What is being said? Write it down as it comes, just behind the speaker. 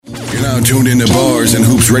now tuned into Bars and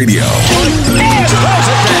Hoops Radio,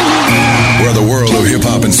 where the world of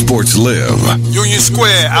hip-hop and sports live. Union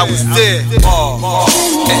Square, I was there.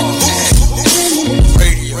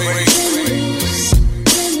 Radio.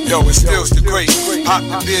 Yo, it's still the great. Hot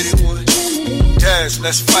the bearded one. Daz,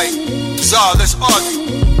 let's fight. Czar, let's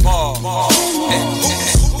argue.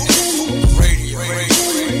 Radio.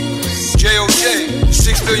 J.O.J.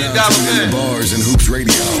 $6 billion man. Bars and Hoops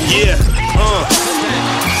Radio. Yeah,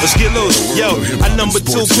 let's get loose. Yo, I number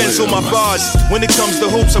 2 pencil my bars. When it comes to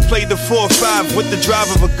hoops, I play the 4-5 with the drive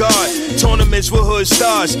of a guard. Tournaments with hood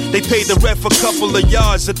stars. They paid the ref a couple of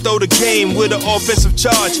yards to throw the game with an offensive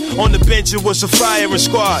charge. On the bench, it was a firing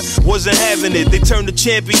squad. Wasn't having it. They turned the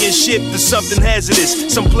championship to something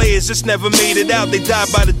hazardous. Some players just never made it out. They died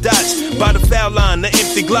by the dots, by the foul line, the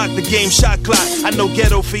empty Glock, the game shot clock. I know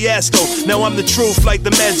ghetto fiasco. Now I'm the truth like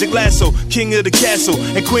the magic lasso. King of the castle.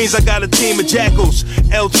 In Queens, I got a team of jackals.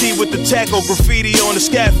 LT with the tackle, graffiti on the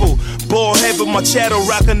scaffold. Ball head with my chattel,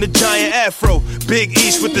 rocking the giant afro. Big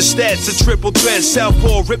East with the stats, a triple threat.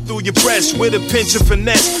 Southpaw rip through your breast with a pinch of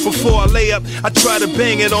finesse. Before I lay up, I try to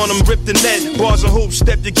bang it on them, rip the net. Bars and hoops,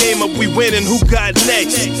 step your game up, we winning. Who got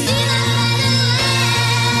next?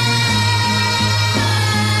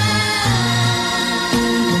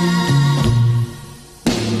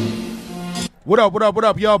 What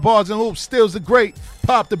up, y'all? Bars and Hoops, Stills the Great,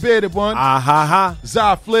 Pop the Bearded One,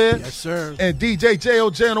 Zy Flair, yes sir, and DJ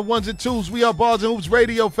J.O.J. on the ones and twos. We are Bars and Hoops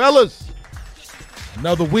Radio, fellas.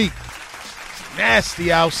 Another week,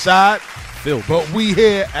 nasty outside, but we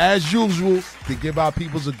here as usual to give our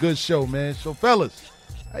peoples a good show, man. So, fellas,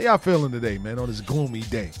 how y'all feeling today, man, on this gloomy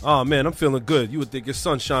day? Oh, man, I'm feeling good. You would think it's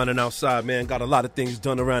sun shining outside, man. Got a lot of things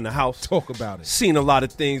done around the house. Talk about it. Seen a lot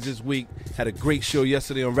of things this week. Had a great show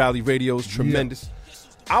yesterday on Rally Radio. It was tremendous.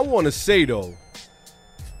 Yeah. I want to say, though,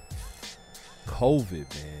 COVID,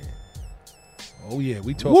 man. Oh, yeah,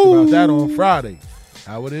 we talked about that on Friday.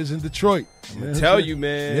 How it is in Detroit. I'm going to tell you,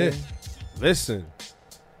 man. Yeah. Listen.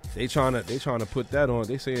 They trying to put that on.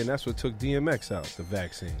 They saying that's what took DMX out, the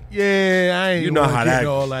vaccine. Yeah, I ain't how that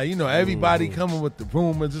all that. You know, everybody coming with the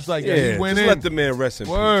rumors. It's like he went just in. Let the man rest in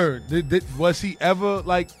peace. Was he ever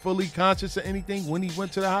like fully conscious or anything when he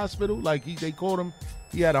went to the hospital? Like they called him,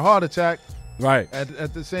 he had a heart attack. Right.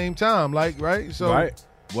 At the same time, right? So right.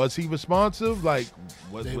 Was he responsive? Like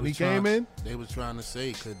when he came in? They was trying to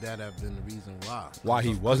say, could that have been the reason why? Why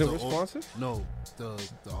he wasn't responsive? No, the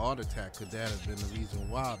heart attack, could that have been the reason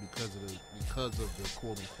why? Because of the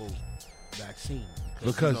quote unquote vaccine.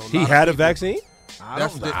 Because he had a vaccine? I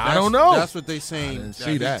don't know. That's what they saying.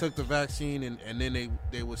 He took the vaccine and then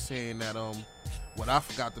they were saying that what I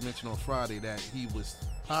forgot to mention on Friday, that he was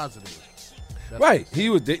positive. That's right. He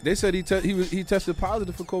was. They said he tested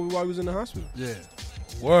positive for COVID while he was in the hospital. Yeah.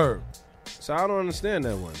 Word. So I don't understand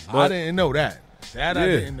that one. I didn't know that. I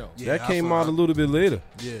didn't know. Yeah, that came out a little bit later.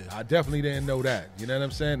 Yeah. I definitely didn't know that. You know what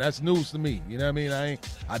I'm saying? That's news to me. You know what I mean?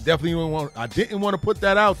 I definitely didn't want to put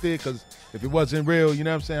that out there because if it wasn't real, you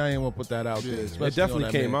know what I'm saying? I didn't want to put that out there. It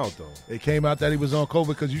definitely came out, though. It came out that he was on COVID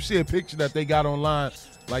because you see a picture that they got online,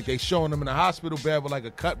 like they showing him in a hospital bed with like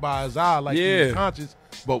a cut by his eye, like he was conscious.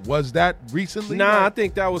 But was that recently? Nah, I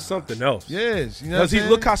think that was something else. Yes. Because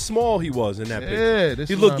look how small he was in that picture. Yeah.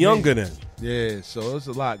 He looked younger then. Yeah, so there's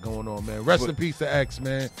a lot going on, man. Rest in peace to X,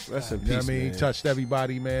 man. Rest in peace, You know what I mean? man. Touched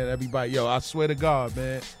everybody, man. Everybody. Yo, I swear to God,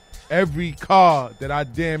 man. Every car that I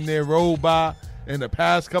damn near rode by in the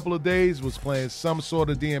past couple of days was playing some sort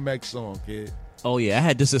of DMX song, kid. Oh, yeah, I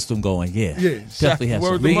had the system going, yeah. Yeah, definitely had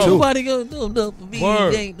some. Me too. Nobody gonna do nothing for me.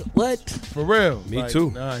 Word. What? For real. Me too.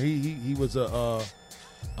 Nah, he was a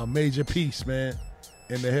major piece, man,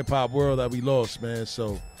 in the hip-hop world that we lost, man.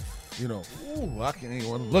 So, you know, I can't even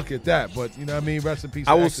want to look at that. But, you know what I mean? Rest in peace.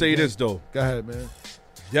 I will say this, though. Go ahead, man.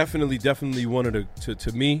 Definitely one of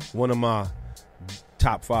to me, one of my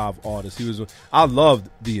top 5 artists. I loved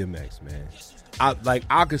DMX, man.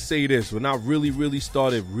 I could say this, when I really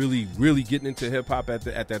started really getting into hip hop at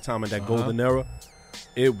that time, at that golden era,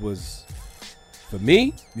 it was, for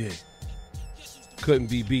me, couldn't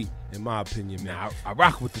be beat, in my opinion, man. I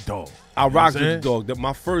rock with the dog. I rocked with the dog.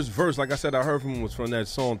 My first verse, like I said, I heard from him was from that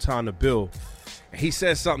song Time to Build. He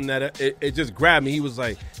said something that it just grabbed me.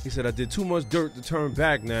 He said, I did too much dirt to turn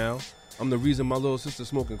back now. I'm the reason my little sister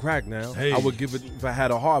smoking crack now. Hey. I would give it if I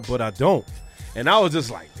had a heart, but I don't. And I was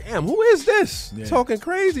just like, damn, who is this? Yeah. Talking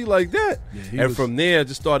crazy like that. Yeah, from there, I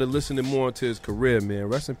just started listening more into his career, man.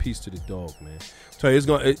 Rest in peace to the dog, man. Tell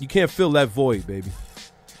you, you can't fill that void, baby.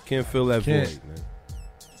 You can't fill that void, man.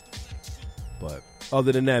 But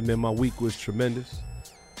other than that, man, my week was tremendous.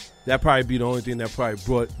 That probably be the only thing that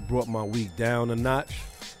probably brought my week down a notch.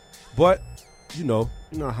 But you know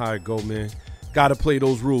how it go, man. Got to play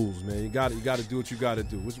those rules, man. You got to do what you got to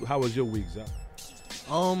do. How was your week, Zach?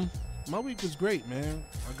 My week was great, man.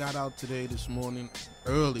 I got out today this morning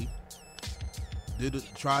early.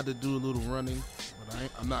 Tried to do a little running, but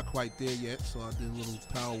I'm not quite there yet. So I did a little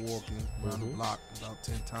power walking around the block about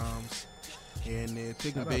 10 times, and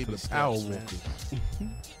taking baby steps, man.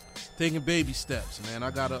 Taking baby steps, man.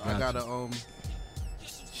 I gotta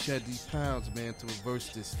shed these pounds, man, to reverse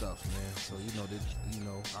this stuff, man. So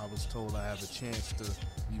I was told I have a chance to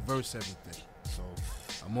reverse everything. So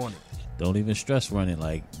I'm on it. Don't even stress running.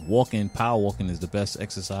 Like walking, power walking is the best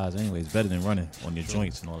exercise anyway. It's better than running on your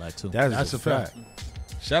joints and all that too. That's a fact.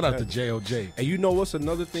 Shout out to JOJ. And you know what's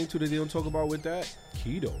another thing too that they don't talk about with that?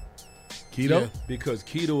 Keto. Keto? Yeah, because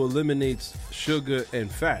keto eliminates sugar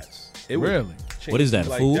and fats. Really? What is that?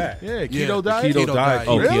 Like Food? that. Yeah, keto diet. Keto diet.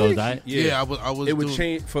 Oh, Really? keto diet. Yeah, I was. It would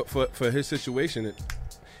change for his situation.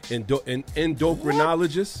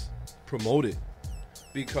 Endocrinologists promote it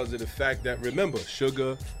because of the fact that, remember,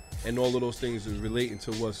 sugar and all of those things are relating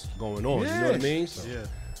to what's going on. Yeah. You know what I mean? So, Yeah.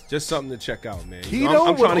 just something to check out, man. Keto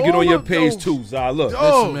I'm trying to get with on your all page of too, Zah. Look.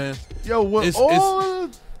 Listen, man. Yo, what It's- all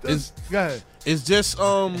it's- go ahead. It's just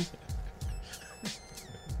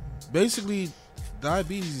basically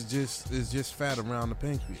diabetes is just fat around the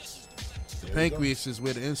pancreas. The pancreas is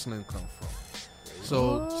where the insulin comes from.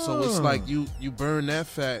 So it's like you burn that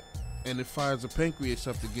fat and it fires the pancreas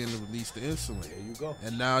up again to release the insulin. There you go.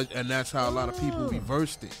 And that's how a lot of people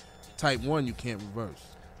reversed it. Type 1 you can't reverse.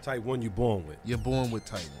 Type 1 you're born with. You're born with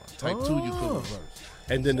type 1. Type 2 you can reverse.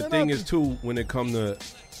 And then the thing is too, when it come to,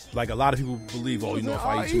 like, a lot of people believe, if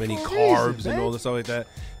I eat too many for a carbs reason, and all man. this stuff like that,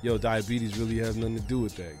 diabetes really has nothing to do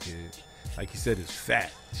with that, kid. Like you said, it's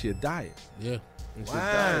fat. It's your diet. Yeah. It's Wow.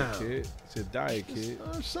 your diet, kid. It's your diet, kid.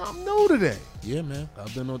 Something new today. Yeah, man.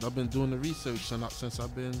 I've been doing the research since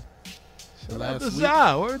I've been the Shout out last to week.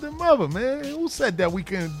 Zah, word the mother, man. Who said that we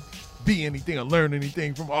can be anything or learn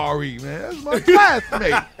anything from RE, man? That's my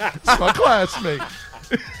classmate. That's my classmate.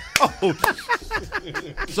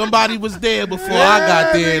 Somebody was there before I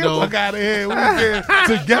got there, nigga, though. Fuck out of here. We was there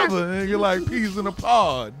together, nigga, like peas in a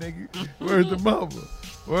pod, nigga. Word the mother.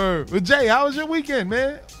 Word. But Jay, how was your weekend,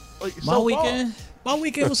 man? My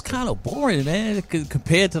weekend was kind of boring, man,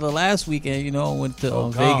 compared to the last weekend. I went to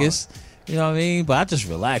Vegas. You know what I mean? But I just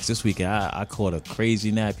relaxed this weekend. I caught a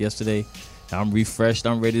crazy nap yesterday. I'm refreshed.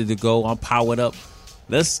 I'm ready to go. I'm powered up.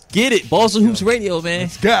 Let's get it. Balls and Hoops Radio, man.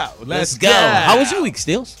 Let's go. How was your week,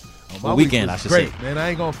 Steels? My weekend, week I was should great, say. man. I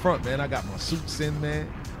ain't gonna front, man. I got my suits in, man.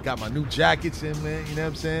 Got my new jackets in, man. You know what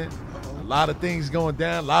I'm saying? A lot of things going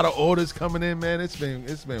down. A lot of orders coming in, man. It's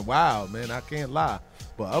been wild, man. I can't lie.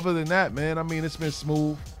 But other than that, man, I mean, it's been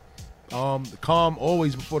smooth. Calm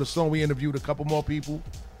always before the storm. We interviewed a couple more people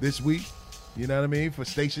this week. You know what I mean? For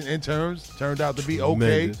station interns. Turned out to be okay.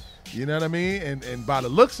 Tremendous. You know what I mean? And by the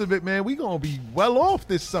looks of it, man, we going to be well off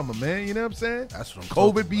this summer, man. You know what I'm saying? That's what I'm COVID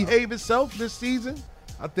talking about. behave itself this season.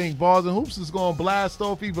 I think Bars and Hoops is going to blast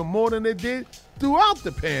off even more than it did throughout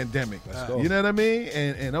the pandemic. go. You know what I mean?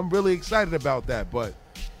 And I'm really excited about that. But,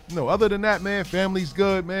 other than that, man, family's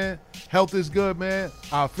good, man. Health is good, man.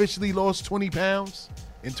 I officially lost 20 pounds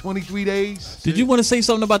in 23 days. Did you want to say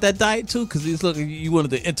something about that diet too? Because you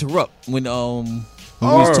wanted to interrupt when we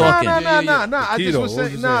was talking. Nah. The I just keto, was what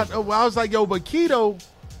saying, was you I was like, but keto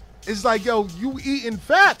is like, you eating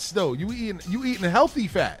fats though. You eating healthy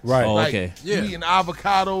fats. Right. Oh, Like, okay. You eating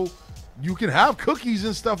avocado. You can have cookies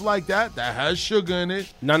and stuff like that has sugar in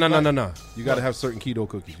it. No. You got to have certain keto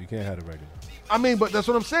cookies. You can't have it regular. I mean, but that's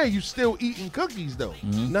what I'm saying. You still eating cookies though.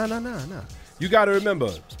 No. You got to remember,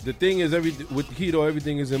 the thing is, with keto,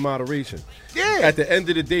 everything is in moderation. Yeah. At the end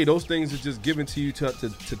of the day, those things are just given to you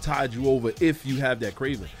to tide you over if you have that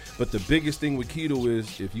craving. But the biggest thing with keto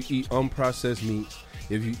is if you eat unprocessed meats,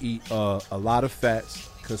 if you eat a lot of fats,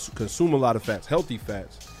 consume a lot of fats, healthy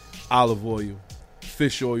fats, olive oil,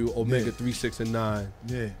 fish oil, omega-3, 6, and 9.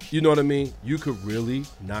 Yeah. You know what I mean? You could really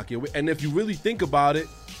knock your weight. And if you really think about it,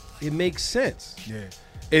 it makes sense. Yeah.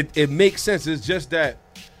 It makes sense. It's just that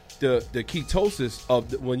the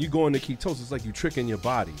ketosis when you go into ketosis, it's like you tricking your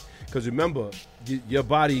body. Because remember, your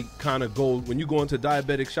body kind of goes, when you go into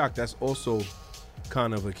diabetic shock, that's also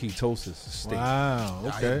kind of a ketosis state. Wow.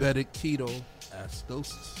 Okay. Diabetic keto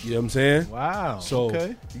acidosis. You know what I'm saying? Wow. So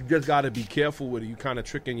okay. you just got to be careful with it. You kind of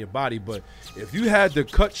tricking your body. But if you had to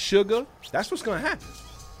cut sugar, that's what's going to happen.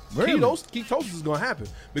 Really? Ketosis is going to happen.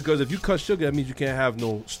 Because if you cut sugar, that means you can't have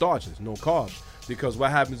no starches, no carbs. Because what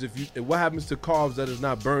happens to carbs that is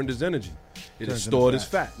not burned as energy? It is stored as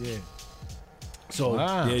fat. Yeah. So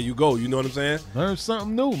Wow. there you go. You know what I'm saying? Learn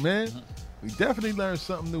something new, man. We definitely learned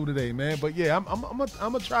something new today, man. But yeah, I'm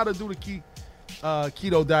gonna try to do the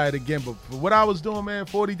keto diet again, but for what I was doing, man,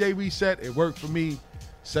 40-day reset, it worked for me.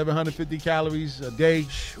 750 calories a day. You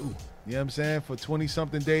know what I'm saying? For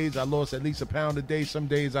 20-something days, I lost at least a pound a day. Some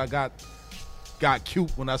days I got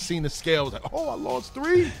cute when I seen the scale. I was like, oh, I lost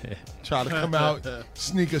 3. Try to come out,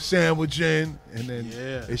 sneak a sandwich in, and then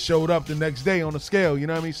it showed up the next day on the scale. You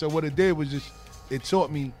know what I mean? So what it did was just, it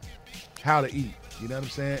taught me how to eat. You know what I'm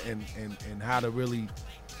saying? And how to really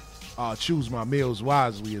choose my meals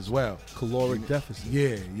wisely as well. Caloric deficit.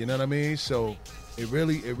 Yeah, you know what I mean? So it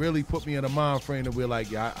really put me in a mind frame that we're like,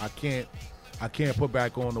 yeah, I can't put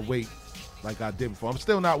back on the weight like I did before. I'm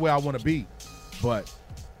still not where I want to be, but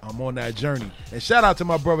I'm on that journey. And shout out to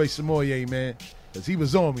my brother Samoye, man, because he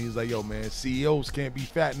was on me. He's like, yo, man, CEOs can't be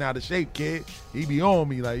fat and out of shape, kid. He be on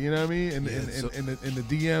me, like, you know what I mean? In the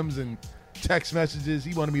DMs and text messages,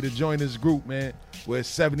 he wanted me to join this group, man, where it's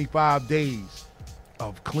 75 days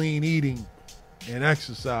of clean eating and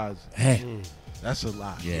exercise. That's a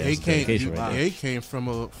lot. Yeah, Ye right came from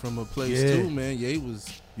a place too, man. Ye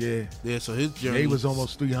was so his journey. Ye was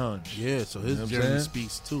almost 300. Yeah, so his journey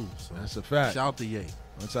speaks too. So that's a fact. Shout out to Ye.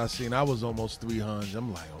 Once I seen I was almost 300,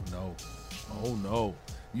 I'm like, oh no.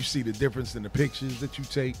 You see the difference in the pictures that you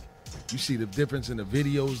take. You see the difference in the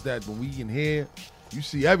videos that when we in here, you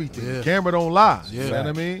see everything. Yeah. The camera don't lie. Yeah. You know what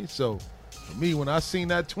I mean? So for me, when I seen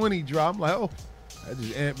that 20 drop, I'm like, oh, that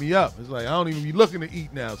just amped me up. It's like I don't even be looking to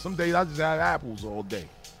eat now. Some days I just have apples all day.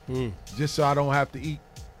 Just so I don't have to eat.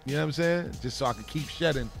 You know what I'm saying? Just so I can keep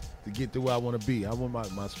shedding to get to where I want to be. I want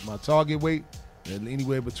my target weight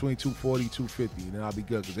anywhere between 240, 250, and then I'll be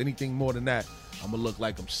good. Because anything more than that, I'm going to look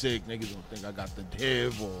like I'm sick. Niggas going to think I got the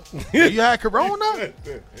div or, you had Corona?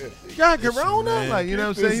 You got Corona? Man. Like, you know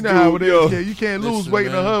what I'm saying? You know how it is. Yeah, you can't lose Listen, weight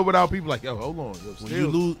in the man. hood without people like, yo, hold on. Yo,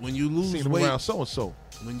 When you lose seen them weight, around so-and-so.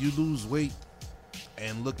 when you lose weight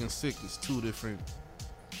and looking sick, it's two different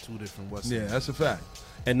what's Yeah, that's a fact.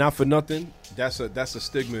 And not for nothing, that's a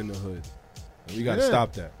stigma in the hood. And we gotta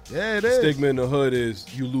stop that. Yeah, it The is. stigma in the hood is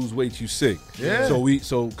you lose weight, you sick. Yeah.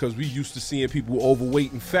 So because we used to seeing people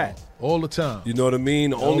overweight and fat. All the time. You know what I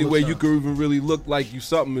mean? The only the way time. you could even really look like you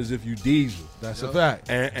something is if you diesel. That's a fact.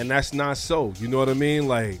 And that's not so. You know what I mean?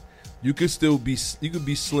 Like you could be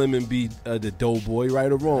slim and be the doughboy,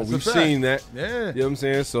 right or wrong. That's a We've fact. seen that. Yeah. You know what I'm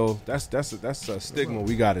saying? So that's a stigma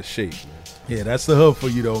we gotta shake, man. Yeah, that's the hood for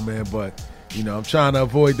you though, man. But you know, I'm trying to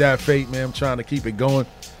avoid that fate, man. I'm trying to keep it going.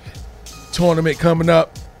 Tournament coming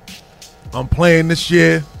up. I'm playing this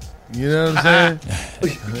year. You know what I'm saying?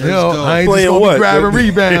 I ain't Playing just gonna what? be grabbing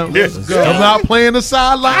rebounds. Let's go. I'm not playing the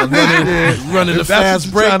sideline this year. running the If that's fast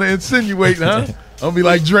what break. you're trying to insinuate, huh? I'm gonna be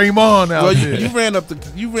like Draymond out Well, there. you ran up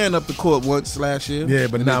the court once last year. Yeah,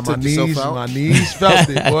 but and now then my took yourself knees, out. my knees felt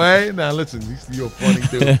it, boy. Now listen, you're a funny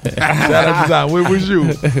dude. Shout out to Zion. Where was you?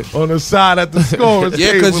 On the side at the scorer's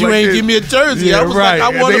Yeah, table because you like ain't this. give me a jersey. Yeah, I was right. like,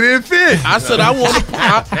 I And want they to. didn't fit. I said I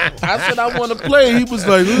want to play. He was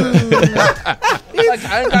like, He's like,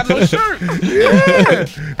 I ain't got no shirt. Yeah,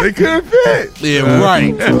 they couldn't fit. Yeah,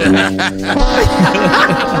 right.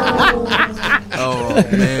 Oh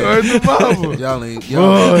man, Where's the mama? y'all ain't.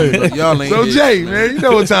 So hit, Jay, man, you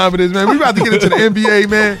know what time it is, man. We about to get into the NBA,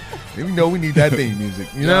 man. And we know we need that theme music.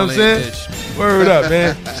 You know what I'm Y'all ain't saying? dish, Word up,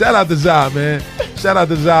 man. Shout out to Zah, man. Shout out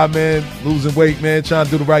to Zah, man. Losing weight, man. Trying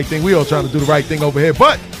to do the right thing. We all trying to do the right thing over here.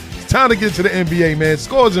 But it's time to get to the NBA, man.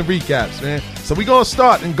 Scores and recaps, man. So we going to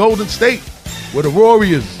start in Golden State where the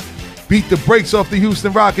Warriors beat the brakes off the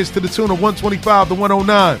Houston Rockets to the tune of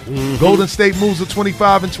 125-109. Golden State moves to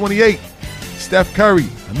 25-28. Steph Curry,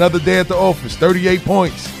 another day at the office, 38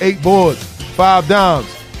 points, 8 boards, 5 dimes.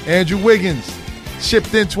 Andrew Wiggins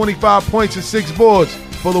chipped in 25 points and 6 boards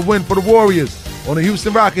for the win for the Warriors. On the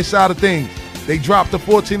Houston Rockets side of things, they dropped to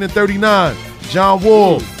 14-39. John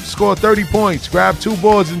Wall scored 30 points, grabbed 2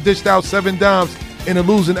 boards, and dished out 7 dimes in a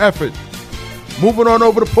losing effort. Moving on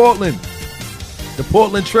over to Portland. The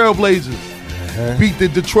Portland Trailblazers beat the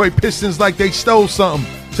Detroit Pistons like they stole something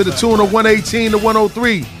to the tune of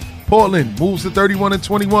 118-103. Portland moves to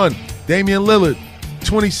 31-21. Damian Lillard,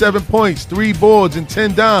 27 points, 3 boards, and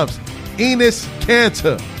 10 dimes. Enes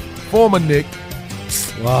Kanter, former Knick,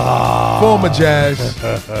 former Jazz,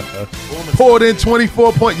 poured in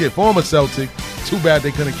 24 points. Yeah, former Celtic. Too bad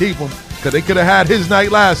they couldn't keep him because they could have had his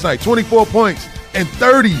night last night. 24 points and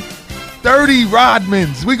 30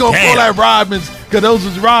 Rodmans. We going to call that Rodmans because those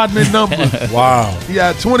was Rodman numbers. Wow. He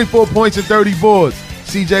had 24 points and 30 boards.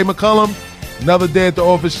 C.J. McCollum, another day at the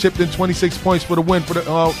office, chipped in 26 points for the win for the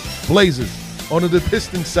Blazers. On the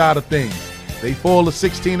Pistons side of things, they fall to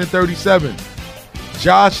 16-37.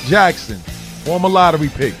 Josh Jackson, former lottery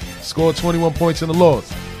pick, scored 21 points in the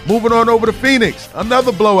loss. Moving on over to Phoenix,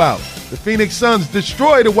 another blowout. The Phoenix Suns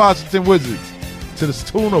destroy the Washington Wizards, to the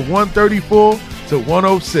tune of 134 to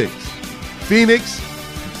 106. Phoenix,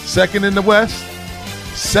 second in the West.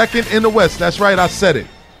 Second in the West. That's right, I said it.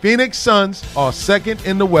 Phoenix Suns are second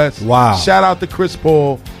in the West. Wow. Shout out to Chris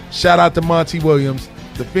Paul. Shout out to Monty Williams.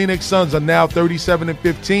 The Phoenix Suns are now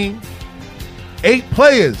 37-15. 8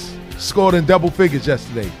 players scored in double figures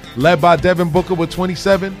yesterday, led by Devin Booker with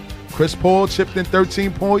 27. Chris Paul chipped in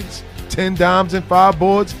 13 points, 10 dimes, and 5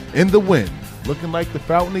 boards in the win. Looking like the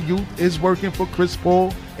Fountain of Youth is working for Chris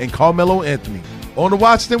Paul and Carmelo Anthony. On the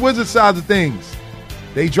Washington Wizards side of things,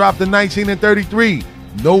 they dropped to 19-33.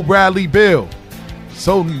 No Bradley Beal.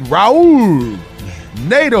 So Raul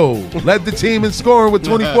Nato led the team in scoring with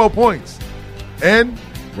 24 points. And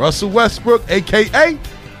Russell Westbrook, a.k.a.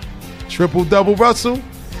 Triple-double Russell,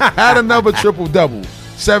 had another triple-double.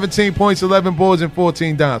 17 points, 11 boards, and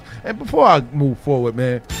 14 dimes. And before I move forward,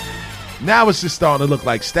 man, now it's just starting to look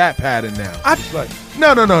like stat pattern now. It's like,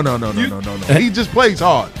 no. He just plays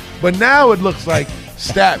hard. But now it looks like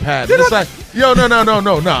stat pattern. It's like, no.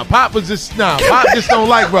 Pop just don't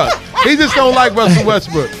like Russ. He just don't like Russell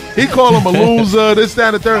Westbrook. He call him a loser, this,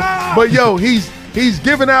 that, and the third. But, he's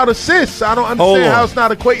giving out assists. I don't understand how it's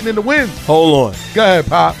not equating into wins. Hold on. Go ahead,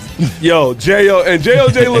 Pop. Yo,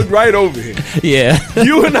 J.O.J. looked right over here. Yeah.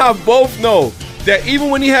 You and I both know that even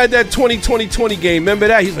when he had that 20-20-20 game, remember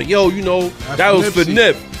that? He's like, that was for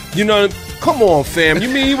Nip. You know, come on, fam. You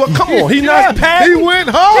mean, come on. He not padding. He went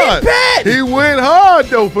hard. He went hard,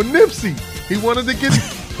 though, for Nipsey. He wanted to get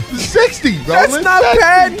 60, bro. That's not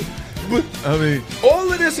padding. But, I mean,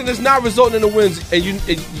 all of this and it's not resulting in the wins. And you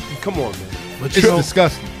come on, man. But it's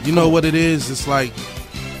disgusting. You know what it is? It's like,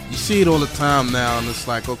 you see it all the time now, and it's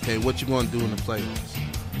like, okay, what you going to do in the playoffs?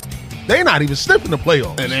 They're not even sniffing the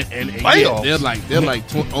playoffs. And playoffs? Yeah, they're like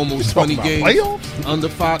almost 20 games playoffs? under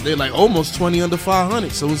 5. They're like almost 20 under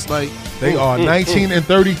 500. So it's like they are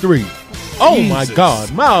 19-33. Oh my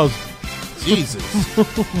God, Miles! Jesus!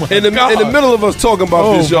 In the middle of us talking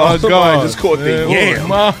about this, y'all, somebody just caught the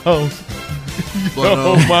Miles.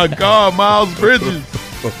 But, my God, Miles Bridges.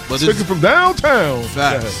 But took it from downtown.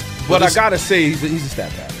 Facts. But I gotta say, he's a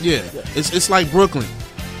stat guy. Yeah, it's like Brooklyn.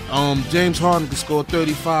 James Harden can score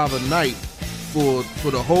 35 a night for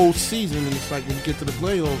the whole season, and it's like when you get to the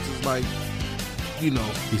playoffs, it's like, he's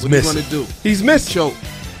what missing. are you gonna do? He's missing. Choke.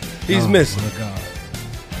 He's missing. My God.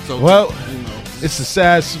 So well, it's a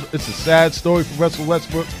sad story for Russell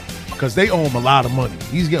Westbrook because they owe him a lot of money.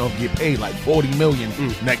 He's gonna get paid like $40 million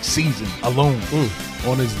next season alone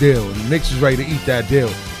on his deal, and the Knicks is ready to eat that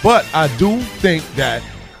deal. But I do think that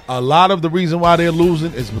a lot of the reason why they're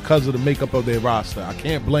losing is because of the makeup of their roster. I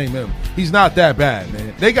can't blame him. He's not that bad,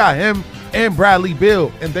 man. They got him and Bradley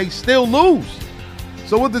Beal, and they still lose.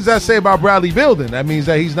 So what does that say about Bradley Beal then? That means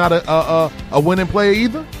that he's not a winning player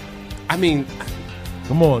either? I mean,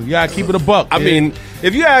 come on. You got to keep it a buck. I mean,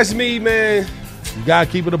 if you ask me, man. You got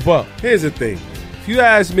to keep it a buck. Here's the thing. If you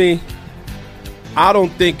ask me, I don't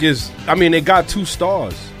think they got 2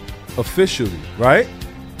 stars officially, right?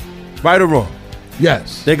 Right or wrong?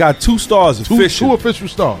 Yes. They got 2 stars officially. 2 official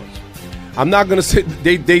stars. I'm not going to say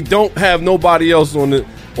they don't have nobody else on the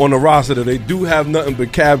roster. That they do have nothing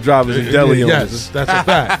but cab drivers and deli owners. Yes, that's a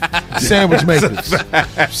fact. Sandwich makers.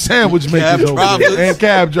 Sandwich makers over there. And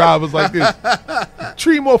cab drivers like this.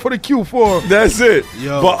 3 more for the Q4. That's it.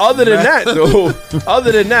 Yo, but other than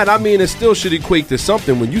that, I mean, it still should equate to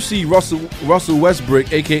something. When you see Russell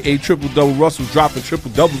Westbrook, a.k.a. Triple-Double Russell, dropping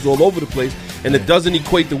triple-doubles all over the place, and it doesn't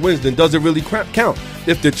equate to wins, then does it really count?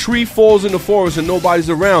 If the tree falls in the forest and nobody's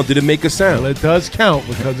around, did it make a sound? Well, it does count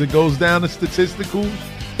because it goes down to statistical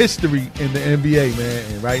history in the NBA,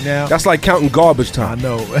 man. And right now, that's like counting garbage time. I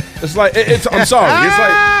know. It's like I'm sorry. It's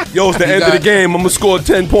like, it's the end of the game. I'm gonna score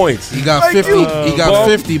 10 points. He got 50. He got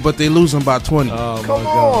 50, but they losing by 20. Oh, come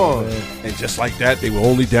on, man. And just like that, they were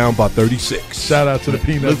only down by 36. Shout out to the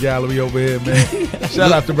Peanut Gallery over here, man.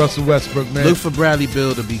 Shout out to Russell Westbrook, man. Look for Bradley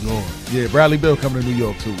Beal to be gone. Yeah, Bradley Beal coming to New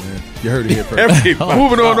York too, man. You heard it here first.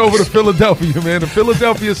 Moving on over to Philadelphia, man. The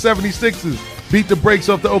Philadelphia 76ers beat the brakes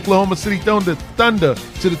off the Oklahoma City Thunder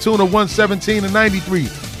to the tune of 117-93.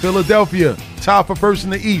 Philadelphia tied for first in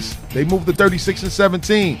the East. They moved to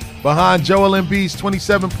 36-17 behind Joel Embiid's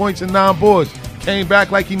 27 points and 9 boards. Came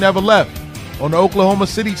back like he never left. On the Oklahoma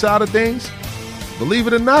City side of things, believe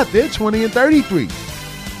it or not, they're 20-33.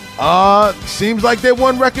 Seems like they're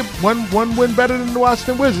one win better than the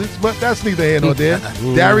Washington Wizards, but that's neither here nor there.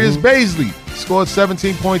 Darius Baisley scored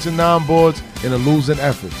 17 points and 9 boards in a losing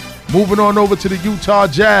effort. Moving on over to the Utah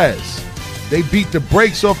Jazz. They beat the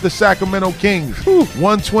brakes off the Sacramento Kings,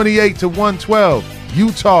 128-112.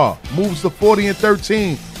 Utah moves to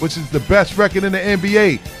 40-13, which is the best record in the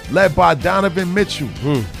NBA, led by Donovan Mitchell.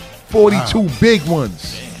 42 big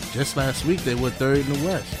ones. Just last week, they were third in the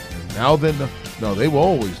West. Now then, no, they were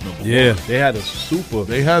always number Yeah, one. they had a super.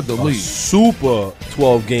 They had the lead. Super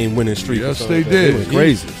 12-game winning streak. or Yes, something they like that. did. It was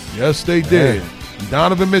crazy. Yes, they did.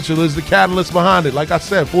 Donovan Mitchell is the catalyst behind it. Like I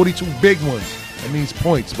said, 42 big ones. That means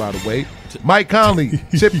points, by the way. Mike Conley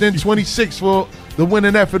tipped in 26 for the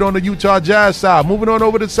winning effort on the Utah Jazz side. Moving on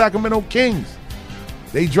over to Sacramento Kings.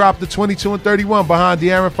 They dropped to 22 and 31 behind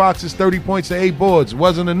De'Aaron Fox's 30 points and 8 boards.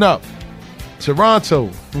 Wasn't enough. Toronto,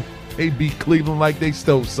 they beat Cleveland like they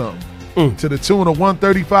stole something. To the tune of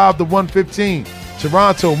 135 to 115.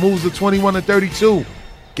 Toronto moves to 21 and 32.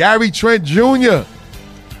 Gary Trent Jr.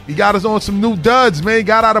 He got us on some new duds, man. He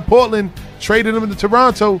got out of Portland, traded him to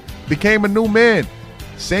Toronto, became a new man.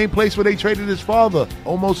 Same place where they traded his father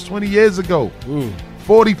almost 20 years ago.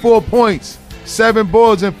 44 points, 7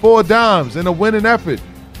 boards, and 4 dimes in a winning effort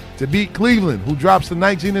to beat Cleveland, who drops to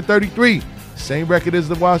 19 and 33. Same record as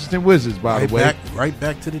the Washington Wizards, by the way. Right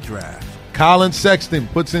back to the draft. Colin Sexton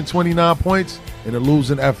puts in 29 points in a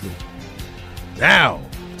losing effort. Now,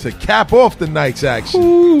 to cap off the night's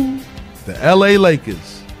action, the LA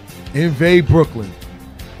Lakers invade Brooklyn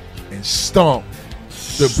and stomp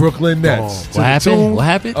the Brooklyn Nets. What to the happened? tune What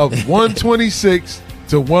happened? Of 126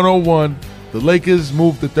 to 101. The Lakers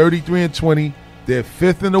moved to 33 and 20. They're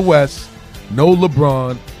 5th in the West. No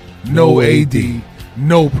LeBron, no AD,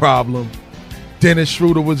 no problem. Dennis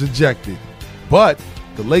Schroeder was ejected. But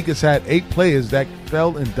the Lakers had 8 players that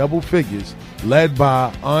fell in double figures, led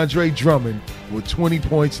by Andre Drummond with 20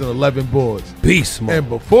 points and 11 boards. Beast, man. And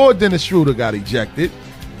before Dennis Schroeder got ejected,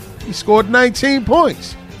 he scored 19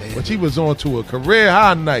 points. But he was on to a career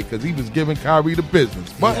high night because he was giving Kyrie the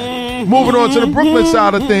business. But moving on to the Brooklyn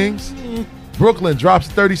side of things, Brooklyn drops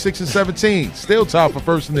 36 and 17, still top for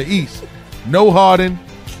first in the East. No Harden.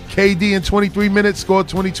 KD in 23 minutes scored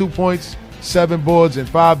 22 points, 7 boards, and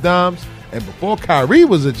 5 dimes. And before Kyrie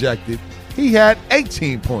was ejected, he had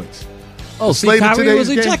 18 points. Oh, see, Slate of Kyrie today's was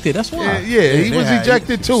game- ejected. That's why. Yeah, he they was had-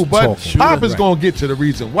 ejected too. But talking. Pop is Right. going to get to the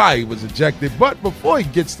reason why he was ejected. But before he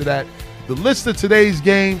gets to that, the list of today's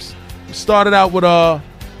games started out with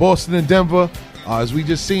Boston and Denver. As we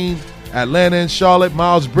just seen, Atlanta and Charlotte.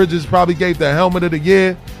 Miles Bridges probably gave the helmet of the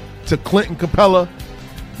year to Clinton Capella.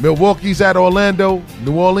 Milwaukee's at Orlando.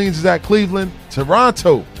 New Orleans is at Cleveland.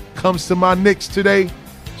 Toronto comes to my Knicks today.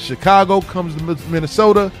 Chicago comes to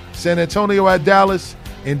Minnesota. San Antonio at Dallas.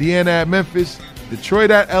 Indiana at Memphis. Detroit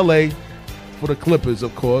at LA for the Clippers,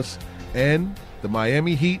 of course. And the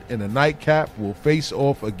Miami Heat in a nightcap will face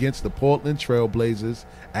off against the Portland Trail Blazers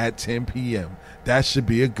at 10 p.m. That should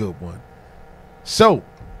be a good one. So,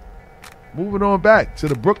 moving on back to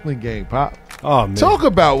the Brooklyn game, Pop. Oh, man. Talk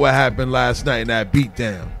about what happened last night in that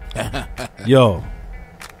beatdown. Yo.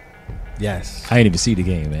 Yes. I didn't even see the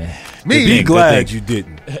game, man. Me, Be thing, glad good you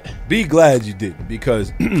didn't. Be glad you didn't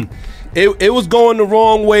because it was going the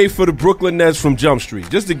wrong way for the Brooklyn Nets from Jump Street.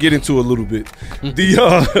 Just to get into a little bit,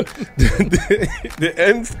 the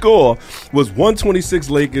end score was 126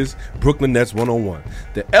 Lakers, Brooklyn Nets 101.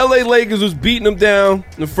 The LA Lakers was beating them down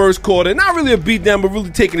in the first quarter. Not really a beatdown, but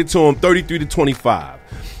really taking it to them 33 to 25.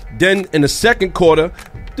 Then in the second quarter,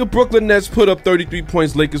 the Brooklyn Nets put up 33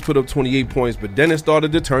 points, Lakers put up 28 points, but then it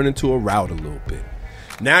started to turn into a rout a little bit.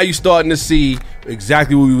 Now you're starting to see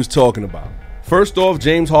exactly what we was talking about. First off,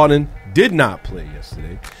 James Harden did not play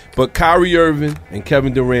yesterday, but Kyrie Irving and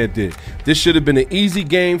Kevin Durant did. This should have been an easy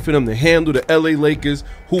game for them to handle the LA Lakers,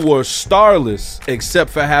 who were starless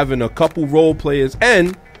except for having a couple role players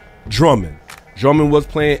and Drummond. Drummond was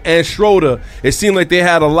playing, and Schroeder. It seemed like they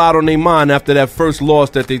had a lot on their mind after that first loss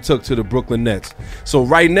that they took to the Brooklyn Nets. So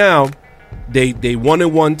right now, they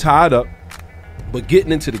 1-1 tied up, but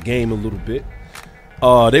getting into the game a little bit.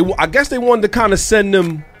 I guess they wanted to kind of send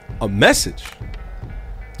them a message.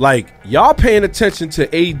 Like, y'all paying attention to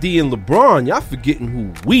AD and LeBron, y'all forgetting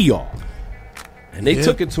who we are. And they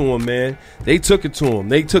took it to him, man. They took it to him.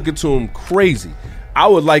 They took it to him crazy. I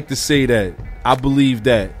would like to say that I believe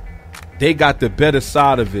that they got the better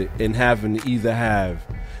side of it in having to either have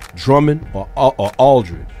Drummond or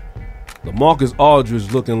Aldridge. LaMarcus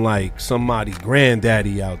Aldridge looking like somebody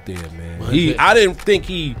granddaddy out there, man. I didn't think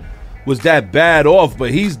he was that bad off,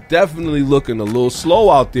 but he's definitely looking a little slow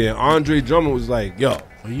out there. Andre Drummond was like, yo.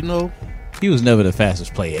 You know, He was never the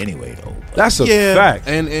fastest player anyway, though. That's a fact.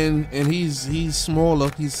 And he's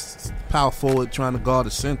smaller. He's power forward trying to guard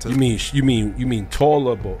the center. You mean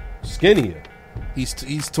taller but skinnier?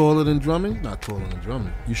 He's taller than Drummond. Not taller than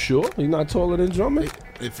Drummond. You sure he's not taller than Drummond?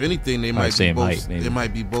 If anything, they might be same both. height, maybe. They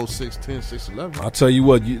might be both 6'10", 6'11". I'll tell you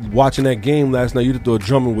what. Watching that game last night, you'd have thought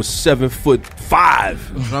Drummond was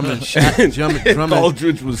 7'5". Drummond, Shaq, Drummond,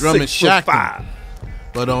 Aldridge was Drummond 6'5".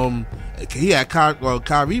 But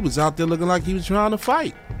Kyrie was out there looking like he was trying to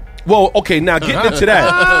fight. Well, okay, now getting into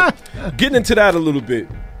that a little bit.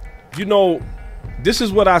 You know, this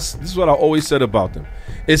is what I always said about them.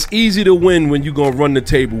 It's easy to win when you're gonna run the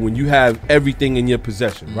table, when you have everything in your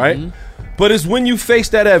possession, right? But it's when you face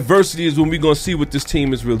that adversity is when we're gonna see what this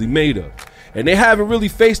team is really made of. And they haven't really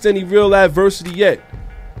faced any real adversity yet.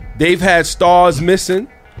 They've had stars missing.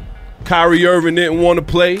 Kyrie Irving didn't want to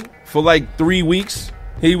play for like 3 weeks.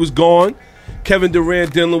 He was gone. Kevin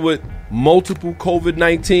Durant dealing with multiple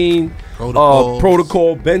COVID-19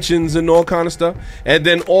 protocol benchings and all kind of stuff. And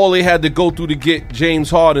then all they had to go through to get James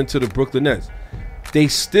Harden to the Brooklyn Nets. They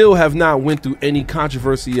still have not went through any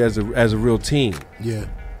controversy as a real team. Yeah.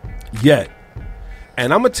 Yet.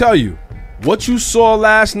 And I'm going to tell you, what you saw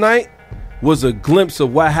last night was a glimpse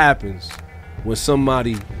of what happens when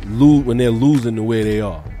when they're losing the way they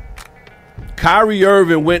are. Kyrie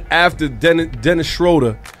Irving went after Dennis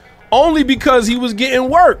Schroeder only because he was getting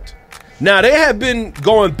worked. Now, they had been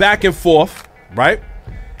going back and forth, right?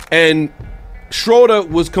 And Schroeder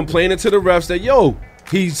was complaining to the refs that, yo,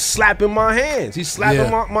 he's slapping my hands. He's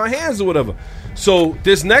slapping my hands or whatever. So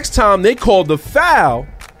this next time they called the foul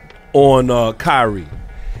on Kyrie.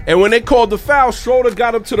 And when they called the foul, Schroeder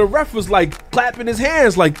got up to the ref, was like clapping his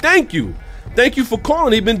hands like, thank you. Thank you for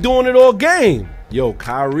calling. He's been doing it all game. Yo,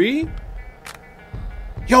 Kyrie.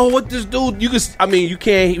 Yo, what this dude? We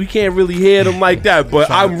can't really hear him like that, but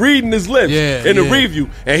I'm reading his lips in the review,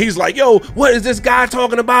 and he's like, "Yo, what is this guy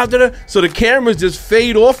talking about?" So the cameras just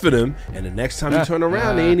fade off of him, and the next time you turn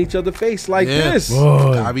around, they in each other's face like this,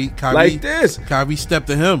 Kyrie, like this. Kyrie stepped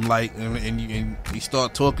to him and he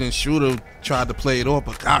started talking. Shooter tried to play it off,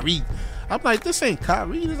 but Kyrie, I'm like, this ain't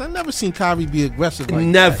Kyrie. I've never seen Kyrie be aggressive like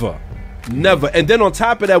that. Never. And then on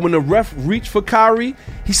top of that, when the ref reached for Kyrie,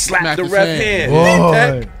 he slapped the ref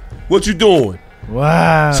hand. What you doing?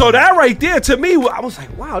 Wow. So that right there, to me, I was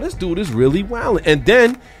like, wow, this dude is really wild. And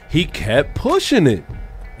then he kept pushing it.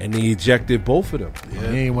 And he ejected both of them.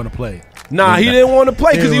 Yeah. He ain't want to play. Nah, he didn't want to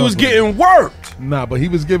play because he was getting worked. Nah, but he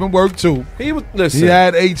was giving work too. Listen. He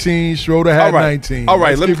had 18. Schroeder had 19. All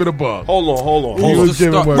right, let's keep it above. Hold on. Who's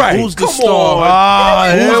the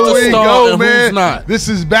star? Here we go, man. Who's not? This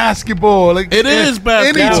is basketball. It is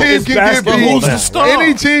basketball. Any team can get beat. Who's the star?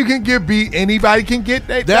 Any team can get beat. Anybody can get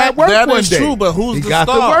that work that one is day. true, but who's he the got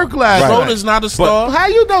star? the work last night. Schroeder's not a star. How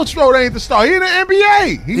you know Schroeder ain't the star? He in the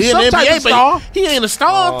NBA. He's some type of star. He ain't a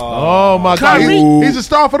star. Oh my God, he's a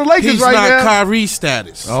star for the Lakers right now. He's not Kyrie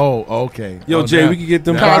status. Oh, okay. Yo, Jay, we can get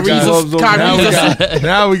them. Now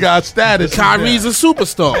we got status. Kyrie's a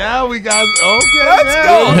superstar. Now we got Let's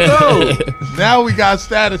go. Now we got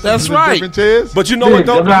status. That's right. But you know what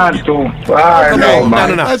though? No.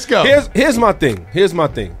 Let's go. Here's my thing.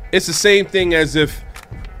 It's the same thing as if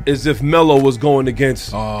Melo was going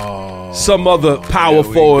against some other power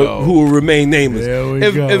forward who will remain nameless.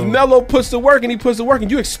 If Melo puts the work and he puts the work,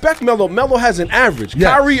 and you expect Melo has an average. Yes.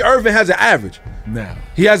 Kyrie Irving has an average. Now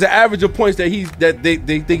he has an average of points that they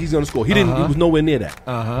think he's going to score. He didn't. He was nowhere near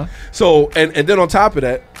that. So and then on top of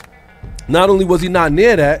that, not only was he not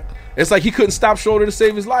near that, it's like he couldn't stop Schroeder to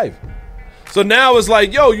save his life. So now it's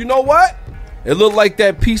like, yo, you know what? It looked like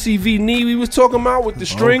that PCV knee we was talking about with the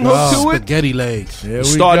string hook to it. Spaghetti legs.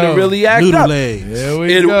 Starting to really act Noodle up. legs.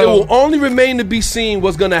 It will only remain to be seen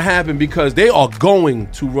what's going to happen because they are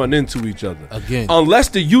going to run into each other. Again. Unless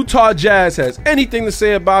the Utah Jazz has anything to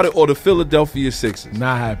say about it or the Philadelphia Sixers.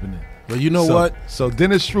 Not happening. Well, you know what? So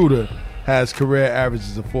Dennis Schroeder has career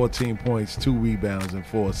averages of 14 points, 2 rebounds, and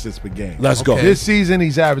 4 assists per game. Let's go. This season,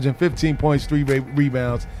 he's averaging 15 points, 3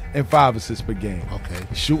 rebounds, and 5 assists per game. Okay.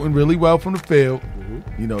 He's shooting really well from the field.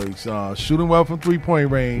 You know, he's shooting well from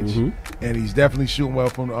three-point range, and he's definitely shooting well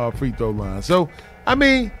from the free throw line. So, I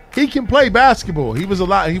mean, he can play basketball. He was a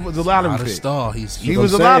lottery pick. Star. He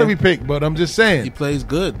was a lottery pick, but I'm just saying. He plays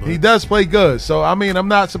good. Bro. He does play good. So, I mean, I'm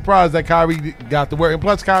not surprised that Kyrie got the work. And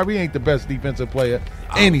plus, Kyrie ain't the best defensive player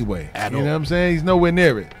anyway. You know what I'm saying? He's nowhere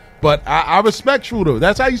near it. But I respect Schroeder.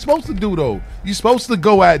 That's how you're supposed to do, though. You're supposed to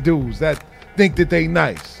go at dudes that think that they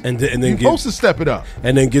nice. And then you're supposed to step it up.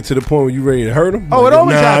 And then get to the point where you ready to hurt him. Oh, it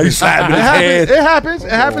always happens. You slapping his hand. It happens.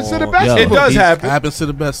 It happens to the best of them. It does happen. It happens to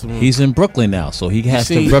the best of them. He's in Brooklyn now, so he has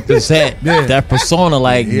to represent that persona.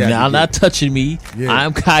 Like, y'all not touching me.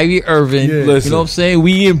 I'm Kyrie Irving. You know what I'm saying?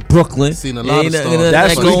 We in Brooklyn. Seen a lot of stuff.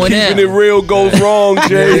 That's when keeping it real goes wrong,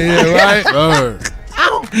 Jay. Right?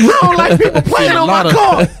 I don't like people playing on my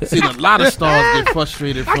court. Seen a lot of stars get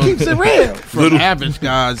frustrated from, Keeps it real. from average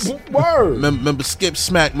guys. Word. Remember Skip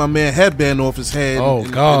smacked my man headband off his head Oh,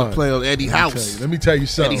 in God. the play of Eddie House. Let me tell you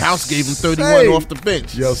something. Eddie House gave him 31 Say. off the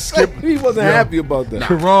bench. Yo, Skip. He wasn't happy about that.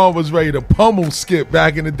 Karan was ready to pummel Skip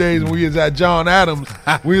back in the days when we was at John Adams.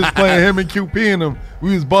 We was playing him and QP and them.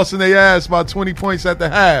 We was busting their ass by 20 points at the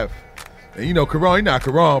half. And you know, Karan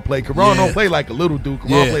play. Karan don't play like a little dude.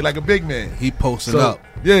 Karan play like a big man. He posting So, up.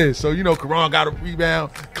 yeah, so you know, Karan got a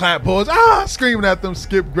rebound, clap balls, screaming at them.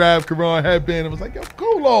 Skip grabbed Karan headband and was like, yo,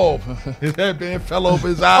 cool off. His headband fell over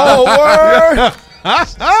his eye.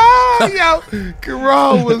 Yo,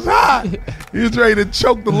 Karan was hot. He was ready to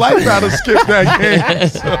choke the life out of Skip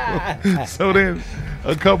that game. So then,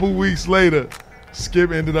 a couple weeks later,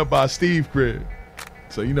 Skip ended up by Steve crib.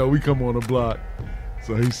 So, you know, we come on the block.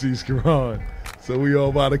 So he sees Karan. So we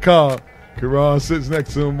all by the car. Karan sits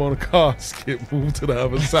next to him on the car. Skip moved to the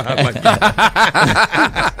other side like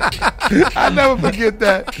that. I never forget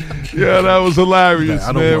that. Yeah, that was hilarious,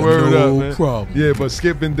 I don't man. want Word no up, man. problem. Yeah, but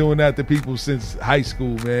Skip been doing that to people since high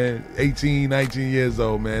school, man. 18, 19 years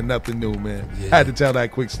old, man. Nothing new, man. Had to tell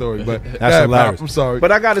that quick story, but That's hilarious. Pop, I'm sorry.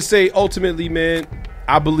 But I got to say, ultimately, man,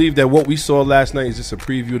 I believe that what we saw last night is just a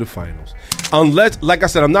preview of the finals. Unless, like I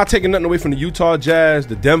said, I'm not taking nothing away from the Utah Jazz,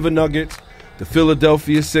 the Denver Nuggets, the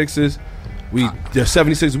Philadelphia Sixers, the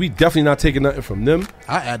 76ers. We definitely not taking nothing from them.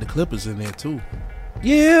 I add the Clippers in there too.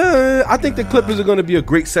 Yeah, I think the Clippers are going to be a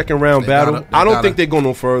great second round battle. I don't think they go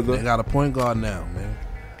no further. They got a point guard now, man.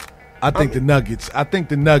 I think the Nuggets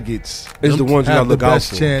Is the ones you got have to the look out best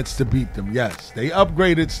for. chance to beat them. Yes, they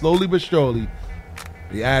upgraded slowly but surely.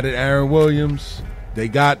 They added Aaron Williams. They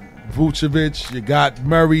got Vucevic. You got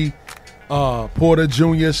Murray, Porter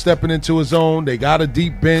Jr. stepping into his own. They got a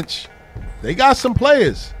deep bench. They got some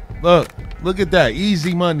players. Look at that.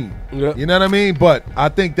 Easy money. Yeah. You know what I mean? But I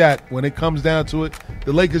think that when it comes down to it,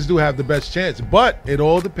 the Lakers do have the best chance. But it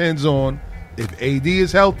all depends on if AD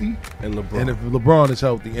is healthy And LeBron. and if LeBron is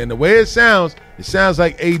healthy. And the way it sounds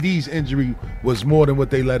like AD's injury was more than what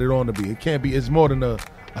they let it on to be. It can't be. It's more than a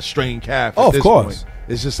strained calf at Oh, of this course. point.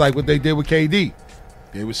 It's just like what they did with KD.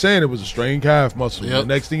 They were saying it was a strained calf muscle. Yep. The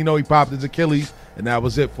next thing you know, he popped his Achilles, and that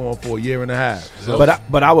was it for him for a year and a half. So,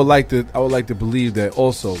 But I would like to believe that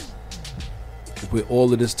also with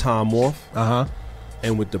all of this time off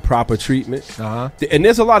and with the proper treatment, and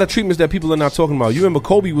there's a lot of treatments that people are not talking about. You remember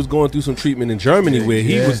Kobe was going through some treatment in Germany where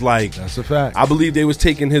he was like, that's a fact. I believe they was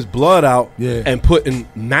taking his blood out and putting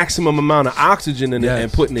maximum amount of oxygen in it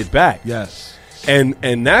and putting it back. Yes.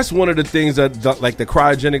 And that's one of the things that like the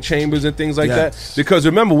cryogenic chambers and things like that. Because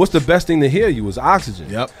remember, what's the best thing to heal you is oxygen.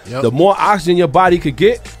 Yep. The more oxygen your body could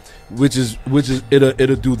get, which is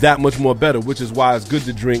it'll do that much more better. Which is why it's good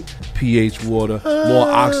to drink pH water, more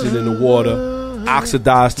oxygen in the water,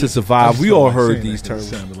 oxidized to survive. We all heard these terms.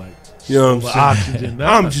 Sounded like You know what I'm saying? oxygen.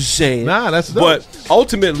 Nah. I'm just saying. Nah, that's dope. But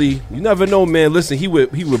ultimately, you never know, man. Listen, he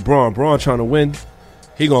with Braun. Braun trying to win.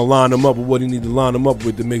 He gonna line him up with what he need to line him up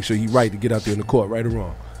with to make sure he right to get out there in the court, right or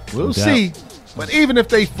wrong. We'll see. But even if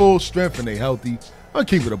they full strength and they healthy, I'll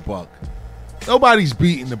keep it a buck. Nobody's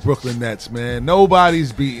beating the Brooklyn Nets, man.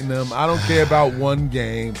 Nobody's beating them. I don't care about one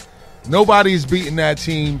game. Nobody's beating that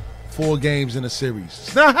team 4 games in a series.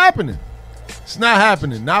 It's not happening. It's not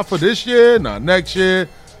happening. Not for this year, not next year,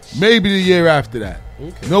 maybe the year after that.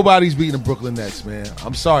 Okay. Nobody's beating the Brooklyn Nets, man.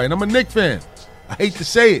 I'm sorry. And I'm a Knicks fan. I hate to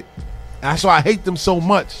say it. That's why I hate them so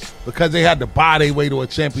much, because they had to buy their way to a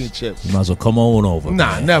championship. You might as well come on over.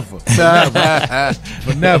 Nah, man. never.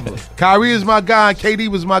 But never. Kyrie is my guy, and KD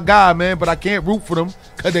was my guy, man, but I can't root for them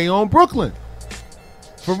because they own Brooklyn.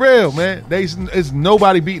 For real, man. There's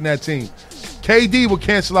nobody beating that team. KD will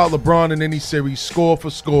cancel out LeBron in any series, score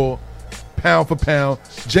for score, pound for pound.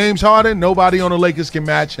 James Harden, nobody on the Lakers can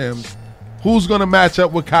match him. Who's going to match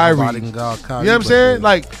up with Kyrie? Nobody can guard Kyrie, You know what I'm saying?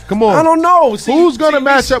 Like, come on. I don't know. See, Who's going to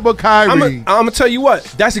match up with Kyrie? I'm gonna tell you what.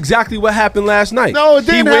 That's exactly what happened last night. No, it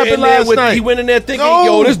didn't happen last night. He went in there thinking, No.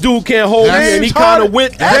 yo, this dude can't hold me, and he kind of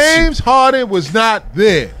went at you. James Harden was not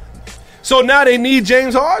there. So now they need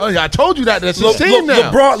James Harden. Oh, I told you that. That's his team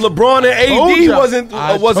now. LeBron and told AD ya. I wasn't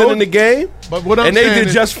told in the game. But what I'm and they saying did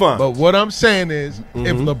is, just fine. But what I'm saying is,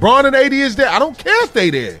 if LeBron and AD is there, I don't care if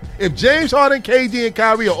they there. If James Harden, KD, and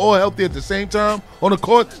Kyrie are all healthy at the same time on the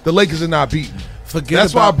court, the Lakers are not beaten.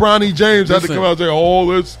 That's why Bronny James had to come out and say,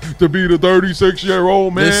 "Oh, this to be the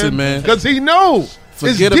 36-year-old man." Listen, man. because he knows it's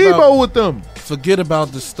Forget Debo about- with them. forget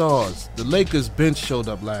about the stars. The Lakers bench showed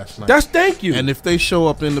up last night. Thank you. And if they show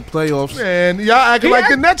up in the playoffs, Man, y'all acting like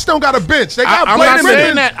the Nets don't got a bench. They got I'm Blake not Griffin.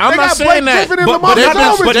 saying that. I'm They not got saying Blake that. Griffin and But Lamar they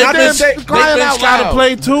Aldridge. bench They're crying out got to loud.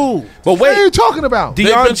 play too. But What are you wait, talking about?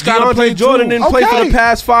 bench gotta play DeAndre Jordan too. didn't play for Okay. the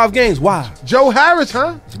past 5 games. Why? Joe Harris,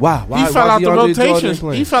 huh? Why? He fell out the DeAndre Jordan rotation.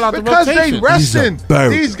 playing? He fell out the Because rotation. they resting.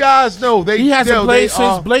 These guys know they. He hasn't yo, played they since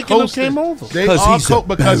are Blake and them coasting. came over. They 'Cause are he's a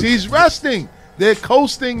because he's resting. They're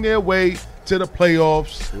coasting their way to the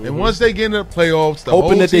playoffs, and once they get into the playoffs, the Hoping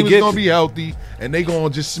whole that they team is get going to be healthy, and they're going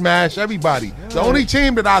to just smash everybody. The only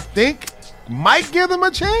team that I think might give them a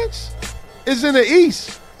chance is in the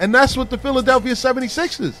East, and that's with the Philadelphia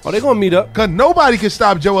 76ers. Oh, they're gonna meet up. Because nobody can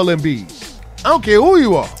stop Joel Embiid. I don't care who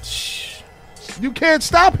you are. You can't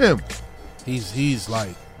stop him. He's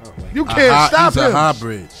like You can't stop he's him. a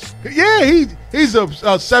hybrid. Yeah, he's a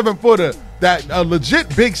 7-footer, that a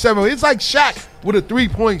legit big 7. It's like Shaq with a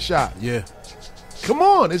 3-point shot. Yeah. Come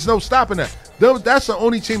on, there's no stopping that. That's the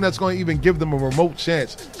only team that's going to even give them a remote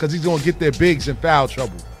chance because he's going to get their bigs in foul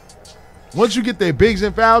trouble. Once you get their bigs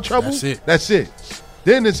in foul trouble, That's it.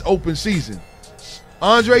 Then it's open season.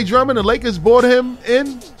 Andre Drummond, the Lakers brought him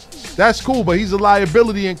in. That's cool, but he's a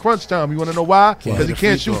liability in crunch time. You want to know why? Because he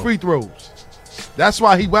can't shoot free throws. That's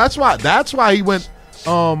why he went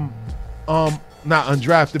not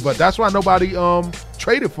undrafted, but that's why nobody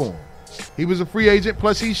traded for him. He was a free agent,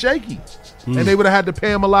 plus he's shaky. And they would have had to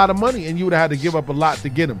pay him a lot of money, and you would have had to give up a lot to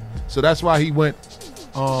get him. So that's why he went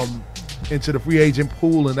into the free agent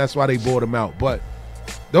pool, and that's why they bought him out. But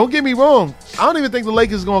don't get me wrong, I don't even think the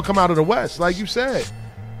Lakers are going to come out of the West. Like you said,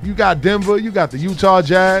 you got Denver, you got the Utah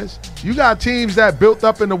Jazz. You got teams that built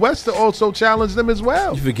up in the West to also challenge them as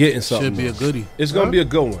well. You're forgetting something. Should be a goodie. It's gonna be a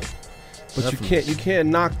good one. But Definitely. you can't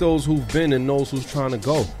knock those who've been and those who's trying to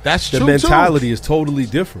go. That's the true, mentality is totally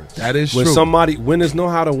different. That is when true. somebody winners know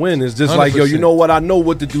how to win. It's just like, yo, you 100%. know what? I know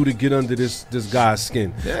what to do to get under this guy's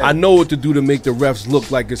skin. Yeah. I know what to do to make the refs look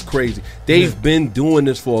like it's crazy. They've been doing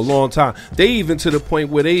this for a long time. They even to the point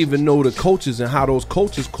where they even know the coaches and how those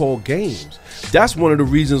coaches call games. That's one of the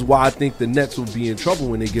reasons why I think the Nets will be in trouble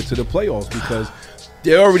when they get to the playoffs, because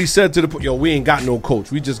they already said to the yo, we ain't got no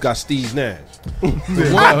coach. We just got Steve Nash. The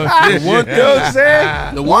one You know what I'm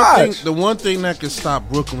saying? the one thing that can stop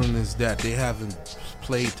Brooklyn is that they haven't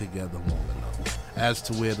played together long enough. As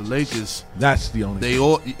to where the Lakers, That's the only.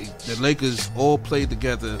 the Lakers all played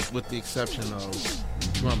together with the exception of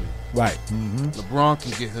Drummond. Right. LeBron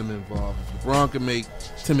can get him involved. LeBron can make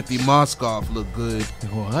Timothy Mozgov look good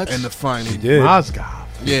What? in the final. did. Mozgov.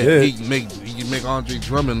 Yeah, did. he can make Andre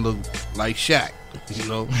Drummond look like Shaq. You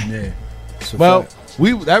know, Yeah. It's a Well,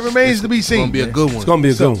 fact. that remains to be it's seen. gonna be a man. good one. It's gonna be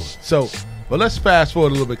a good So, one. but let's fast forward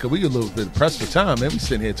a little bit because we get a little bit pressed for time, man. We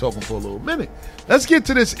sitting here talking for a little minute. Let's get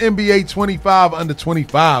to this NBA 25 under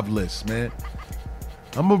 25 list, man.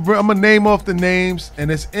 I'm gonna name off the names, and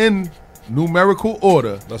it's in numerical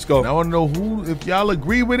order. Let's go. And I want to know who, if y'all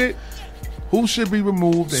agree with it, who should be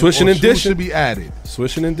removed, Swishing or and who dishing. should be added.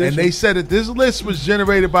 Swishing and And dishing. they said that this list was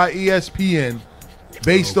generated by ESPN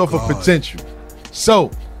based off of potential.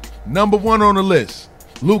 So, number 1 on the list,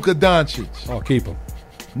 Luka Doncic. Oh, keep him.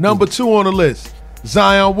 Number 2 on the list,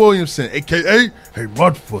 Zion Williamson, a.k.a. Hey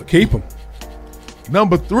Mudfoot. Keep him.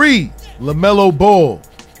 Number 3, LaMelo Ball.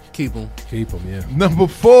 Keep him. Keep him, yeah. Number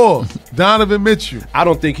 4, Donovan Mitchell. I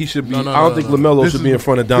don't think he should be. No, no, I don't no, think no. LaMelo This should is- be in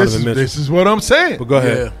front of Donovan Mitchell. This is what I'm saying. But go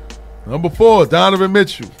ahead. Number 4, Donovan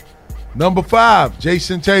Mitchell. Number 5,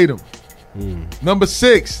 Jason Tatum. Number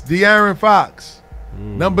 6, De'Aaron Fox.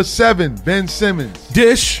 Number 7, Ben Simmons.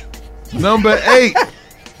 Dish. Number 8,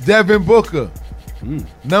 Devin Booker.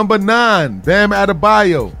 Number 9, Bam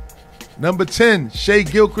Adebayo. Number 10, Shea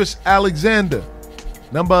Gilchrist-Alexander.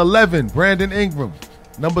 Number 11, Brandon Ingram.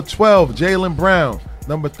 Number 12, Jaylen Brown.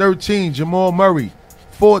 Number 13, Jamal Murray.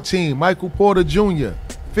 14, Michael Porter Jr.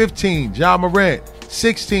 15, Ja Morant.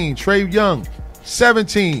 16, Trae Young.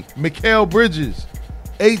 17, Mikal Bridges.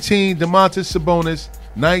 18, DeMontis Sabonis.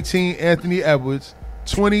 19, Anthony Edwards.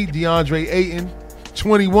 20, DeAndre Ayton.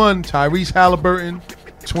 21, Tyrese Halliburton.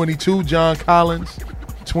 22, John Collins.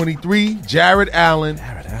 23, Jared Allen.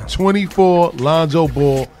 24, Lonzo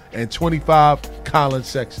Ball. And 25, Colin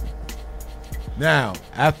Sexton. Now,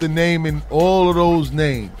 after naming all of those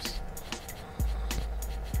names,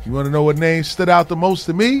 you want to know what name stood out the most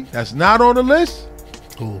to me? That's not on the list.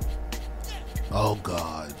 Who? Oh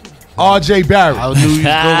God. R.J. Barrett. I knew he was going.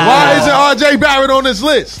 Why isn't R.J. Barrett on this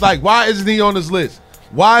list? Like, why isn't he on this list?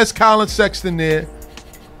 Why is Colin Sexton there?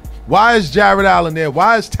 Why is Jared Allen there?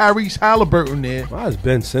 Why is Tyrese Halliburton there? Why is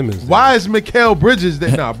Ben Simmons there? Why is Mikal Bridges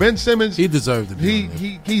there? Nah, Ben Simmons, He deserved to be. on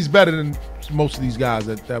there. he's better than most of these guys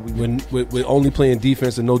that we When we're only playing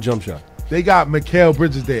defense and no jump shot. they got Mikal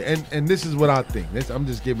Bridges there, and this is what I think. I'm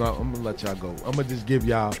gonna let y'all go. I'm gonna just give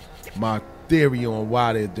y'all my theory on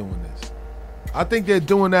why they're doing this. I think they're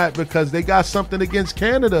doing that because they got something against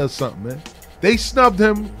Canada or something, man. They snubbed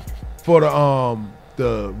him for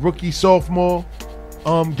the rookie sophomore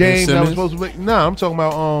game that was supposed to be. Nah, I'm talking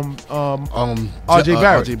about RJ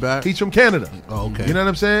Barrett. RJ Barrett. He's from Canada. Oh, okay. You know what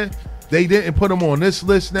I'm saying? They didn't put him on this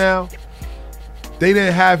list now. They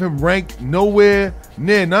didn't have him ranked nowhere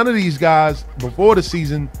near none of these guys before the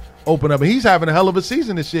season opened up. And he's having a hell of a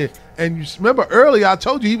season this year. And you remember earlier I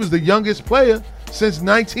told you he was the youngest player since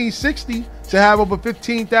 1960 to have over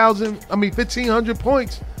 1,500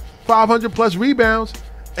 points, 500 plus rebounds,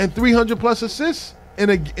 and 300 plus assists in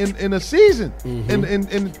a season,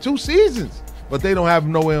 in 2 seasons. But they don't have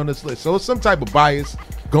him nowhere on this list. So it's some type of bias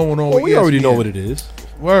going on. Well, with we already ESPN. know what it is.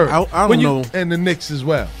 Word. I don't know. And the Knicks as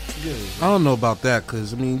well. I don't know about that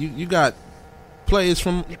because, I mean, you got players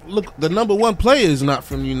from – look, the number one player is not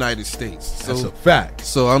from the United States. So, That's a fact.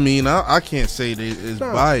 So, I mean, I can't say that it's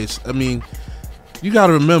biased. I mean, you got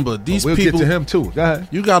to remember, these We'll people – get to him too. Go ahead.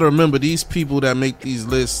 You got to remember, these people that make these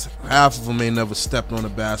lists, half of them ain't never stepped on a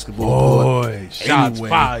basketball court. Boy, shots anyway.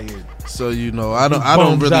 fired. So, you know, I don't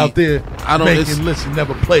Bums really – out there making lists and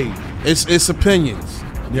never played. It's opinions.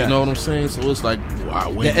 Yeah. You know what I'm saying? So it's like, wow,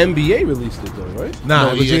 The wait. NBA released it though, right? Nah,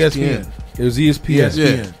 No, it was ESPN. It was ESPN.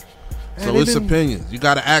 ESPN. So it's opinions. You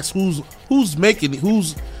got to ask who's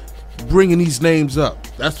bringing these names up.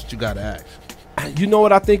 That's what you got to ask. You know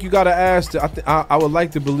what I think you got to ask? I would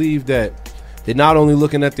like to believe that they're not only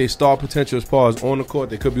looking at their star potential as far as on the court,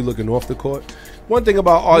 they could be looking off the court. One thing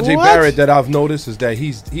about RJ What? Barrett that I've noticed is that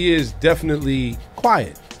he is definitely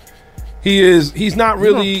quiet. He's not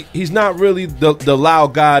really the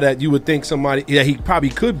loud guy that you would think somebody that he probably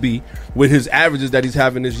could be with his averages that he's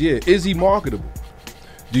having this year. Is he marketable?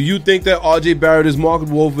 Do you think that RJ Barrett is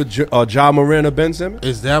marketable over Ja Morant or Ben Simmons?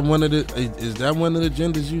 Is that one of the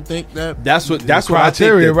agendas you think that? That's what I think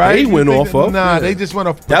Criteria, that right? they You went think off that- of. Nah, they just went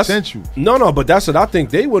off potential. No, but that's what I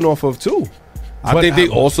think they went off of too. I But think they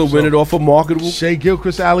also went it off of marketable. Shea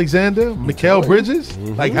Gilchrist-Alexander, Mikal Bridges.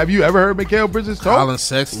 Like, have you ever heard Mikal Bridges talk? Colin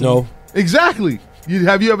Sexton. No, Exactly.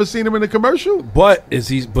 Have you ever seen him in a commercial? but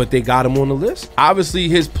But they got him on the list. Obviously,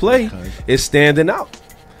 his play is standing out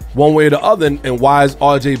one way or the other. And why is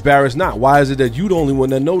RJ Barrett not? Why is it that you the only one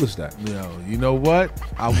that noticed that? Yo, you know what?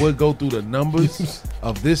 I would go through the numbers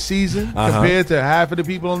of this season compared to half of the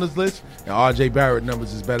people on this list, and RJ Barrett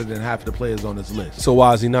numbers is better than half of the players on this list. So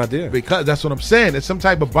why is he not there? Because that's what I'm saying. It's some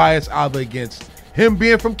type of bias either against him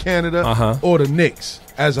being from Canada or the Knicks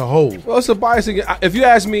as a whole. Well, it's a bias again. If you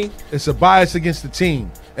ask me, It's a bias against the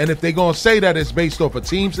team. And if they're going to say that it's based off of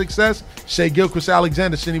team success, Shea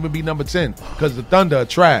Gilchrist-Alexander shouldn't even be number 10 because the Thunder are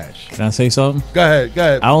trash. Can I say something? Go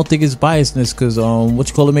ahead. I don't think it's biasness because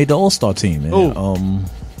made the All-Star team. Man. Who?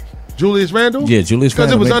 Julius Randle? Yeah, Julius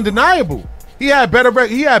Because it Randle was made- undeniable. He had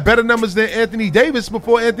better numbers than Anthony Davis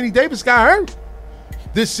before Anthony Davis got hurt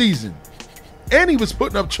this season. And he was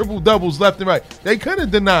putting up triple doubles left and right. They couldn't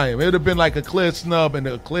deny him. It would have been like a clear snub and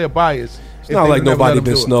a clear bias. it's not like nobody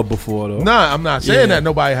been snubbed before though. Nah, I'm not saying that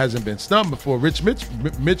nobody hasn't been snubbed before. Richmond,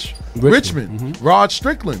 Rod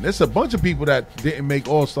Strickland. There's a bunch of people that didn't make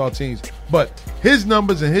All-Star teams. But his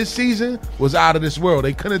numbers in his season was out of this world.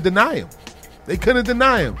 They couldn't deny him. You couldn't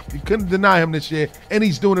deny him this year. And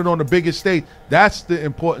he's doing it on the biggest stage. That's the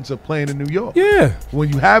importance of playing in New York. Yeah. When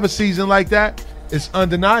you have a season like that, it's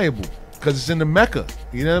undeniable because it's in the Mecca.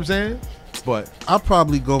 You know what I'm saying? But I'll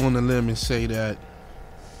probably go on a limb and say that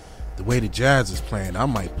the way the Jazz is playing, I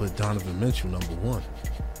might put Donovan Mitchell number 1.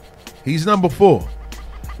 he's number 4.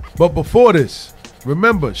 But before this,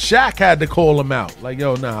 remember, Shaq had to call him out. Like,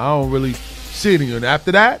 yo, I don't really see it in you. And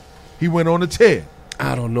after that, he went on a tear.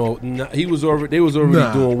 I don't know. They was already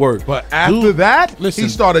doing work. But after Dude, that, listen. he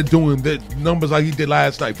started doing the numbers like he did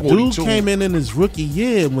last night. 42. Dude came in his rookie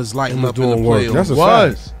year and was lighting was up in the doing work. playoffs. That's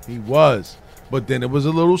a He was. But then it was a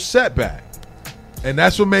little setback. And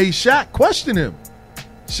that's what made Shaq question him.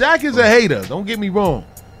 Shaq is a hater, don't get me wrong.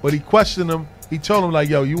 But he questioned him. He told him, like,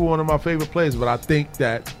 yo, you were one of my favorite players, but I think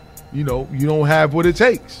that, you don't have what it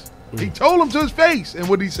takes. He told him to his face. And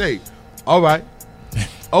what did he say? All right.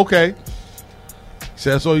 Okay. He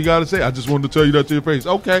said, that's all you got to say. I just wanted to tell you that to your face.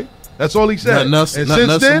 Okay. That's all he said. Nothing else- and nothing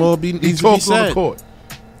since else then, more he needs to be talked on the said. court.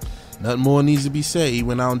 Nothing more needs to be said. He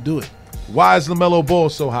went out and do it. Why is LaMelo Ball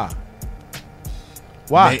so high?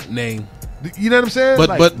 Why? Name. You know what I'm saying? But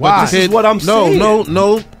Like, but why? the kid, This is what I'm saying.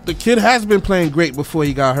 No. The kid has been playing great before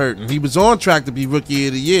he got hurt, and he was on track to be Rookie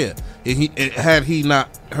of the Year. And had he not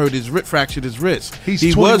hurt fractured his wrist, He's he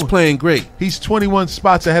was 21. playing great. He's 21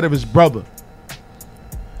 spots ahead of his brother.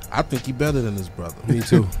 I think he better than his brother. Me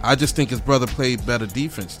too. I just think his brother played better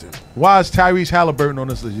defense than him. Why is Tyrese Halliburton on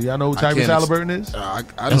this list? Y'all know who I Tyrese can't Halliburton is? I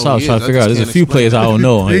That's know what I was he trying is. to figure out. just There's a can't few explain players I don't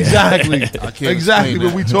know. Exactly. can't Exactly. explain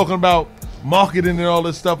But we that. talking about marketing and all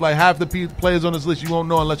this stuff. Like half the players on this list you won't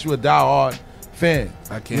know unless you're a diehard fan.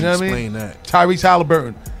 I can't You know what I explain mean? that. Tyrese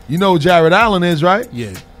Halliburton. You know who Jared Allen is, right?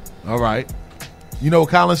 Yeah. All right. You know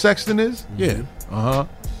who Colin Sexton is? Yeah.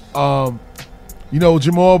 You know who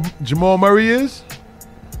Jamal Murray is?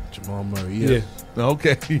 Jamal Murray. Yeah. Yeah.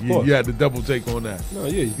 Okay. you had to double take on that. No,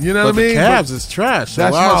 yeah. You know But what I the mean? Cavs is trash. So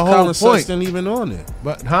That's why my is whole Colin point. Sexton even on there?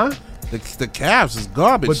 But huh? The Cavs is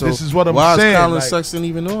garbage. But so this is what I'm why saying, is Colin like, Sexton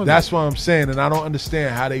even on That's there? what I'm saying, and I don't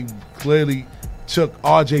understand how they clearly took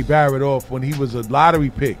R.J. Barrett off when he was a lottery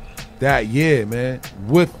pick that year, man,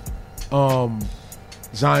 with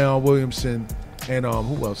Zion Williamson and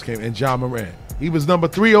who else came? And John Moran. He was number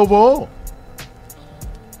 3 overall.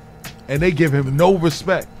 And they give him no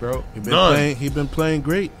respect, bro. None. He been playing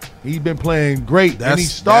great. He's been playing great, That's, and he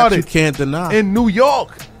that started you can't deny. in New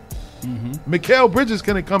York. Mikal Bridges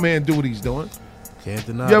couldn't come here and do what he's doing. Can't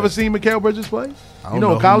deny. You ever it. seen Mikal Bridges play? I don't You know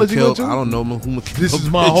what who college he Mikal- went to? I don't know who Mikal This is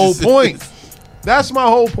my Bridges whole is. point. That's my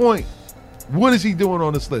whole point. What is he doing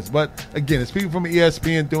on this list? But again, it's people from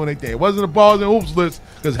ESPN doing their thing. It wasn't a Bars and Hoops list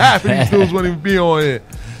because half of these dudes wouldn't even be on here.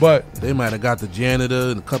 But They might have got the janitor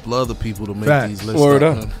and a couple other people to make Facts. these lists. Word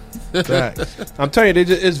up. facts. I'm telling you,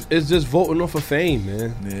 it's just voting off of fame,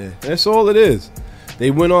 man. Yeah. That's all it is.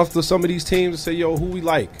 They went off to some of these teams and say, yo, who we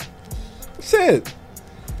like. That's it.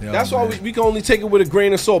 Yo, That's why man. we can only take it with a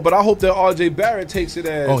grain of salt. But I hope that R.J. Barrett takes it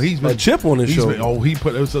as a chip on his he's shoulder. been- he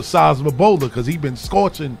put it was the size of a boulder because he's been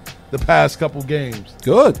scorching the past couple games.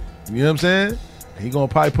 Good. You know what I'm saying? He gonna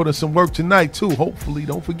probably put in some work tonight too. Hopefully,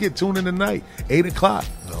 don't forget, tune in tonight, 8:00.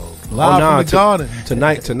 Live from the Garden.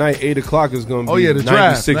 Tonight, 8 o'clock is going to be Oh yeah, the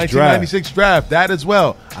draft, 96 1996 draft. That as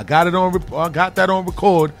well. I got it on. I got that on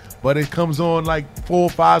record, but it comes on like 4,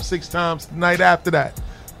 5, 6 times the night after that.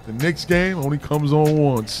 The Knicks game only comes on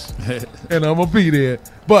once, and I'm gonna be there.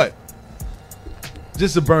 But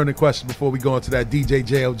just a burning question before we go into that DJ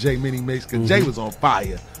JLJ mini mix because Jay was on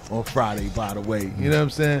fire on Friday, by the way. You know what I'm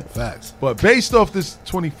saying? Facts. But based off this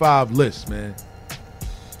 25 list, man,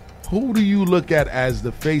 who do you look at as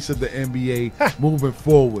the face of the NBA moving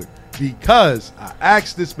forward? Because I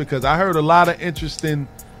asked this because I heard a lot of interesting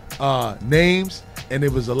names, and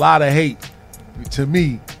there was a lot of hate to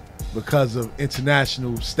me because of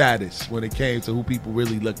international status when it came to who people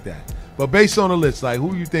really looked at. But based on the list, like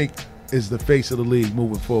who you think is the face of the league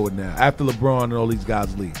moving forward now after LeBron and all these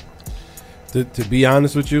guys leave? To be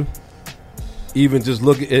honest with you, even just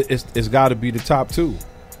look at it, it's got to be the top 2.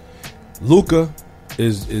 Luka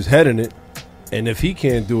is heading it, and if he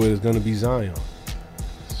can't do it, it's going to be Zion.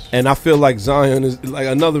 And I feel like Zion is like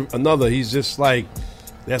another. He's just like,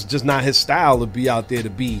 that's just not his style to be out there to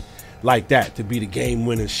be like that, to be the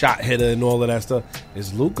game-winning shot hitter and all of that stuff.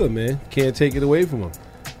 It's Luka, man. Can't take it away from him.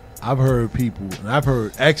 I've heard people and I've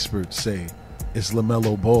heard experts say it's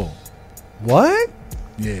LaMelo Ball. What?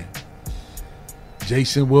 Yeah.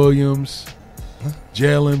 Jason Williams,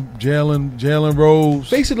 Jalen Rose.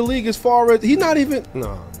 Face of the league as far as he's not even.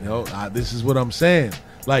 No. You know, this is what I'm saying.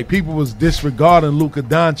 Like people was disregarding Luka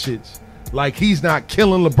Doncic, like he's not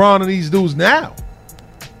killing LeBron and these dudes now.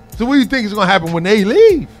 So what do you think is gonna happen when they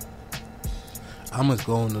leave? I'm going to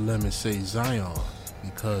go on the limb and say Zion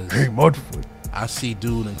because Hey, Mudford. I see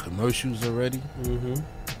dude in commercials already.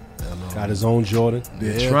 Got his own Jordan.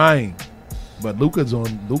 They're Yeah. trying, but Luka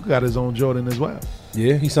got his own Jordan as well.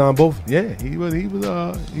 Yeah, he signed both. Yeah, he's Luka with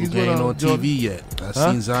ain't on Jordan. TV yet. I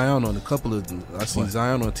Huh? seen Zion on a couple of. I seen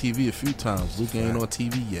Zion on TV a few times. Luka ain't on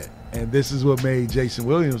TV yet. And this is what made Jason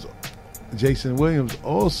Williams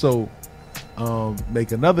also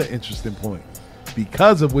make another interesting point.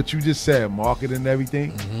 Because of what you just said, marketing and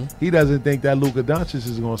everything, he doesn't think that Luka Doncic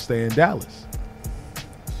is going to stay in Dallas.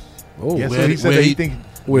 Oh, Yes, where- so he said where that he he- think.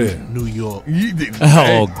 where? New York.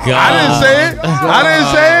 Oh, God. I didn't say it. I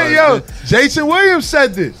didn't say it. Yo, Jason Williams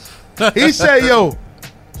said this. He said, yo,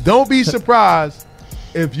 don't be surprised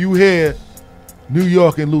if you hear New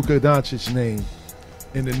York and Luka Doncic's name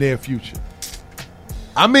in the near future.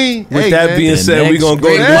 I mean, With hey, that man, being The said, we're next going to go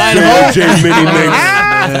great to white the JLJ mini mix.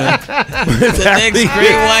 The next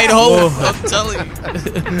great white hope. I'm telling you.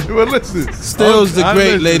 well, listen. Stills the I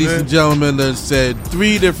great, listen, ladies man. and gentlemen, that said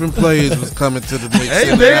 3 different players was coming to the Knicks. Hey,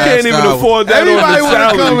 in the They last can't even hour. afford that Everybody on the want to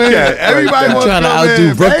come salary in. cap. Everybody want Trying to come outdo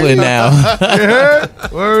in, Brooklyn baby. now. You heard?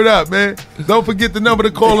 Word up, man. Don't forget the number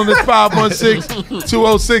to call on is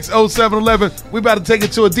 516-206-0711. We about to take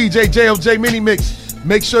it to a DJ JLJ mini mix.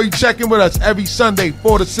 Make sure you check in with us every Sunday,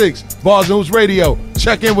 4 to 6. Bars and Hoops Radio.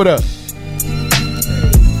 Check in with us.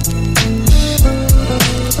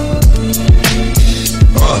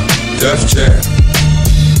 Def Jam.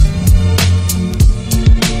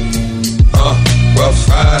 Rough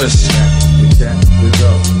Riders. You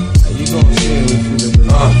gon' see him if you live in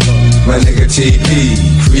my nigga TP,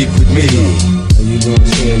 creep with me. You gon'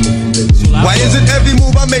 see him if you live in Why is it every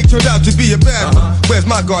move I make turned out to be a bad one? Where's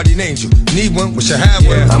my guardian angel? Need one? Wish I had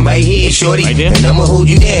one. I'm right here, shorty, and I'ma hold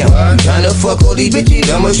you down. You tryna fuck all these bitches,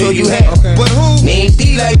 I'ma show you how. But who? Name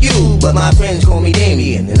D like you, but my friends call me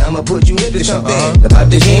Damien, and I'ma put you into something. About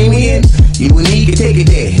this Damien, you and me can take it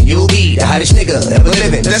there. You'll be the hottest nigga ever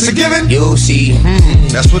living. That's a given? You'll see.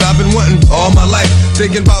 That's what I've been wanting all my life.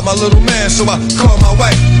 Thinking about my little man, so I call my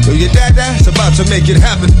wife. Yo, your dad-dad's about to make it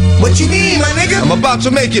happen. What you mean, my nigga? I'm about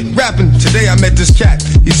to make it rapping. Today I met this cat.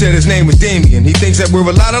 He said his name was Damien. He thinks that we're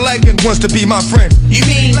a lot alike and wants to be my friend. You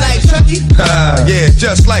mean like Chucky? Yeah,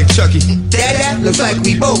 just like Chucky. That looks like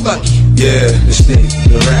we both lucky. Yeah, the snake,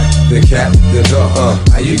 the rat, the cat, the dog.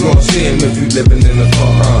 How you gonna see him if you living in the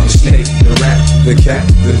park? The snake, the rat, the cat,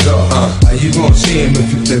 the dog. How you gonna see him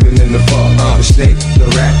if you living in the park? The snake, the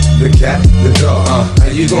rat, the cat, the dog.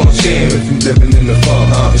 How you gonna see him if you living in the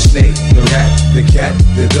park? The snake, the rat, the cat,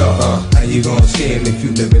 the dog. How you gonna see him if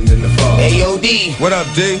you living in the park? Hey, yo, D. What up,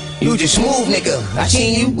 D? You just smooth, nigga. I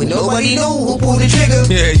seen you when nobody knew who pulled the trigger.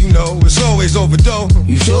 Yeah, you know, it's always overdose.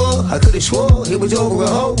 You sure? I could've swore it was over a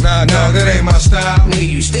hoe. Nah, that ain't my style. Nigga,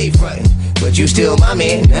 you stay frontin', but you still my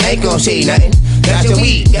man. I ain't gon' say nothing. Got your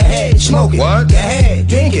weed, go ahead, smoke it. What? Go ahead,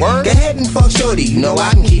 drink it. Word? Go ahead and fuck shorty. You know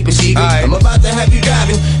I can keep a secret. Aight. I'm about to have you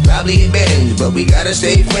driving, probably hit Benz, but we gotta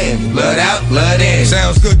stay friends. Blood out, blood in.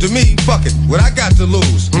 Sounds good to me. Fuck it. What I got to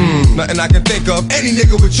lose? Nothing I can think of. Any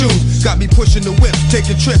nigga would choose. Got me pushing the whip,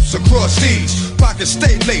 taking trips across seas. Pockets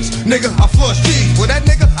stay laced. Nigga, I floss G's. For that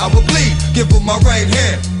nigga, I will bleed. Give him my right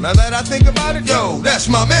hand. Now that I think about it, yo, that's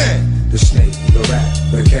my man. The snake, the rat,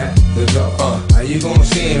 the cat, the dog. How you gonna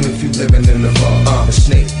see him if you living in the park? The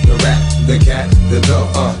snake, the rat, the cat, the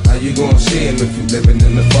dog. How you gonna see him if you living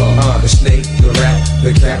in the park? The snake, the rat,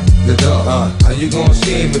 the cat, the dog. How you gonna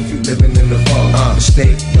see him if you living in the park? The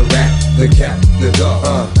snake, the rat, the cat, the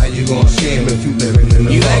dog. How you gonna see him if you living in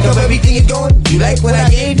the park? You like how everything is going? You like what I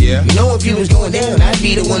gave you? Yeah. You know if you was going down, I'd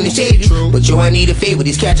be the one to save you. True. But yo, I need a favor.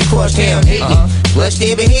 These cats across town hate me. Plus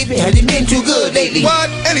their behavior hasn't been too good lately. What?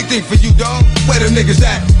 Anything for you, dog. Where them niggas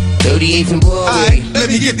at? 38th and Broadway. Alright, let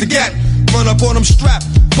me get the gat. Run up on them strapped.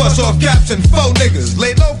 Bust off caps and 4 niggas.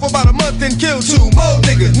 Lay low for about a month and kill 2 more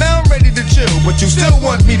niggas. Now I'm ready to chill, but you still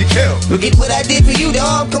want me to kill. Look at what I did for you,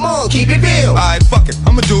 dog. Come on, keep it real. Alright, fuck it.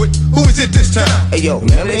 I'ma do it. Who is it this time? Hey, yo,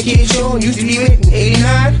 remember that kid Sean used to be with in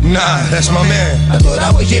 89? Nah, that's my man. I thought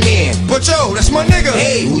I was your man. But yo, that's my nigga.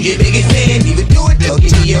 Hey, who's your biggest fan? Even do it, they'll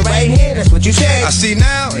give me your right hand. That's what you said. I see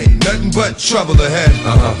now, ain't nothing but trouble ahead.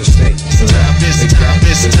 The snake.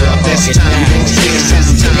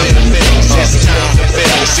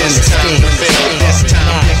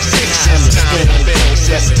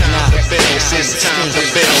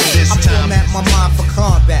 I format my mind for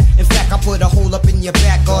combat. In fact, I put a hole up in your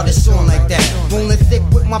back, all this on like that. Rolling thick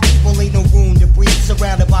with my people, ain't no room to breathe.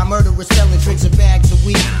 Surrounded by murderers selling drinks and bags of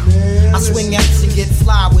weed. I swing X and get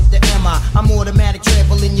fly with the MI. I'm automatic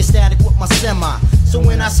traveling your static with my semi. So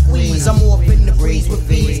when I squeeze, I'm off in the breeze with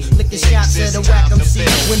ease. Licking shots at the whack MC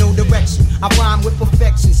with no direction. I rhyme with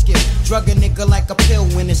perfection skill. Drug a nigga like a pill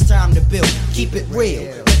when it's time to build. Keep it real.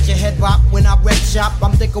 Let your head bop when I wreck shop.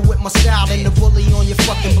 I'm thicker with my style than the bully on your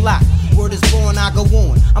fucking block. Word is born, I go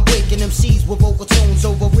on. I'm breaking MCs with vocal tones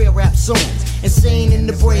over real rap songs. Insane in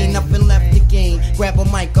the brain, up and left the game. Grab a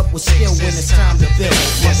mic up with skill when it's time to build.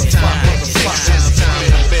 Motherfucker, motherfucker. It's time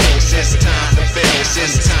to build. It's time to build.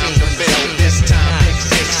 It's time to build. It's time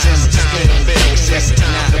to build. It's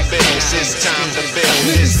time to build. It's time to build.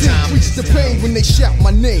 Niggas increase the pain when they shout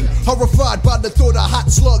my name. Horrified by the thought of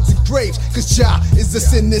hot slugs and graves. Cause Ja is a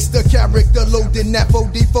sinister character loading that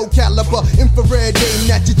 4D4 caliber. Infrared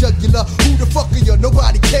aim at your jugular. Who the fuck are you?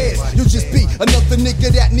 Nobody cares. You'll just be another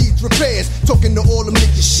nigga that needs repairs. Talking to all them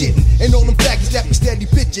niggas shitting. And all them faggots that be steady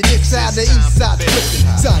bitching. Inside the east side flipping.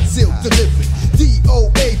 Sign sealed delivered.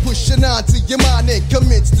 DOA pushing on to your mind and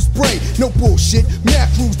commence to spray. No bullshit. Mad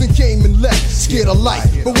crews then came and left. Scared of life,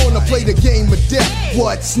 but wanna play the game of death.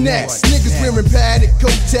 What's next? Niggas wearing padded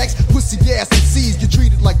Kotex. Pussy ass MCs get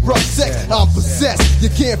treated like rough sex. I'm possessed. You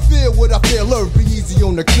can't feel what I feel. Learn, be easy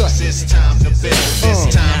on the cut. It's time to build.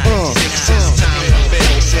 It's time to build. It's time to build.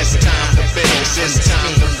 It's time to build. It's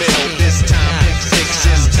time to build. It's time to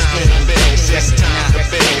build. It's time to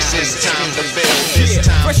build. It's time to build. It's time to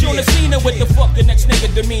build. Fresh on the scene, what the fuck the next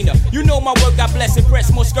nigga demeanor? You know my work, God bless,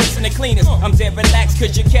 impress more skirts than the cleaners. I'm dead relaxed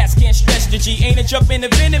cause your cats can't stretch the G. Ain't a jump in the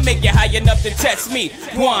vent and make you high enough to test me.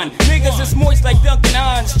 One, niggas is moist like Duncan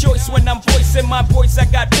Hines. Choice when I'm voicing my voice, I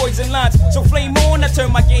got poison lines. So flame on, I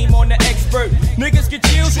turn my game on the expert. Niggas get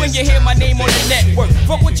chills when you hear my name on the network.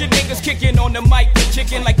 Fuck with your niggas kicking on the mic, the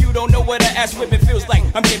chicken like you don't know what an ass whipping feels like.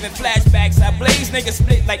 I'm giving flashbacks, I blaze, niggas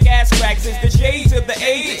split like ass cracks. It's the shades of the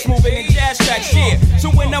age, moving in jazz tracks, yeah. So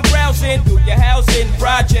when I'm browsing through your housing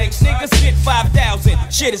projects, niggas get 5,000,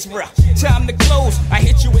 shit is rough. Time to close, I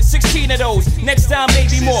hit you with 16 of those. Next time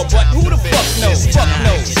maybe more, but who the fuck knows? Fuck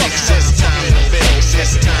knows. It's time to build,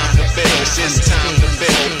 it's time to build, it's time to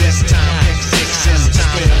build, it's time to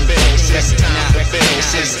build, it's time to build, it's time to build,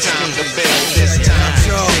 it's time to build, it's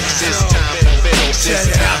time to build, check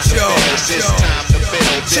it out, yo.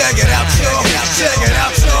 Check it out, yo. Check it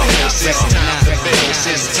out, yo. It's time to build,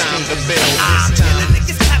 it's time to build. I'm killing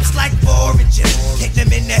niggas claps like oranges. Hit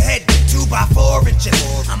them in the head with 2x4 inches.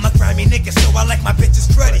 I'm a grimy nigga, so I like my bitches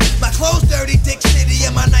cruddy. My clothes dirty, dick shitty,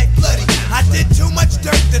 and my knife bloody. I did too much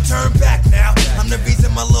dirt to turn back now. I'm the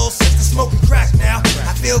reason my little sister smoking crack now.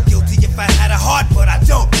 I feel guilty if I had a heart, but I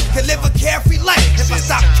don't. Could live a carefree life if I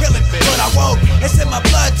stop killing, but I won't. It's in my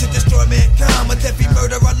blood to destroy mankind. With every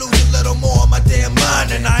murder I lose a little more on my damn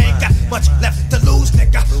mind. And I ain't got much left to lose,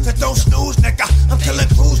 nigga. So don't snooze, nigga. I'm killing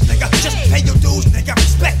crews, nigga. Just pay your dues, nigga.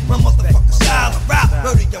 Respect my motherfucking style of rap.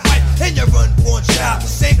 Murder your wife and your unborn child. The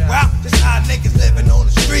same route, just how niggas living on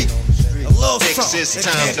the street. A little something. It's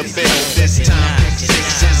time to build, this time. It's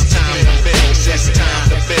time to build, this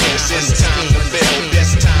time to build, this time to build,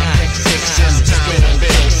 this time. It's time to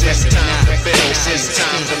build, this time to build, this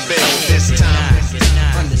time to build, this time.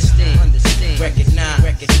 Understand, recognize,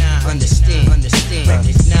 understand, recognize,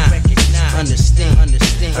 understand,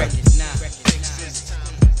 recognize.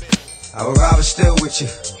 I would rather still with you,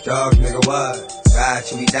 dog, nigga, what? Ride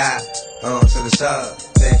till we die, on to the sub,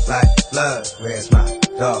 thick like blood, where's my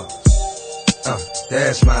dog?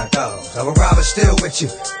 There's my dogs. I would rather still with you,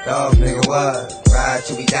 dog, nigga, what? Ride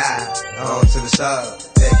till we die, on to the sub,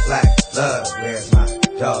 thick like blood, where's my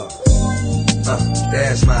dog?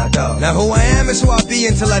 There's my dog. Now who I am is who I'll be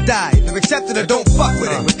until I die. Either accept it or don't fuck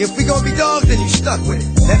with it. If we gon' be dogs, then you stuck with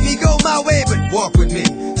it. Let me go my way, but walk with me.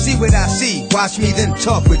 See what I see, watch me, then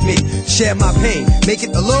talk with me. Share my pain, make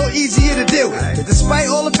it a little easier to deal with. Cause despite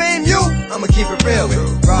all the fame, I'ma keep it real with.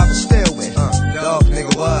 Robert still with, dog,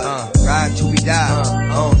 nigga, what? Ride till we die,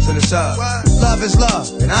 on to the sub. Love is love,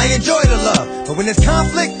 and I enjoy the love. But when there's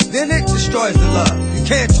conflict, then it destroys the love. You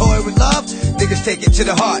can't toy with love, niggas take it to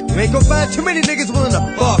the heart. You ain't gon' find too many niggas willing to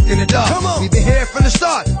bark in the dark. Come on, we been here from the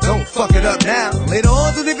start, don't fuck it up now. Later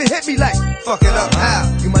on, don't even hit me like, fuck it up how?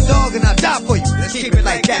 You my dog and I'll die for you, let's keep it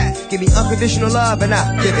like that. Give me unconditional love and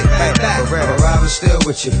I'll give it right back. Forever I was still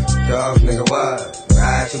with you, dog, nigga, what?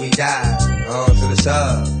 Ride till we die, on to the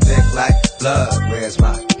sub, thick like blood, where's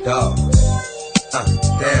my dogs?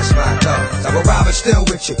 There's my dogs. I would rather still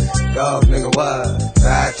with you, dog, nigga, what?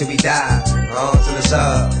 Ride till we die, on to the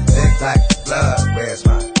sub, thick like blood, where's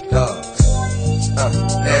my dogs?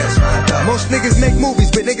 There's my dog. Most niggas make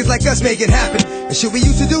movies, but niggas like us make it happen. And shit we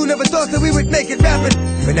used to do, never thought that we would make it rapping.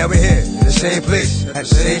 But now we're here, in the same place, at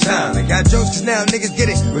the same time. I got jokes cause now niggas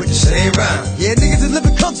get it with the same rhyme. Yeah, niggas is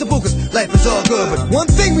living comfortable cause life is all good. But one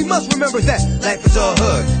thing we must remember is that life is all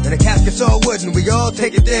hood. And the casket's all wood and we all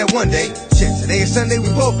take it there one day. Shit, today is Sunday,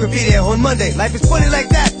 we both could be there on Monday. Life is funny like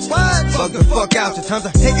that. What? Fuck the fuck out. Sometimes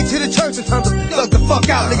I take it to the church, sometimes I thug the fuck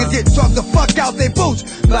out. Niggas get drunk the fuck out they boots.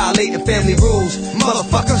 Violating family rules.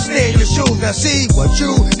 Motherfucker, stay in your shoes. Now see, what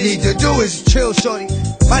you need to do is chill, shorty.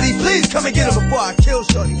 Mighty, please come and get him before I kill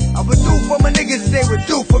shorty. I would do for my niggas as they would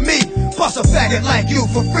do for me. Bust a faggot like you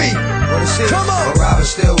for free. Wanna see? Come on. I'll ride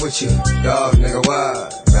still with you, dog, nigga,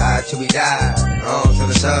 what? Ride till we die, on to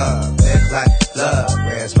the sub, thick like blood,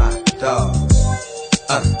 where's my dogs?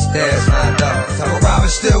 There's my dogs. I will ride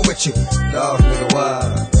still with you, dog, nigga,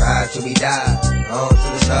 what? Ride till we die, on to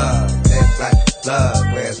the sub, thick like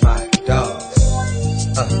blood, where's my dogs?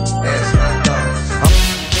 There's my dogs.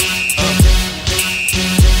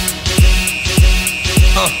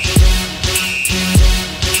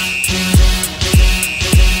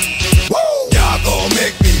 Y'all gon'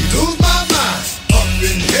 make me lose my mind. Up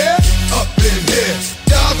in here, up in here.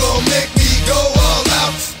 Y'all gon' make me go all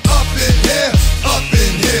out. Up in here, up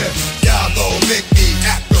in here. Y'all gon' make me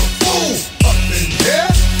act a fool. Up in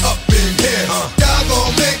here, up in here. Y'all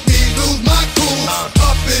gon' make me lose my cool.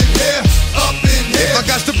 Up in here, up in here. If I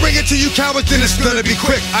got to bring it to you cowards, then it's gonna be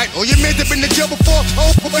quick. All your men have been to jail before,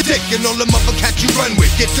 oh, for a dick. And all the motherfuckers you run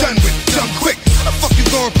with, get done with, dumb quick. How the fuck you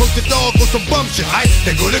gonna approach the dog with some bum shit?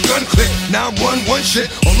 They go to gun click, 911 shit,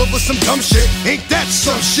 all over some dumb shit. Ain't that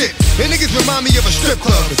some shit? And niggas remind me of a strip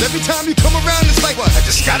club, cause every time you come around it's like, what? I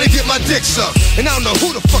just gotta get my dick sucked. And I don't know who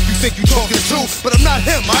the fuck you think you talking to, but I'm not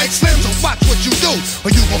him, I ain't Slim, so watch what you do, or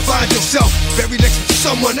you gon' find yourself very next to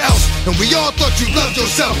someone else. And we all thought you loved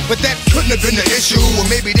yourself, but that couldn't have been the issue. Or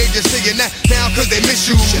maybe they just saying that now cause they miss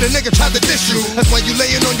you. Shit, a nigga tried to diss you, that's why you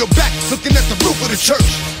laying on your back, looking at the roof of the church.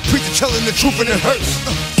 Preacher telling the truth and it hurts.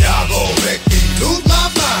 Y'all gon' make me lose my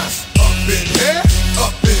mind. Up in here,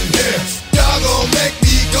 up in here. Y'all gon' make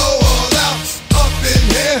me go all out. Up in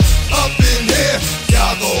here, up in here.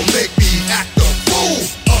 Y'all gon' make me act a fool.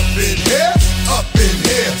 Up in here, up in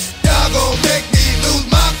here. Y'all gon' make me lose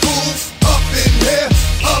my cool. Up in here,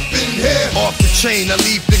 up in here. Off the chain, I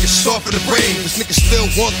leave niggas soft in the brain. This nigga still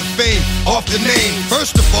want the fame, off the name.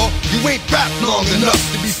 First of all, you ain't rap long enough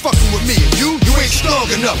to be fucking with me. And you ain't strong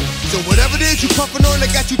enough. So whatever it is you puffin' on, I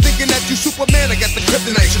got you thinking that you Superman. I got the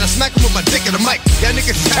kryptonite, should I smack him with my dick in the mic? Y'all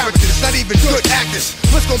niggas characters, not even good actors.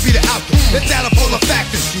 What's gonna be the outcome? Let's add up all the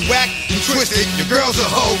factors. You whack, you twisted, your girl's a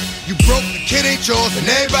hoe. You broke, the kid ain't yours, and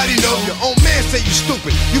everybody know. Your own man say you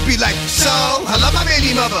stupid. You be like, so, I love my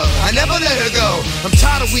baby mother, I never let her go. I'm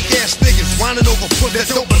tired of weak ass niggas whining over foot that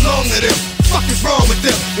don't belong to them. Fuck is wrong with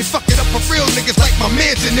them? They fuck it up for real niggas like my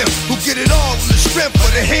mans and them, who get it all with the strength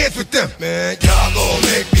for their hands with them. Man, y'all gon'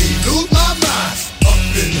 make me lose my mind. Up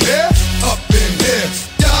in here, up in here.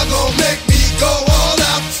 Y'all gon' make me go all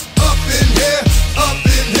out. Up in here, up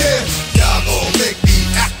in here. Y'all gon' make me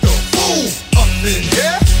act a fool. Up in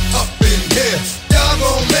here, up in here. Y'all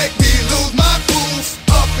gon' make me lose my cool.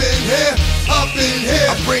 Up in here, up in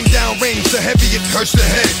here. I bring down rain so heavy it hurts the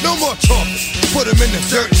head. No more talking, put them in the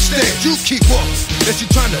dirt instead. You keep walking, that you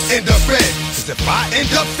trying to end up red. Cause if I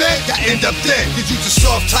end up fed, I end up dead. Cause you just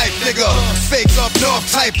soft type nigga, fake up north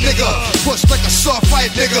type nigga, push like a soft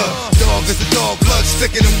fight nigga. Dog is a dog, blood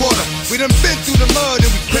thicker than water. We done been through the mud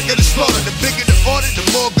and we quicker to slaughter. The bigger the order, the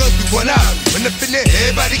more guns we run out. When up in there,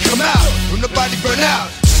 everybody come out. When the body burn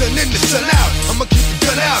out, sun in the sun out. I'ma keep the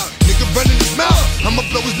gun out. Nigga running his mouth, I'ma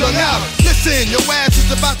blow his lung out. Listen, your ass is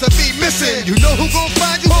about to be missing. You know who gon'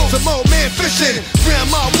 find you? Some old man fishing.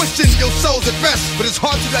 Grandma wishing your soul's at rest, but it's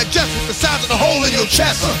hard to digest with the size of the hole in your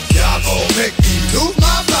chest. Y'all gon' make me lose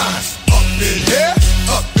my mind. Up in here,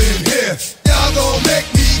 up in here. Y'all gon' make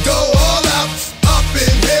me go all out. Up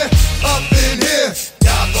in here, up in here.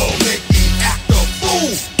 Y'all gon' make me act a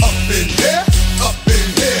fool. Up in here, up in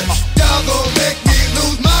here. Y'all gon' make me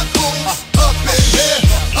lose my cool. Up in here,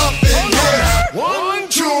 up in here. 1,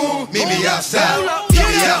 2, meet me outside. Meet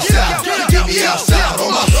me outside. Meet me outside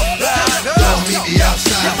on my don't meet me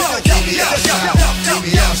outside. Meet me outside. Meet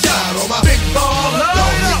me outside on my big ball.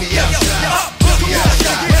 Don't meet me outside. Meet me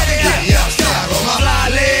outside. Meet me outside on my fly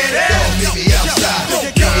lady. Don't meet me outside.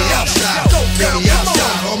 Meet me outside. Meet me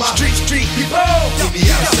outside on my street people. Meet me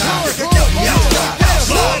outside. Meet me outside.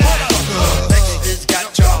 Niggas got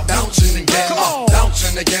y'all bouncing again.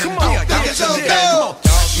 Bouncing again. Bouncing again.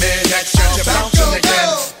 Man, that's got you bouncing again.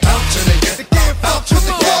 Bouncing again. Bouncing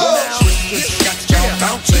again. Got y'all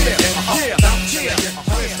bouncing again.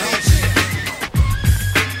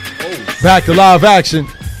 Back to live action.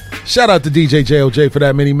 Shout out to DJ JOJ for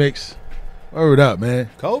that mini mix. Word up, man.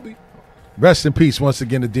 Kobe. Rest in peace once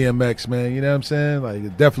again to DMX, man. You know what I'm saying?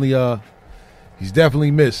 Like, definitely, he's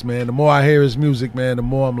definitely missed, man. The more I hear his music, man, the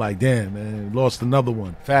more I'm like, damn, man, lost another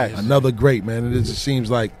one. Facts. Another great, man. It just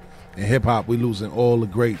seems like in hip hop we losing all the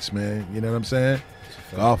greats, man. You know what I'm saying?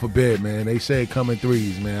 God forbid, man. They say it come in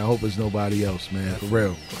threes, man. I hope it's nobody else, man, for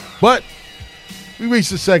real. But we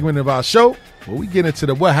reached the segment of our show where we get into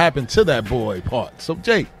the what happened to that boy part. So,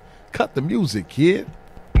 Jake, cut the music, kid.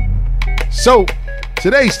 So,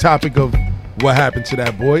 today's topic of what happened to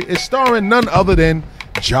that boy is starring none other than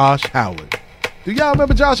Josh Howard. Do y'all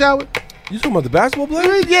remember Josh Howard? You talking about the basketball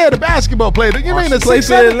player? Yeah, the basketball player. You mean the played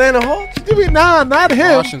for the Atlanta Hawks? You mean, nah, not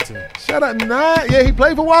him. Washington. Shut up, nah. Yeah, he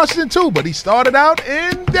played for Washington too, but he started out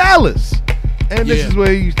in Dallas. And this is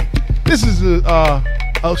where this is a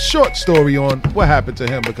short story on what happened to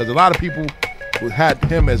him, because a lot of people had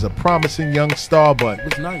him as a promising young star, but It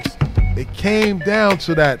was nice. it came down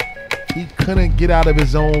to that he couldn't get out of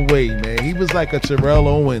his own way, man. He was like a Terrell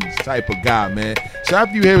Owens type of guy, man. So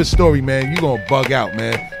after you hear his story, man, you're going to bug out,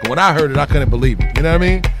 man. But when I heard it, I couldn't believe it. You know what I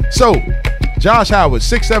mean? So, Josh Howard,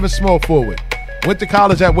 6'7" small forward. Went to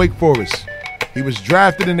college at Wake Forest. He was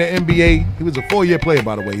drafted in the NBA. He was a 4-year player,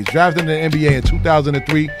 by the way. He's drafted in the NBA in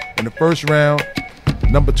 2003 in the first round,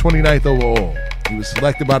 number 29th overall. He was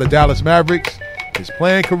selected by the Dallas Mavericks. His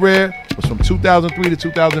playing career was from 2003 to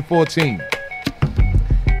 2014.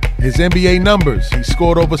 His NBA numbers: he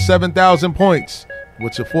scored over 7,000 points,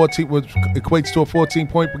 which equates to a 14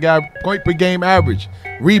 point per game average.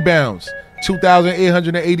 Rebounds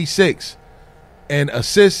 2,886, and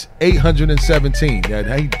assists 817.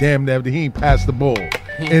 Yeah, he damn near he ain't passed the ball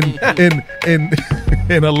in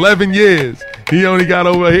 11 years. He only got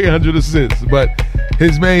over 800 assists, but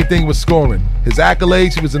his main thing was scoring. His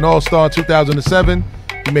accolades: he was an All-Star in 2007.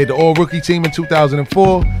 He made the All-Rookie team in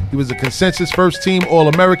 2004. He was a consensus first-team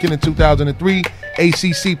All-American in 2003.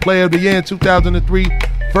 ACC Player of the Year in 2003.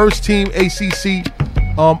 First-team ACC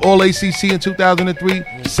All-ACC in 2003.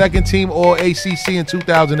 Second-team All-ACC in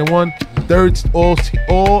 2001. Third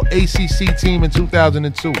All-ACC team in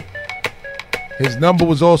 2002. His number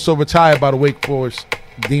was also retired by the Wake Forest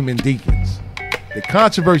Demon Deacons. The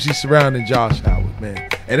controversy surrounding Josh Howard, man,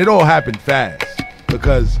 and it all happened fast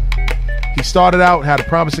because he started out, had a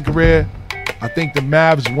promising career. I think the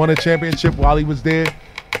Mavs won a championship while he was there.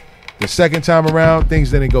 The second time around,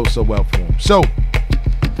 things didn't go so well for him. So,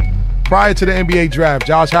 prior to the NBA draft,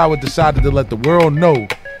 Josh Howard decided to let the world know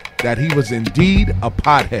that he was indeed a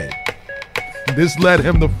pothead. This led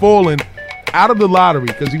him to falling out of the lottery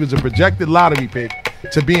because he was a projected lottery pick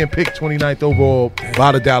to being picked 29th overall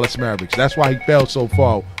by the Dallas Mavericks. That's why he fell so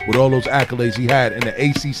far with all those accolades he had in the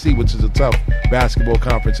ACC, which is a tough basketball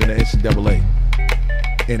conference in the NCAA.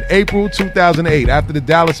 In April 2008, after the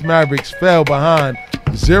Dallas Mavericks fell behind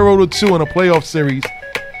 0-2 in a playoff series,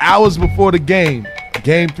 hours before the game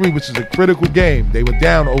 3, which is a critical game, they were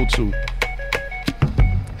down 0-2.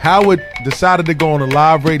 Howard decided to go on a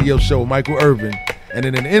live radio show with Michael Irvin, and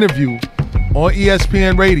in an interview on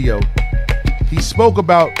ESPN Radio, he spoke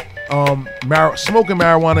about smoking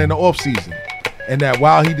marijuana in the offseason, and that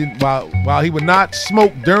while he would not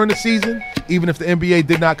smoke during the season, even if the NBA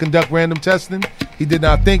did not conduct random testing, he did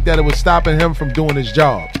not think that it was stopping him from doing his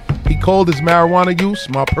job. He called his marijuana use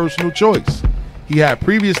my personal choice. He had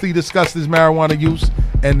previously discussed his marijuana use,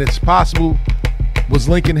 and it's possible was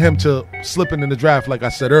linking him to slipping in the draft, like I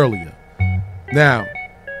said earlier. Now,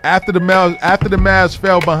 after the Mavs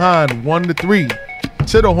fell behind 1-3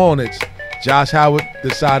 to the Hornets, Josh Howard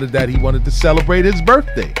decided that he wanted to celebrate his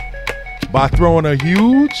birthday by throwing a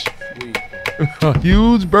huge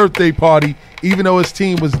birthday party, even though his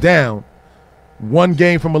team was down one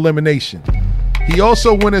game from elimination. He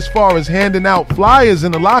also went as far as handing out flyers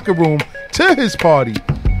in the locker room to his party,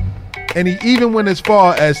 and he even went as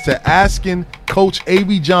far as to asking Coach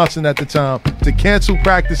A.B. Johnson at the time to cancel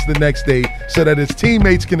practice the next day so that his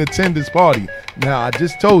teammates can attend his party. Now, I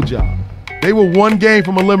just told y'all, they were one game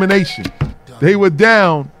from elimination. They were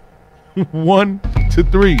down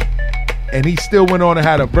 1-3, and he still went on and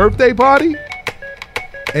had a birthday party,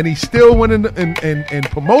 and he still went in and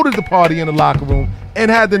promoted the party in the locker room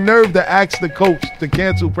and had the nerve to ask the coach to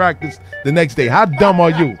cancel practice the next day. How dumb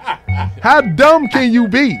are you? How dumb can you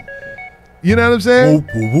be? You know what I'm saying?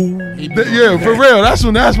 Yeah, for real. That's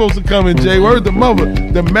when that's supposed to come in, Jay. Word the mother.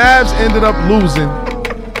 The Mavs ended up losing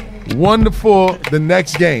 1-4 the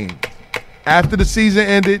next game. After the season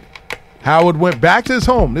ended, Howard went back to his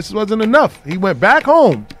home. This wasn't enough. He went back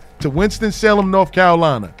home to Winston-Salem, North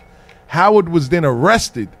Carolina. Howard was then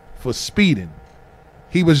arrested for speeding.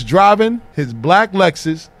 He was driving his black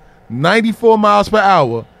Lexus 94 miles per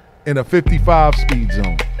hour in a 55 speed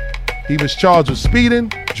zone. He was charged with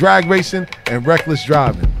speeding, drag racing, and reckless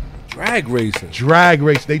driving. Drag racing? Drag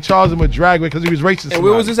racing. They charged him with drag racing because he was racing. And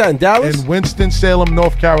where was this at, in Dallas? In Winston-Salem,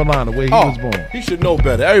 North Carolina, where he was born. He should know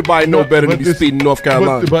better. Everybody know better than to be speeding in North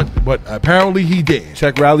Carolina. But apparently he did.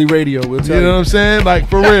 Check Rally Radio. We'll tell you. You know what I'm saying? Like,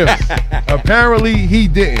 for real. Apparently he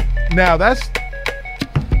didn't. Now, that's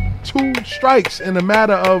 2 strikes in a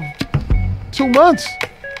matter of 2 months.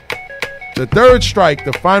 The third strike,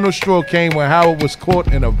 the final straw, came when Howard was caught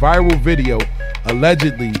in a viral video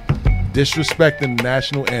allegedly disrespecting the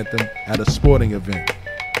national anthem at a sporting event.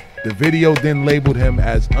 The video then labeled him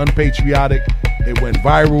as unpatriotic. It went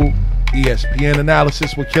viral. ESPN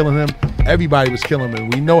analysis were killing him. Everybody was killing him.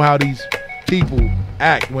 We know how these people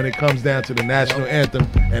act when it comes down to the national anthem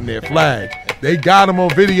and their flag. They got him on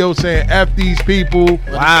video saying F these people.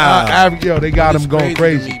 Wow. They got him going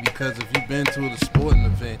crazy. To me because if you've been to a sporting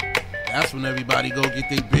event, that's when everybody go get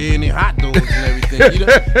their beer and their hot dogs and everything. You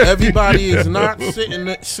know, everybody is not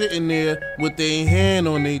sitting there with their hand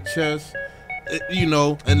on their chest. You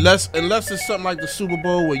know, unless it's something like the Super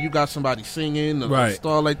Bowl where you got somebody singing or a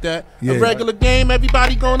star like that. Yeah. A regular game,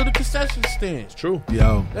 everybody going to the concession stands. True.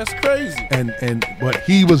 Yo. That's crazy. But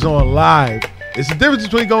he was on live. It's the difference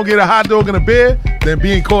between going to get a hot dog and a beer than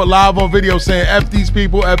being caught live on video saying F these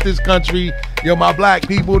people, F this country, yo, my black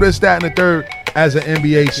people, this, that, and the third as an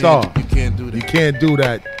NBA star. You can't do that. You can't do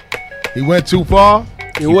that. He went too far.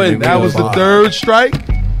 That was the third strike,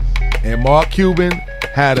 and Mark Cuban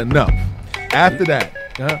had enough. After that,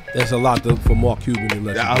 That's a lot for Mark Cuban to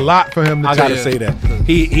let a lot for him to I take. gotta say that.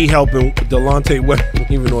 He helping Delonte West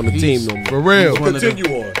even on the team no more. For real. Continue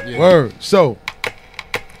on. Yeah. Word. So,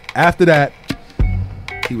 after that,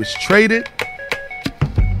 he was traded.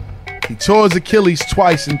 He tore his Achilles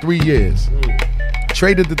twice in 3 years.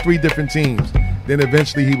 Traded to 3 different teams. Then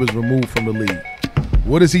eventually he was removed from the league.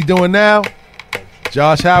 What is he doing now?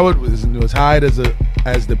 Josh Howard was hired as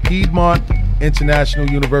the Piedmont International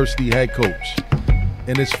University head coach.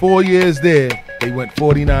 In his 4 years there, they went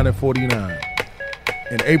 49-49.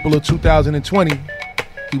 In April of 2020,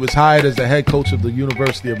 he was hired as the head coach of the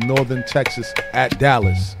University of Northern Texas at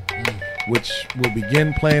Dallas, which will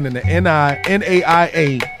begin playing in the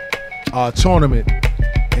NAIA tournament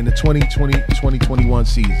in the 2020-2021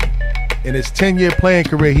 season. In his 10-year playing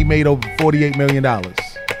career, he made over $48 million.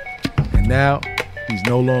 And now he's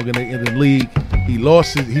no longer in the league. He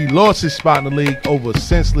lost his spot in the league over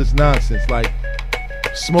senseless nonsense like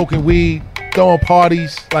smoking weed, throwing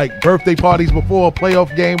parties, like birthday parties before a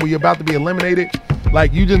playoff game where you're about to be eliminated.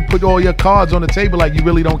 Like you didn't put all your cards on the table like you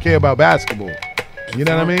really don't care about basketball. You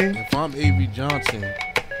know what I mean? If I'm Avery Johnson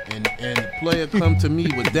and the player come to me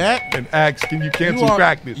with that and asks, can you cancel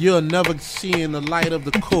practice? You're never seeing the light of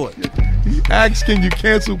the court. He asks, can you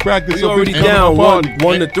cancel practice? We already down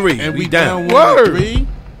 1-3. And we down 1-3.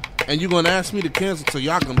 And you're gonna ask me to cancel so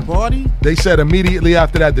y'all can party? They said immediately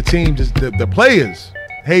after that the team just the players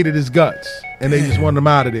hated his guts and they just wanted him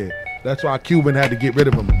out of there. That's why Cuban had to get rid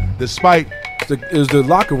of him. Despite it was the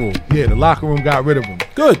locker room. Yeah, the locker room got rid of him.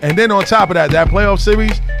 Good. And then on top of that playoff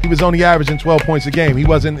series, he was only averaging 12 points a game. He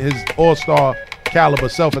wasn't his all-star caliber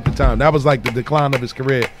self at the time. That was like the decline of his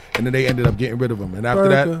career. And then they ended up getting rid of him. And after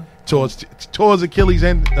that, tore his Achilles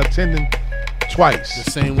tendon twice.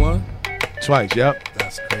 The same one? Twice, yep.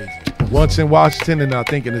 That's crazy. Once in Washington, and I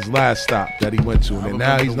think in his last stop that he went to. And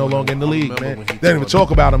now he's no longer in the league, man. They don't even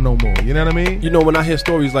talk about him no more. You know what I mean? You know, when I hear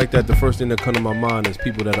stories like that, the first thing that comes to my mind is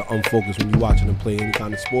people that are unfocused when you're watching them play any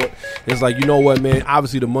kind of sport. It's like, you know what, man?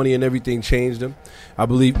 Obviously, the money and everything changed him. I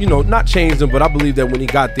believe, not changed him, but I believe that when he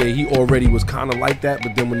got there, he already was kind of like that.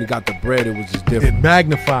 But then when he got the bread, it was just different. It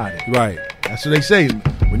magnified it. Right. That's what they say.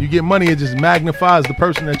 When you get money, it just magnifies the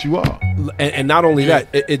person that you are. And not only that,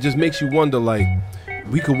 it just makes you wonder, like,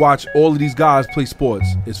 we could watch all of these guys play sports.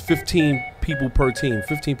 It's 15 people per team,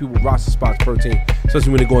 15 people roster spots per team,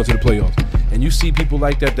 especially when they go into the playoffs. And you see people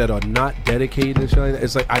like that are not dedicated and shit like that.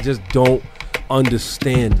 It's like, I just don't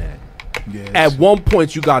understand that. Yes. At one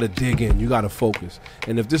point, you got to dig in. You got to focus.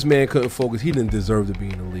 And if this man couldn't focus, he didn't deserve to be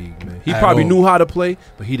in the league, man. He probably knew how to play,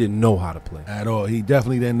 but he didn't know how to play. At all. He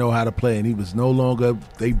definitely didn't know how to play, and he was no longer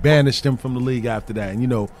 – they banished him from the league after that.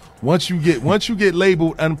 And, once you get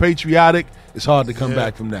labeled unpatriotic, it's hard to come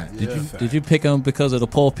back from that. Did you pick him because of the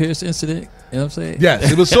Paul Pierce incident? You know what I'm saying?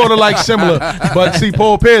 Yes, it was sort of like similar. But see,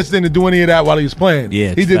 Paul Pierce didn't do any of that while he was playing. Yeah,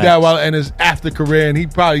 he did that while in his after career, and he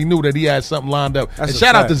probably knew that he had something lined up. And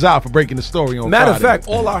shout out to Zah for breaking the story on Matter of Friday. fact,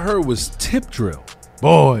 all I heard was tip drill.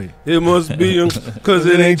 Boy. It must be because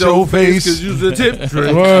it ain't your face because you's a tip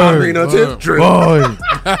drill. A tip drill. Boy. You know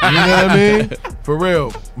what I mean? For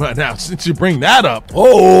real. But now, since you bring that up,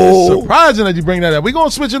 it's surprising that you bring that up. We're going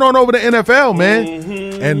to switch it on over to NFL, man.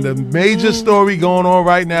 Mm-hmm. And the major story going on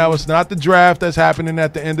right now, it's not the draft that's happening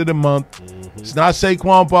at the end of the month. Mm-hmm. It's not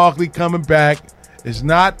Saquon Barkley coming back. It's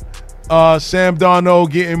not Sam Darnold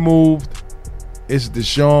getting moved. It's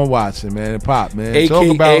Deshaun Watson, man. Pop, man. AKA, talk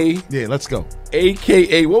about let's go.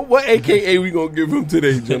 AKA, what AKA we gonna give him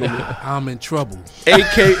today, gentlemen? I'm in trouble.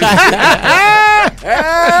 AKA,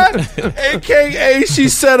 she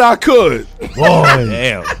said I could. Boy,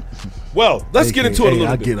 damn. Well, let's get into it a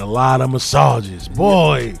little bit. I get a lot of massages,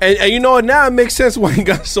 boy. And you know what? Now it makes sense why he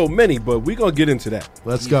got so many, but we're going to get into that.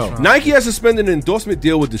 Let's go. Nike has suspended an endorsement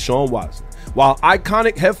deal with Deshaun Watson, while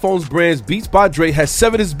iconic headphones brands Beats by Dre has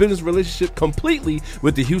severed its business relationship completely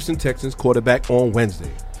with the Houston Texans quarterback on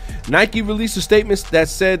Wednesday. Nike released a statement that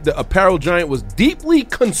said the apparel giant was deeply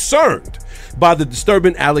concerned by the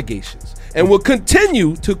disturbing allegations and will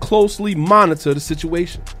continue to closely monitor the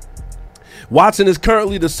situation. Watson is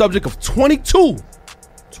currently the subject of 22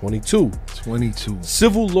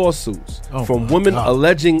 civil lawsuits from women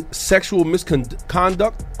alleging sexual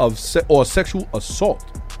misconduct or sexual assault.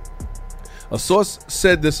 A source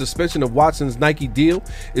said the suspension of Watson's Nike deal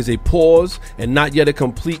is a pause and not yet a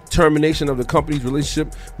complete termination of the company's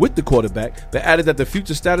relationship with the quarterback, but added that the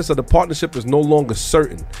future status of the partnership is no longer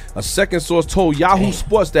certain. A second source told Yahoo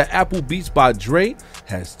Sports that Apple Beats by Dre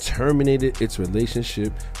has terminated its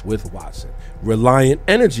relationship with Watson. Reliant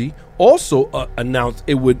Energy also announced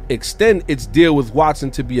it would extend its deal with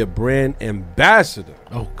Watson to be a brand ambassador.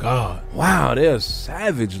 Oh, God. Wow, they're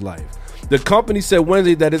savage life. The company said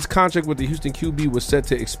Wednesday that its contract with the Houston QB was set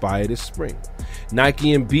to expire this spring.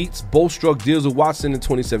 Nike and Beats both struck deals with Watson in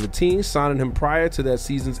 2017, signing him prior to that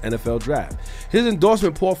season's NFL draft. His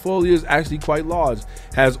endorsement portfolio is actually quite large,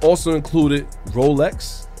 has also included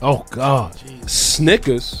Rolex, oh God,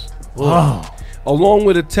 Snickers, wow, along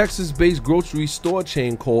with a Texas-based grocery store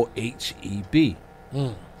chain called H-E-B.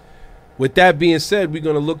 With that being said, we're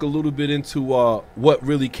going to look a little bit into what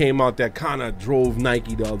really came out that kind of drove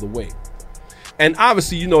Nike the other way. And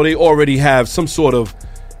obviously, you know, they already have some sort of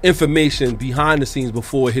information behind the scenes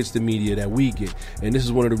before it hits the media that we get. And this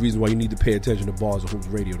is one of the reasons why you need to pay attention to Bars of Hoops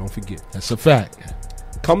Radio. Don't forget. That's a fact.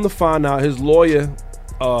 Come to find out, his lawyer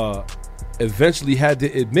eventually had to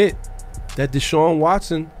admit that Deshaun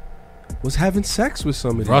Watson was having sex with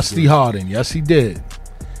some of these Rusty girls. Harden. Yes, he did.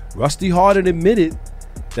 Rusty Harden admitted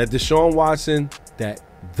that Deshaun Watson, that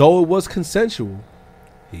though it was consensual,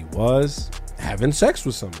 he was having sex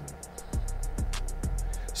with some of them.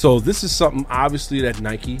 So this is something obviously that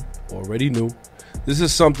Nike already knew. This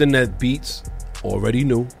is something that Beats already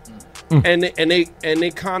knew. And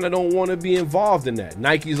they kind of don't want to be involved in that.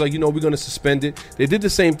 Nike's like, you know, we're going to suspend it. They did the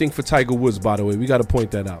same thing for Tiger Woods, by the way. We got to point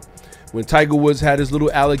that out. When Tiger Woods had his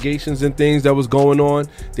little allegations and things that was going on,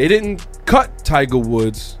 they didn't cut Tiger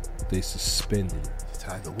Woods. They suspended it.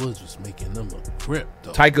 Tiger Woods was making them a grip,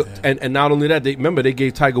 though. Tiger, and not only that, they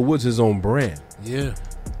gave Tiger Woods his own brand. Yeah.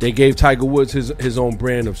 They gave Tiger Woods his own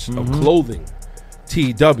brand of clothing,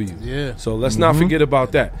 TW. Yeah. So let's not forget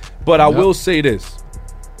about that. But I will say this.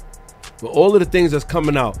 For all of the things that's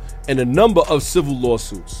coming out and a number of civil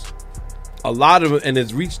lawsuits, a lot of them, and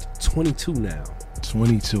it's reached 22 now.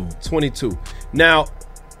 22. Now,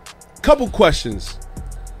 a couple questions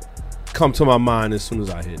come to my mind as soon as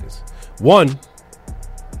I hear this. One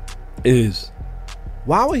is,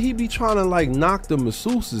 why would he be trying to like knock the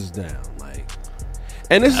masseuses down? Like,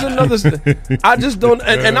 and this is another. I just don't.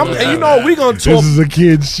 And you know, we're gonna talk. This is a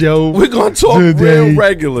kids show. We're gonna talk real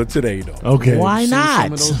regular today, though. Okay. Why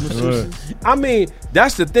not? I mean,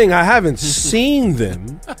 that's the thing. I haven't seen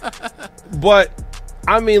them, but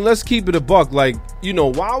I mean, let's keep it a buck. Like, you know,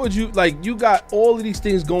 why would you, like, you got all of these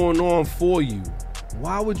things going on for you.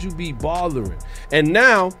 Why would you be bothering? And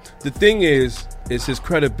now the thing is his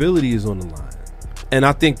credibility is on the line, and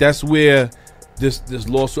I think that's where this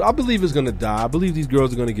lawsuit, I believe, is going to die. I believe these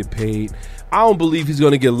girls are going to get paid. I don't believe he's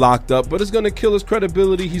going to get locked up, but it's going to kill his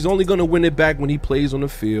credibility. He's only going to win it back when he plays on the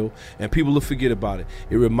field, and people will forget about it.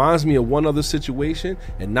 It reminds me of one other situation,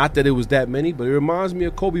 and not that it was that many, but it reminds me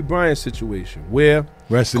of Kobe Bryant's situation, where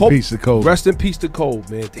Rest in peace to Kobe. Rest in peace to Kobe,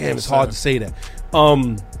 man. Damn, it's hard to say that.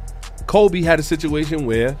 Kobe had a situation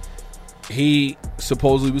where he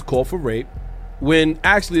supposedly was called for rape when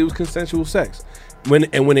actually it was consensual sex. When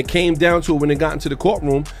it came down to it, when it got into the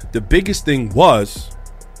courtroom, the biggest thing was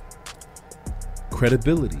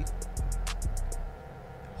credibility.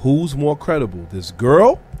 Who's more credible, this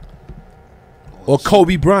girl or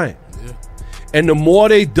Kobe Bryant? Yeah. And the more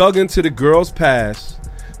they dug into the girl's past,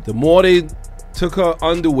 the more they took her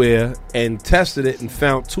underwear and tested it and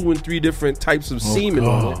found 2 and 3 different types of semen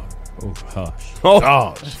on it. Oh gosh. Oh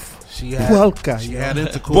gosh. She had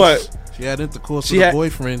intercourse. She had intercourse with a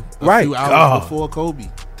boyfriend a few hours before Kobe.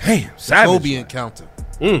 Damn, savage. Kobe encounter.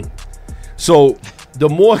 So the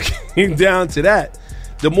more it came down to that,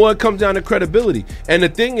 the more it comes down to credibility. And the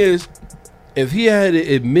thing is, if he had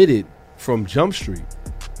admitted from Jump Street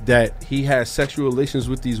that he had sexual relations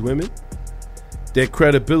with these women, their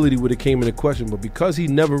credibility would have came into question. But because he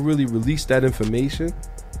never really released that information,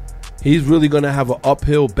 he's really going to have an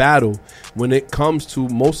uphill battle when it comes to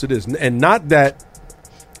most of this. And not that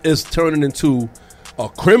it's turning into a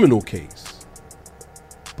criminal case,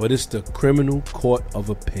 but it's the criminal court of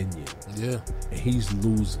opinion. Yeah. And he's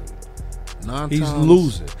losing. He's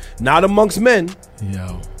losing. Not amongst men.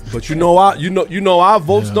 Yo. But you know our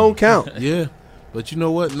votes don't count. Yeah. But you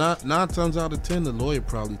know what? 9 times out of 10, the lawyer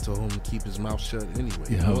probably told him to keep his mouth shut anyway.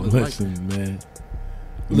 Yo, listen, man.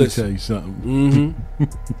 Let me tell you something.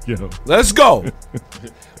 Yo. Let's go.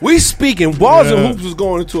 We speaking. Balls and Hoops was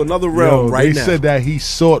going into another realm right now. They said that he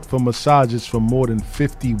sought for massages from more than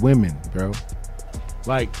 50 women, bro.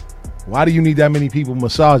 Like, why do you need that many people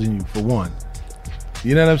massaging you, for one?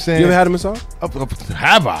 You know what I'm saying? You ever had a massage?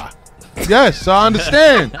 Have I? Yes, so I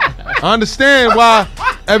understand. I understand why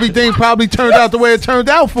everything probably turned out the way it turned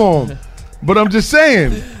out for him. But I'm just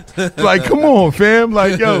saying, like, come on, fam.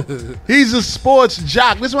 Like, yo, he's a sports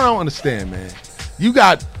jock. This is what I don't understand, man. You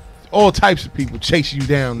got all types of people chasing you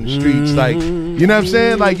down in the streets. Like, you know what I'm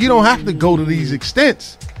saying? Like, you don't have to go to these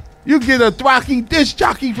extents. You get a throcky disc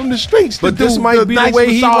jockey from the streets. But this might be the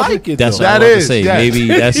way he like it. That's what I was about to say. Yes. Maybe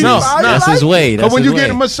that's his way. But when you get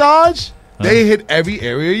a massage, they hit every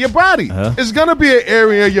area of your body. It's going to be an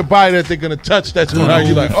area of your body that they're going to touch. That's going to have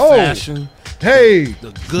you like, oh, fashion. Hey.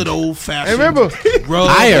 The good old fashioned. Remember.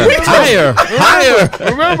 Higher.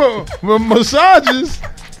 Remember, massages,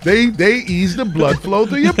 they ease the blood flow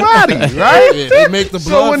through your body, right? Yeah, they make the blood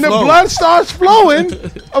So when flow. the blood starts flowing,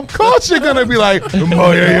 of course you're going to be like,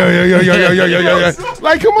 oh, yeah.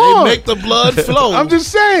 Like, come on. They make the blood flow. I'm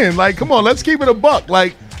just saying, like, come on, let's keep it a buck.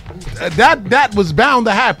 Like, that was bound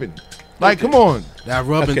to happen. Like, come on. That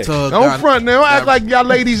rubbing tug. Don't front now. Don't act like y'all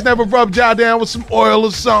ladies never rubbed y'all down with some oil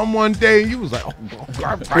or something one day. You was like, oh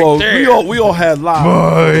God, right Well, there. we all had live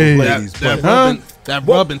Boy. ladies. That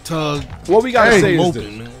rubbing tug. What we gotta say is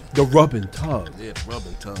moping, this. man. The rubbing tug. Yeah, the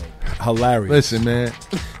rubbing tug. Hilarious. Listen, man.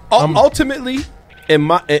 Ultimately,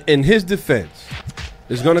 in his defense,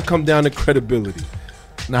 it's gonna come down to credibility.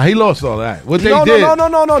 Now he lost all that. What they No, did?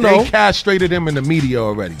 no. They castrated him in the media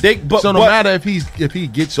already. So no matter if he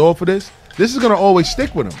gets off of this is gonna always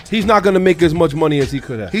stick with him. He's not gonna make as much money as he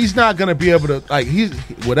could have. He's not gonna be able to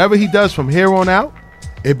whatever he does from here on out.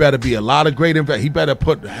 It better be a lot of great investment. He better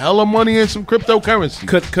put hella money in some cryptocurrency.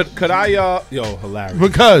 Could I? Hilarious.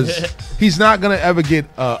 Because he's not gonna ever get.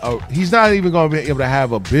 He's not even gonna be able to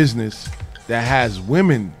have a business that has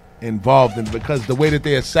women involved in. Because the way that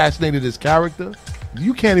they assassinated his character,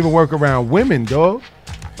 you can't even work around women, dog.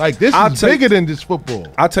 Like this is bigger than just football.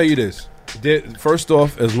 I'll tell you this. First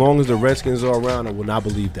off, as long as the Redskins are around, I will not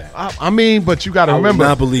believe that. I mean, but you got to remember,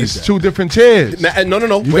 not believe it's that. two different tiers.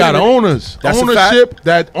 No. You got owners, That's a ownership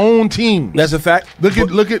that own teams. That's a fact. Look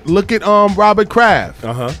at Robert Kraft.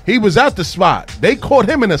 He was at the spot. They caught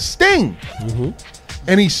him in a sting,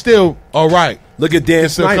 and he's still all right. Look at Dan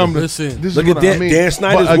Snyder. Look at Dan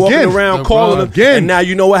Snyder's walking around calling him. And now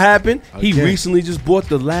you know what happened? He recently just bought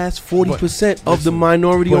the last 40% of the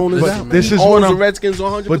minority owners out. This is Owns what the Redskins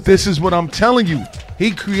 100%. But this is what I'm telling you. He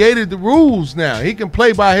created the rules now. He can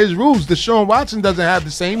play by his rules. Deshaun Watson doesn't have the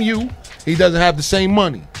same He doesn't have the same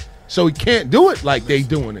money. So he can't do it like they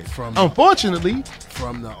doing it. Unfortunately.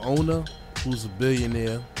 From the owner who's a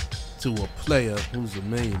billionaire to a player who's a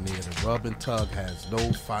millionaire, the rub and tug has no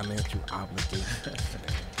financial obligation.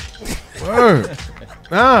 Word.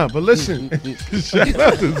 But listen, shout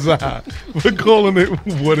out to Zai for calling it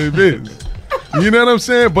what it is. You know what I'm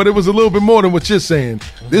saying? But it was a little bit more than what you're saying.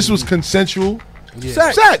 This was consensual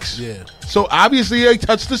sex. Yeah. So obviously they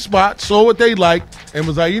touched the spot, saw what they liked, and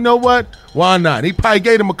was like, you know what? Why not? He probably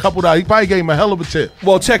gave him a couple dollars. He probably gave him a hell of a tip.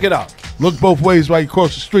 Well, check it out. Look both ways right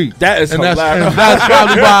across the street. That is hilarious.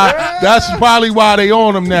 That's probably why they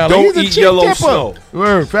own him now. Don't eat yellow snow.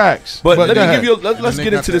 Word, facts. But let me give you. Let's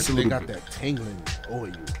get into this a little bit. They got that tingling oil.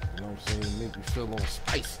 You know what I'm saying? Make you feel a little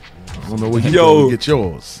spicy. I don't know where you going to get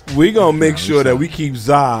yours. We gonna make sure that we keep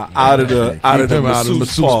Zah out of the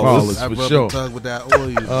masseuse parlors for sure. Tug with that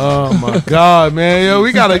oil. Oh my God, man! Yo,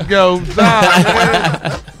 we gotta go, Zah,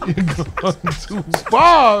 man. You're going too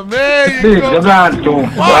far, man. You're not too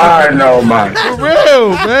far, no man. For real,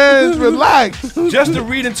 man. Relax. Just to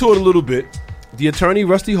read into it a little bit, the attorney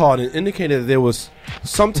Rusty Hardin indicated that there was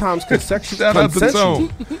sometimes consensual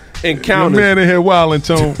encounters. Your man in here wilding,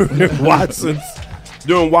 Tone.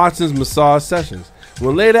 During Watson's massage sessions.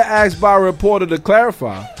 When later asked by a reporter to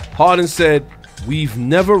clarify, Hardin said, "We've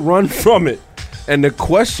never run from it, and the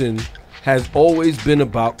question has always been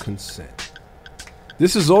about consent."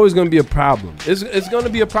 This is always going to be a problem. It's going to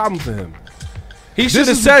be a problem for him. He should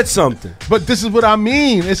have said something. But this is what I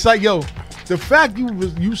mean. It's like, yo, the fact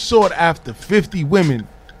you sought after 50 women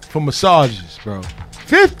for massages, bro.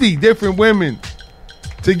 50 different women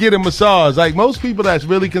to get a massage. Like, most people that's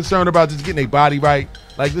really concerned about just getting their body right,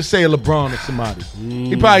 like, let's say a LeBron or somebody.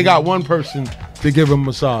 He probably got one person to give him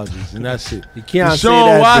massages, and that's it. You can't say Deshaun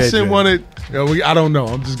that, Watson Bridget. wanted, I don't know.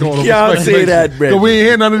 I'm just going over can't say speculation. that, Bridget. But we ain't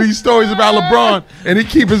hear none of these stories about LeBron, and he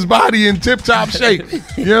keep his body in tip-top shape.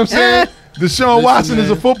 You know what I'm saying? Deshaun Watson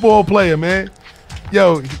is a football player, man.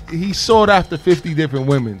 Yo, he sought after 50 different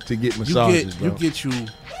women to get massages, bro. You get you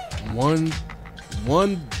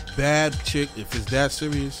one bad chick, if it's that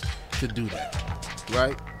serious, to do that,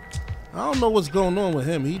 right? I don't know what's going on with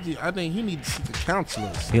him. I think he needs to see the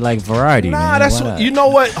counselors. He like variety. Nah, man. that's Why not? you know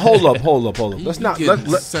what? Hold up. Let's not let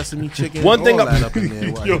sesame chicken. One thing all I'm- that up in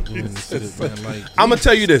there while you're doing this shit, man. Like, I'm gonna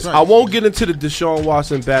tell you this. Christ. I won't get into the Deshaun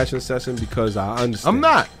Watson bashing session because I understand. I'm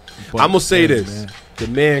not. I'm gonna say this: man. the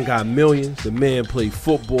man got millions. The man played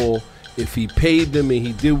football. If he paid them and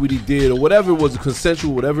he did what he did, or whatever it was,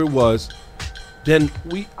 consensual, whatever it was, then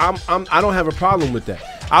I don't have a problem with that.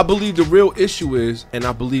 I believe the real issue is, and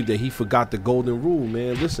I believe that he forgot the golden rule,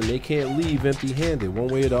 man. Listen, they can't leave empty-handed, one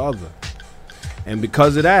way or the other. And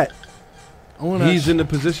because of that, he's in the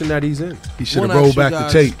position that he's in. He should have rolled back the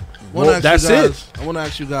tape. That's it. I want to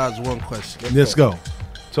ask you guys one question. Let's go.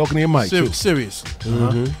 Talking to your mic, too. Seriously.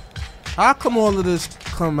 Mm-hmm. How come all of this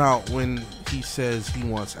come out when he says he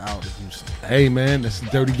wants out of Houston? Hey, man, that's a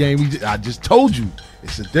dirty game. I just told you.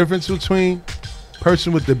 It's the difference between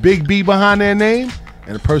person with the big B behind their name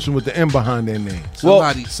and a person with the M behind their name.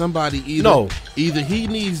 Somebody either he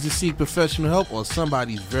needs to seek professional help or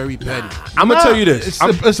somebody's very petty. I'm gonna tell you this.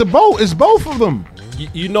 It's both of them.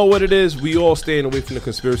 You know what it is? We all staying away from the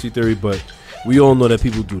conspiracy theory, but we all know that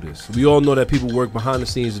people do this. We all know that people work behind the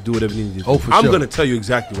scenes to do whatever they need to do. Oh, for I'm sure. gonna tell you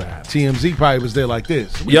exactly what happened. TMZ probably was there like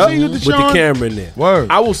this. Yep, See you, with the Deshaun? camera in there. Word.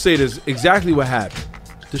 I will say this, exactly what happened.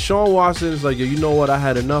 Deshaun Watson is like, yo, you know what? I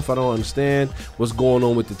had enough. I don't understand what's going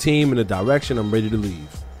on with the team and the direction. I'm ready to leave.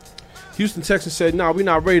 Houston Texans said, nah, we're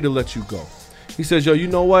not ready to let you go. He says, yo, you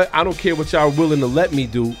know what? I don't care what y'all are willing to let me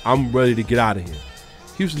do. I'm ready to get out of here.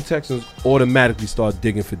 Houston Texans automatically start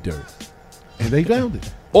digging for dirt. And they found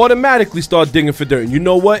it. Automatically start digging for dirt. And you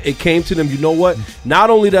know what? It came to them. You know what? Not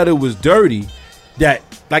only that it was dirty, that,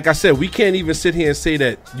 like I said, we can't even sit here and say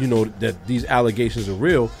that, you know, that these allegations are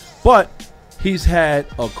real, but he's had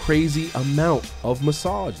a crazy amount of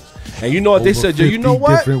massages. And you know what? They said, yo, you know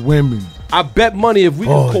what? Different women. I bet money if we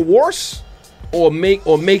can coerce or make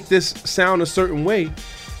this sound a certain way,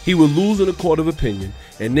 he would lose in a court of opinion.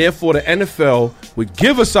 And therefore, the NFL would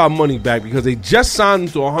give us our money back because they just signed him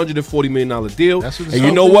to a $140 million deal. That's what this and you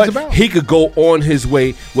whole know thing what? is about. He could go on his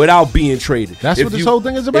way without being traded. That's what this whole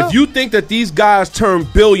thing is about. If you think that these guys turn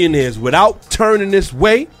billionaires without turning this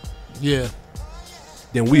way, Yeah.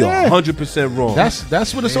 then we are 100% wrong.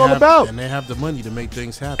 That's what it's They all have- about. And they have the money to make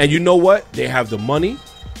things happen. And you know what? They have the money,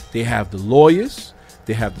 they have the lawyers,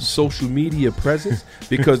 they have the social media presence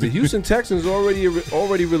because the Houston Texans already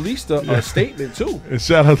released a statement too. And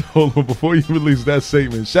shout out to, hold on, before you release that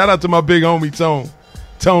statement, shout out to my big homie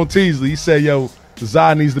Tone Teasley. He said, yo,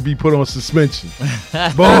 Zai needs to be put on suspension.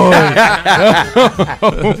 Boy.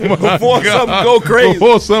 Before something go crazy.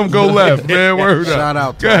 Before something go left, man. Word up. Shout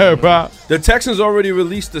out to Go ahead, Bob. The Texans already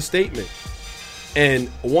released a statement. And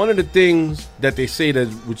one of the things that they say that,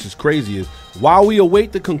 which is crazy, is while we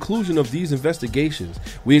await the conclusion of these investigations,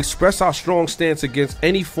 we express our strong stance against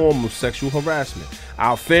any form of sexual harassment.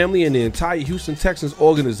 Our family and the entire Houston Texans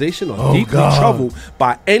organization are deeply troubled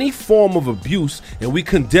by any form of abuse, and we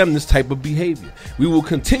condemn this type of behavior. We will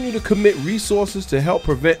continue to commit resources to help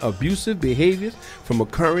prevent abusive behaviors from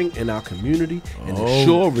occurring in our community and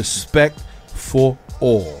ensure respect for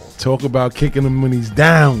all. Talk about kicking him when he's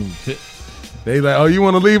down. They like, oh, you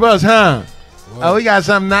want to leave us, huh? Oh, we got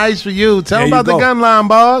something nice for you. Tell There them you about the go. gun line,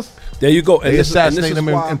 boss. There you go. They assassinate him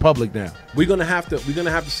in public now. We're gonna have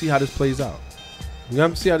to see how this plays out. We're gonna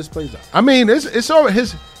have to see how this plays out. I mean, it's already,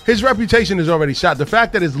 his reputation is already shot. The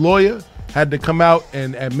fact that his lawyer had to come out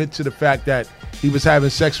and admit to the fact that he was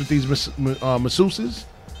having sex with these masseuses,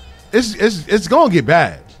 it's gonna get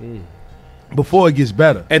bad before it gets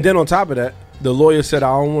better. And then on top of that, the lawyer said,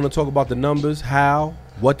 I don't want to talk about the numbers,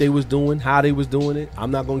 what they was doing, how they was doing it.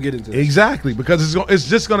 I'm not gonna get into this. Exactly, because it's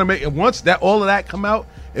just gonna make it. Once that all of that come out,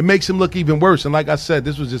 it makes him look even worse. And like I said,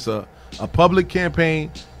 this was just a public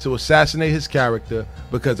campaign to assassinate his character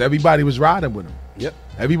because everybody was riding with him. Yep.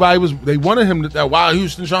 They wanted him to. Why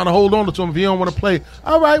Houston trying to hold on to him if he don't want to play?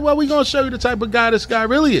 All right, well, we're gonna show you the type of guy this guy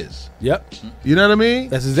really is. Yep. You know what I mean?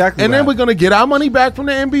 That's exactly. And what then we're happened. gonna get our money back from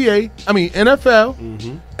the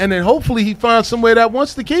NFL, and then hopefully he finds somewhere that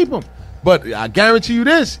wants to keep him. But I guarantee you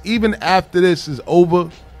this: even after this is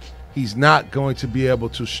over, he's not going to be able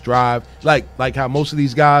to strive like how most of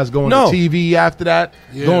these guys go on to TV after that,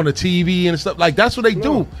 going to TV and stuff. Like that's what they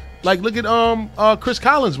do. Like look at Chris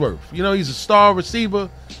Collinsworth. You know, he's a star receiver,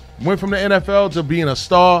 went from the NFL to being a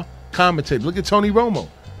star commentator. Look at Tony Romo.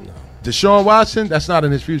 Deshaun Watson, that's not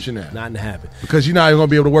in his future now. Not in the habit. Because you're not even going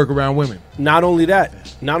to be able to work around women. Not only that,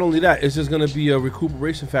 it's just going to be a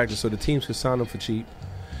recuperation factor so the teams can sign him for cheap.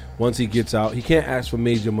 Once he gets out, he can't ask for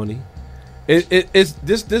major money. It's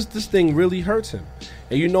this thing really hurts him.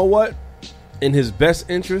 And you know what? In his best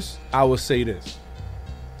interest, I would say this.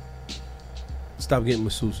 stop getting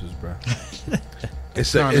masseuses, bro.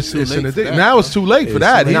 It's Nah, it's too late for that, now it's too late for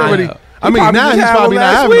that. He Nah, already. yeah. I mean, probably now just he's had probably one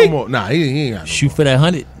not last having week. no more. Nah, he ain't got no Shoot more. for that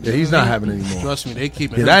 100. Yeah, he's not having anymore. Trust me, they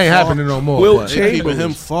keeping Yeah, him that ain't far, happening no more. Will but- They keeping Chamberlain.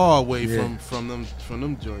 him far away Yeah. from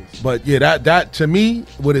them joints. But yeah, that to me,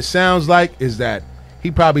 what it sounds like is that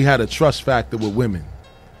he probably had a trust factor with women,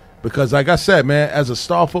 because like I said, man, as a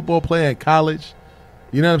star football player in college,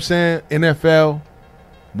 you know what I'm saying, NFL,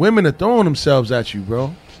 women are throwing themselves at you,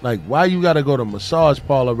 bro. Like, why you got to go the massage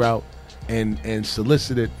parlor route and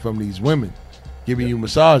solicit it from these women giving you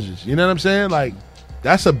massages? You know what I'm saying? Like,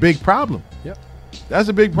 that's a big problem. Yep. That's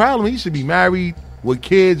a big problem. He should be married with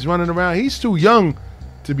kids running around. He's too young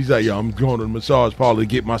to be like, yo, I'm going to the massage parlor to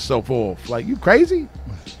get myself off. Like, you crazy?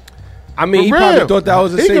 I mean, For he real. probably thought that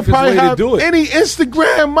was the He could safest probably way to have do it. Any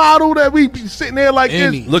Instagram model that we be sitting there like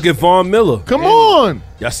this. Look at Von Miller. Come on.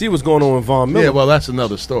 Y'all see what's going on with Von Miller? Yeah, well, that's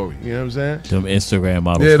another story. You know what I'm saying? Them Instagram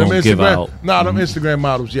models Yeah, them don't give Instagram. out. Nah, them Instagram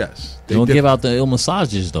models, yes. They don't give out the ill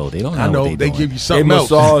massages though. They don't know. I know what they doing. give you something They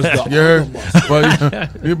else. massage the You heard?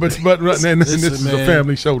 but and this is a man.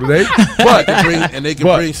 family show today. But They can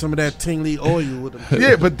but- bring some of that tingly oil with them.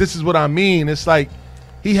 yeah, but this is what I mean. It's like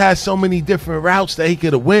he has so many different routes that he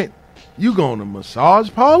could have went. You going to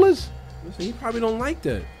massage parlors? Listen, he probably don't like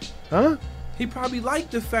that. Huh? He probably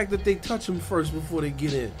like the fact that they touch him first before they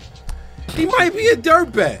get in. He might be a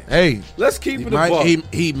dirtbag. Hey, Let's keep He it a buck. might,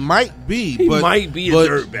 he might be. He but, might be a but,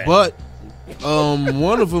 dirtbag. But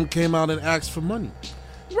one of them came out and asked for money.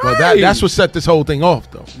 well, that's what set this whole thing off,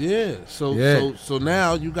 though. Yeah. Yeah. So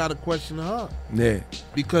now you got to question her, Yeah.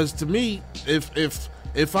 because to me,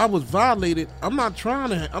 if I was violated, I'm not trying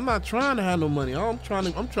to have no money. I'm trying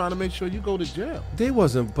to make sure you go to jail. They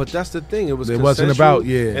wasn't, but that's the thing. It was. It wasn't consensual. about-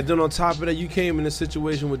 yeah. And then on top of that, you came in a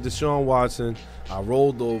situation with Deshaun Watson. I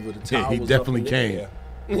rolled over the Yeah, towel. he was definitely up in the came. air.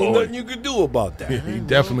 Ain't nothing you could do about that. He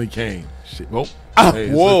definitely came. Shit. Well,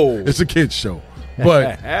 whoa. It's a kid's show.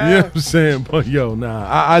 But, you know what I'm saying? But, yo, nah.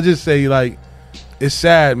 I just say, like, it's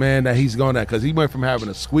sad, man, that he's gone that, because he went from having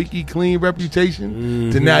a squeaky clean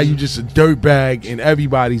reputation to now you just a dirtbag in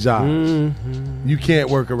everybody's eyes. You can't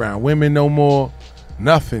work around women no more.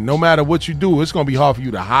 Nothing. No matter what you do, it's going to be hard for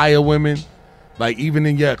you to hire women. Like, even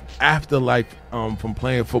in your afterlife from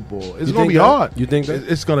playing football. It's You going to think be that? hard. You think that?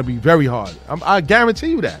 It's going to be very hard. I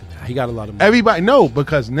guarantee you that. He got a lot of money. Everybody know,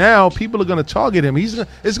 because now people are going to target him. It's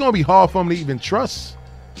going to be hard for him to even trust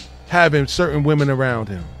having certain women around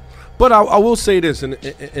him. But I will say this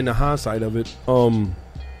in the hindsight of it.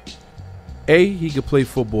 He could play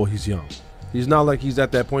football. He's young. He's not like he's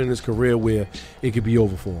at that point in his career where it could be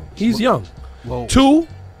over for him. He's young. Whoa. 2,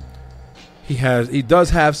 he does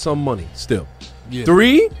have some money still. Yeah.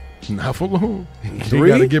 3, Not for long. You 3?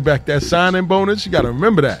 got to get back that signing bonus. You got to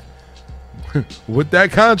remember that. With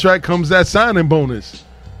that contract comes that signing bonus.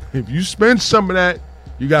 If you spend some of that,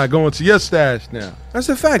 you got to go into your stash now. that's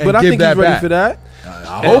a fact. And But I give think that he's ready back. for that.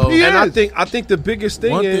 I hope he and is. I think the biggest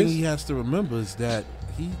thing One is thing he has to remember is that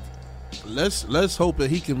let's hope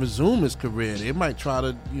that he can resume his career. They might try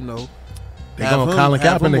to, They gonna Colin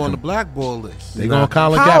have him Kaepernick on him. the blackball list. They going to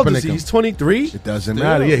Colin how old is Kaepernick he? him. He's 23. It doesn't Still.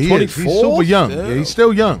 matter. Yeah, he is. He's 24? super young. Still. Yeah, he's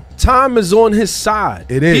still young. Time is on his side.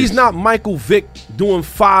 It is. He's not Michael Vick doing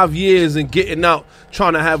 5 years and getting out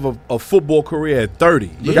trying to have a football career at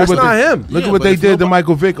 30. Look That's at what not they- him. Look Yeah, at what but they if did to nobody-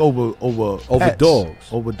 Michael Vick over pets, dogs.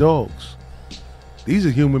 Over dogs. These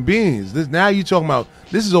are human beings. Now you talking about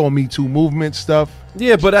this is all Me Too movement stuff.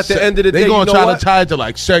 Yeah, but at the end of the day, they gonna you know try what? to tie it to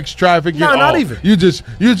like sex trafficking. No, not even. You just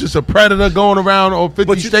a predator going around on 50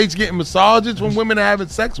 But you- states getting massages when women are having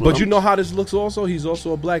sex with But them. you know how this looks also? He's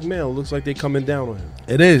also a black male. It looks like they coming down on him.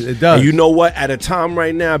 It is. It does. And you know what? At a time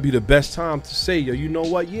right now, be the best time to say, yo, you know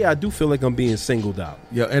what? Yeah, I do feel like I'm being singled out.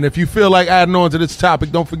 Yeah, and if you feel like adding on to this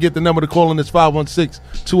topic, don't forget the number to call in is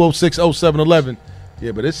 516-206-0711.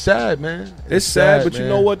 Yeah, but it's sad, man. It's sad, but man. you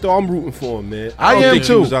know what, though? I'm rooting for him, man. I don't am think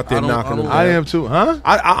too. He was out there I don't- knocking I him don't- down. I am too, huh?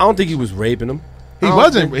 I don't think he was raping him. He I don't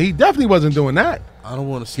wasn't. think- He definitely wasn't doing that. I don't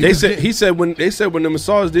want to see. They that. said when the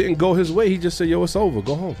massage didn't go his way, he just said, "Yo, it's over.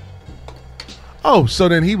 Go home." Oh, so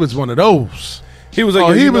then he was one of those. He was like, Oh,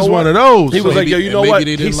 yo, he you know was what? one of those. He was So like, yo, you maybe- know maybe what? they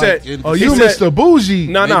He didn't said, like it. Oh, he you said- Mr. Bougie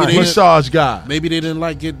Nah, Maybe they massage guy. Maybe they didn't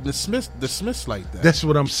like getting dismissed like that. That's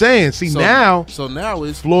what I'm saying. See, so now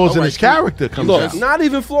it's flaws in all his right, cool. character comes Look, out. not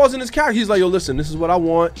even flaws in his character. He's like, yo, listen, this is what I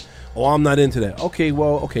want. Oh, I'm not into that. Okay,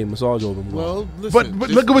 massage over. Well, listen, But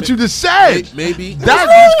look at what you just said. Maybe That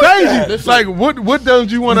is crazy. Listen. Like, what don't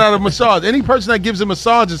you want out of massage? Any person that gives a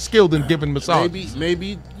massage is skilled in giving massage.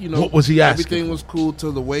 maybe What was he asking Everything was cool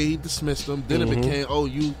till the way he dismissed them. Then it became, oh,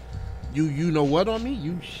 you You know what on me?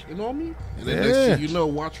 You shit on me? And then Yeah. next thing you know,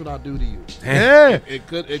 watch what I do to you. Yeah. It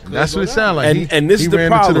could That's go what it that sounded way. like. And this he is the ran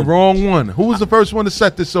problem. into the wrong one. Who was the first one to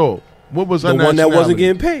set this off? What was The her one that wasn't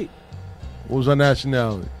nationality? getting paid. What was her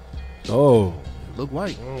nationality? Oh. Look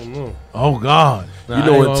white. I don't know. Oh, God. Nah, You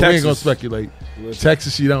know, I ain't in gonna- we ain't Texas- going to speculate.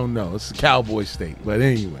 Texas, you don't know. It's a cowboy state. But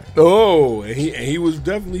anyway. Oh, and he was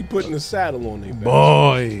definitely putting a saddle on their back.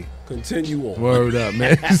 Boy. Continue on. Word up,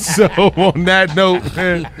 man. So on that note,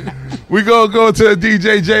 man, we gonna go to a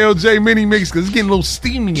DJ JOJ mini mix because it's getting a little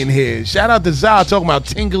steamy in here. Shout out to Zah talking about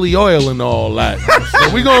tingly oil and all that. So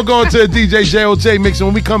we gonna go into a DJ JOJ mix, and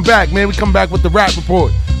when we come back, man, we come back with the rap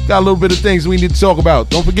report. Got a little bit of things we need to talk about.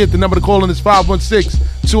 Don't forget the number to call in is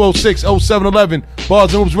 516-206-0711.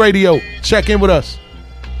 Bars and Hoops Radio. Check in with us.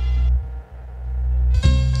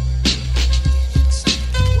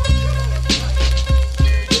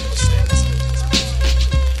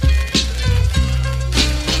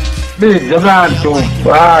 Big Gelato.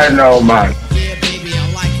 I know, man.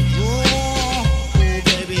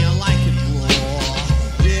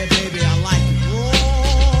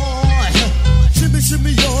 Shimmy,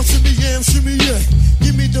 shimmy, y'all, shimmy, yam, shimmy, yeah.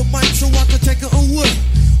 Give me the mic so I can take it away.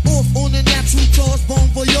 Off on the natural charge, bon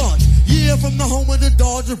voyage. Yeah, from the home of the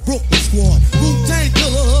Dodgers, Brooklyn squad. Wu-Tang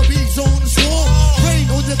Killer, hubby's on the swarm. Rain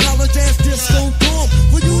on your college ass disco dorm.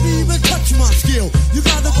 For you to even touch my skill, you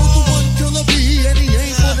gotta go to one killer B, and he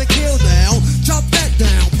ain't gonna kill now. Chop that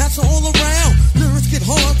down, pass it all around. Lyrics get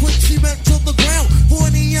hard, quick cement to the ground. For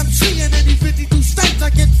an EMC and any 52 states, I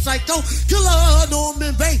get psycho. Killer,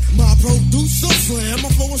 Norman Bates, my producer slam. My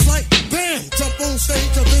flow is like bam, jump on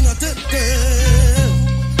stage, and then I did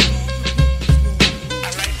that.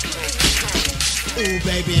 Oh,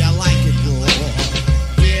 baby, I like it raw.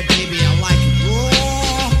 Yeah, baby, I like it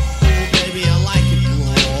raw. Oh, baby, I like it raw.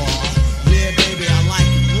 Yeah, baby, I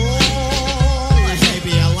like it raw.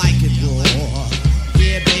 Baby, I like it raw.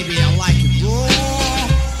 Yeah, baby, I like it raw.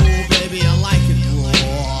 Oh, baby, I like it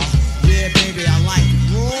raw. Yeah, baby, I like it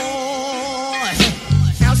raw.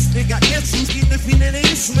 House nigga, yes, you get the feeling that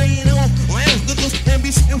it's laying on. Why is the good and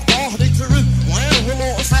be sitting for the truth? Why will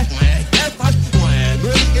all say, why, if I, why,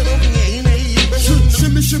 get over here,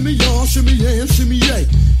 shimmy, shimmy, y'all, shimmy, yeah, shimmy, yeah.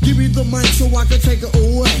 Give me the mic so I can take it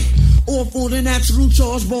away. Off on the natural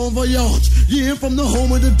charge, bon voyage. Yeah, from the home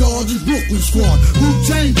of the Dodgers, Brooklyn squad.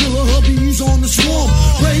 Wu-Tang Killer, hubby's on the swarm.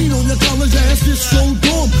 Rain on your college ass, this so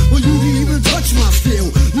dumb. But you didn't even touch my skill.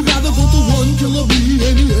 You gotta go to one killer B,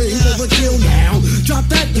 and he ain't overkill now. Drop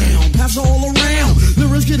that down, pass all around.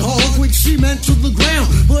 Lyrics get hard, quick cement to the ground.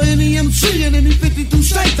 For any MC and any 52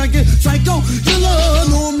 states, I get psycho. Killer,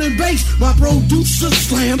 Norman Bates, my producer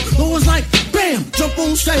slam. So it's like, bam, jump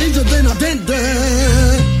on stage, and then I did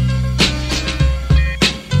that.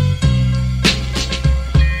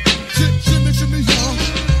 Shimmy, shimmy, y'all.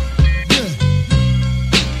 Yeah.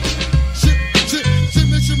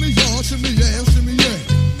 Shimmy, shimmy, y'all. Shimmy, yeah, shimmy, yeah.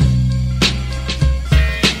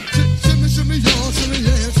 Shimmy, shimmy, y'all. Shimmy,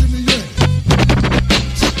 yeah, shimmy, yeah.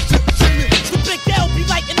 The Big L be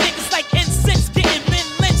lighting niggas like incense. Getting men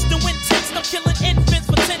lynched and when tensed. I'm killing infants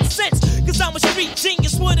for 10 cents. Cause I'm a street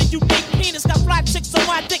genius with a unique penis. Got fly chicks on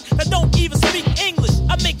my dick that don't even speak English.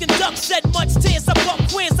 I'm making ducks shed much tears. I fuck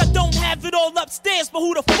queers. I don't have it all upstairs, but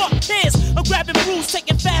who the fuck cares? I'm grabbing brews,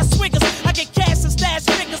 taking fast swingers. I get cash and stash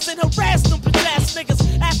niggas and harass them bitch ass niggas.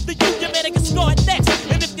 After you, your man get scored next.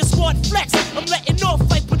 And if your squad flex, I'm letting off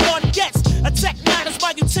like Bernard Getz. A Tech 9 is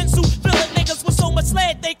my utensil. Filling niggas with so much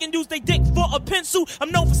lead they can use they dick for a pencil.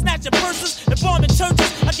 I'm known for snatching purses and bombing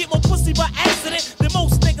churches. I get more pussy by accident than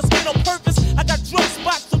most niggas get on purpose. I got drug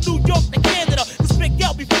spots from New York to Canada. This Big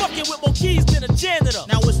L be fucking with more keys than a janitor.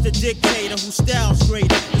 Now it's the dictator who styles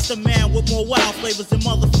greater. It's the man with more wild flavors than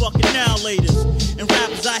motherfucking now laters. And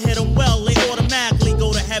rappers, I hit them well, they automatically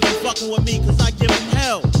go to heaven fucking with me cause I give them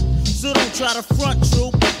hell. So don't try to front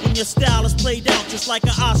troop when your style is played out just like an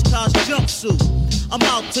Oshkosh jumpsuit. I'm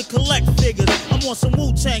out to collect figures, I'm on some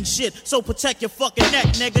Wu-Tang shit, so protect your fucking neck,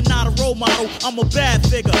 nigga, not a role model, I'm a bad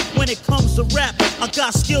figure. When it comes to rap, I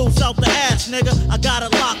got skills out the ass, nigga, I got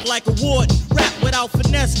it locked like a warden. Rap without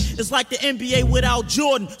finesse is like the NBA without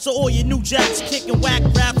Jordan. So all you new jacks kicking whack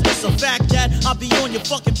raps, it's a fact that I'll be on your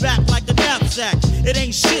fucking back like a knapsack. It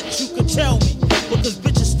ain't shit you can tell me, because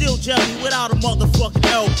bitches still gel me without a motherfucking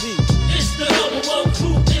LP. It's the number one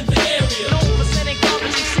crew in the area. Known for sending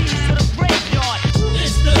company C's to the graveyard.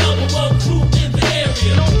 It's the number one crew in the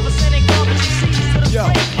area. Known for sending company C's to the Yo,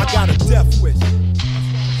 graveyard. I got a death wish.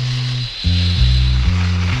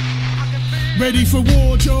 Ready for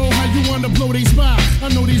war, Joe? How you wanna blow they spot? I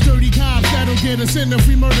know these dirty cops that'll get us in if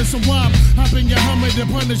we murder some wop. Hop in your Hummer, the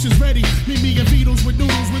punish is ready. Meet me and Beatles with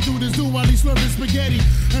noodles, we do this do while he's slurping spaghetti.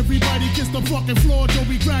 Everybody kiss the fucking floor, Joe,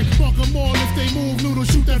 we crack, fuck them all. If they move,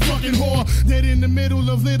 noodles, shoot that fucking whore. Dead in the middle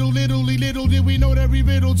of little did we know that we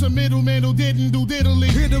riddle to middleman who didn't do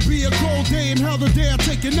diddly. It'll be a cold day and how the day I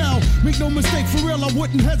take it now. Make no mistake, for real, I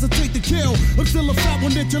wouldn't hesitate to kill. I'm still a fat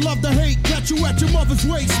one that you love to hate. Catch you at your mother's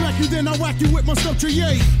waist, smack you then I whack you with my stuff to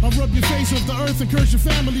yay. I rub your face off the earth and curse your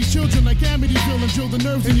family's children like Amityville and drill the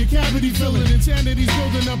nerves in your cavity filling. Insanity's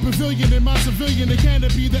building a pavilion in my civilian. It can't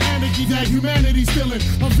be the anarchy that humanity's feeling.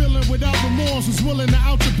 A villain without remorse who's willing to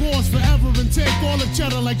out your boss forever and take all the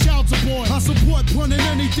cheddar like child support. I support Pun in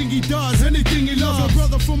anything he does, anything he loves. A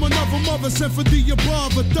brother from another mother sent for the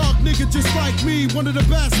above. A dark nigga just like me, one of the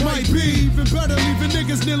best might be. Even better, leaving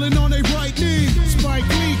niggas kneeling on their right knee. Spike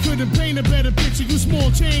Lee couldn't paint a better picture. You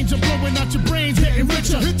small change, I'm blowing out your brains, getting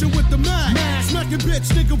richer. Hit you with the Mac, smacking bitch,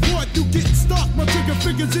 nigga, what? You getting stuck, my trigger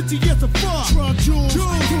fingers itchy as a fuck. Truck jewels,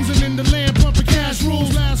 cruising in the land, pumping cash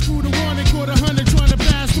rules. Last crew to one and caught 100 trying to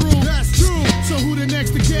pass through. That's true. So who the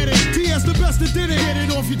next to get it? TS the best that did it. Get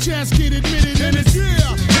it off your chest, kid, admit it. And it's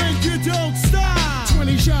yeah, and you don't stop.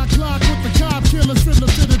 20 shot clock with the cop killers, fiddler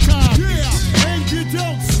to the top. Yeah, and you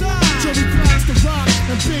don't stop. Joey cracks the rock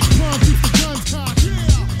and Big Pump keep the guns cocked.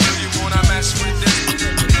 If you wanna mess with this,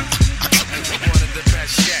 one of the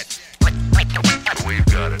best yet. We've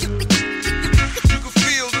got it. You can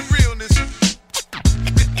feel the realness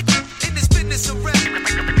in this business of rap.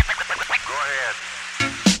 Go ahead.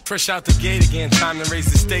 Fresh out the gate again, time to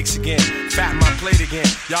raise the stakes again. Fat my plate again.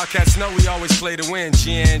 Y'all cats know we always play to win.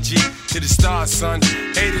 GNG to the stars, son.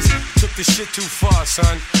 Haters took this shit too far,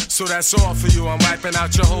 son. So that's all for you. I'm wiping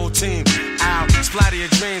out your whole team. Ow, splatter your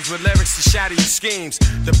dreams with lyrics to shatter your schemes.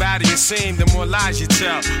 The badder you seem, the more lies you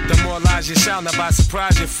tell. The more lies you shout. Now by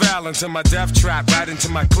surprise you fell into my death trap, right into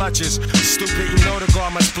my clutches. Stupid, you know the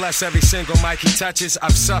God must bless every single mic he touches.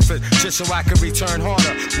 I've suffered just so I can return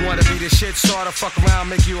harder. Wanna be the shit starter, fuck around,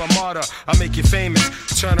 make you a martyr. I'll make you famous,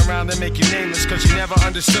 turn around and make you nameless. Cause you never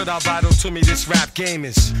understood how vital to me this rap game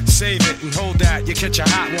is. Save it and hold that, you catch a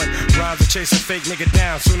hot one. Rhymes to chase a fake nigga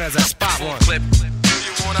down soon as I spot one. Clip.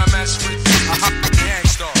 You wanna mess with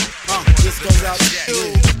Gangstar. This goes out to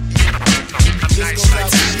you. This goes out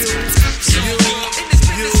to you.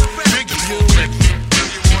 You.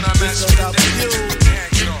 This goes out to you.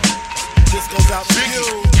 This goes out to you.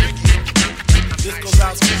 This goes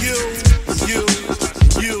out to you.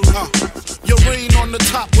 Your reign on the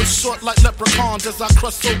top was short like leprechauns as I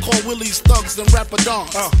crush so-called willies, thugs, and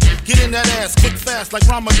rapadons. Get in that ass quick, fast like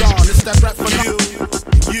Ramadan. It's that rap for you.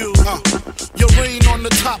 Your reign on the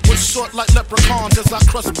top was short like leprechauns as I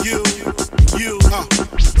crush you.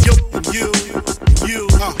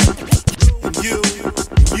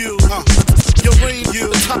 Your reign,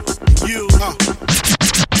 the top,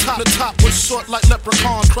 The top was short like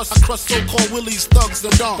leprechauns. I crush so-called willies, thugs,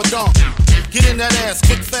 and don. Get in that ass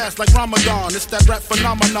quick, fast like Ramadan. It's that rap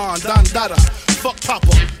phenomenon. Don Dada, fuck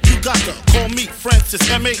Papa. You got to call me Francis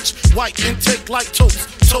MH. White intake like toast.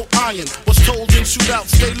 Toe iron. Was told in shootout,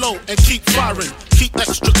 stay low and keep firing. Keep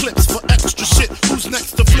extra clips for extra shit. Who's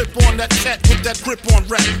next to flip on that cat with that grip on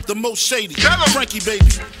rap? The most shady. Frankie, baby.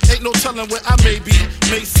 Ain't no telling where I may be.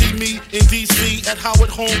 May see me in DC at Howard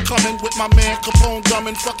Homecoming with my man Capone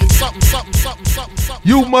drumming fucking something.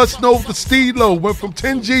 You must know the Steelo went from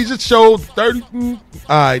 10 G's a show, 30. All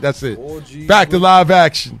right, that's it. Back to live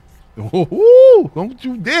action. Ooh, don't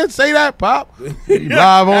you dare say that, Pop.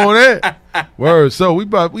 Live on it. Word. So we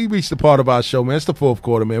reached the part of our show, man. It's the fourth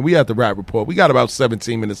quarter, man. We had the rap report. We got about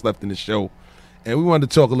 17 minutes left in the show, and we wanted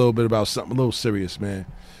to talk a little bit about something a little serious, man.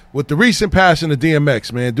 With the recent passing of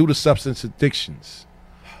DMX, man, due to substance addictions,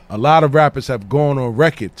 a lot of rappers have gone on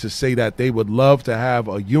record to say that they would love to have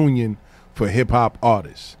a union for hip-hop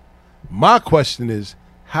artists. My question is,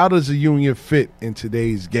 how does a union fit in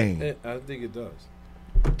today's game? I think it does.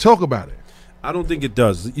 Talk about it. I don't think it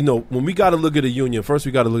does. You know, when we got to look at a union, first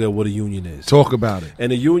we got to look at what a union is. Talk about it.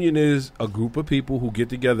 And a union is a group of people who get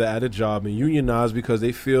together at a job and unionize because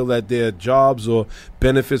they feel that their jobs or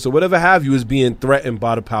benefits or whatever have you is being threatened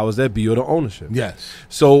by the powers that be or the ownership. Yes.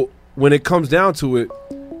 So when it comes down to it,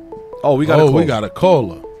 we got a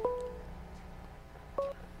caller.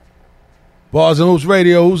 Bars and Hoops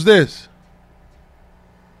Radio, who's this?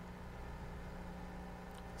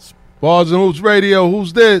 Bars and Hoops Radio,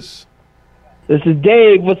 who's this? This is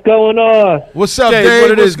Dave. What's going on? What's up,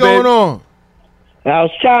 Dave? What's going on? I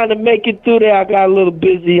was trying to make it through there. I got a little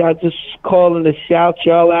busy. I just calling to shout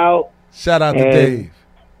y'all out. Shout out to Dave.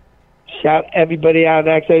 Shout everybody out and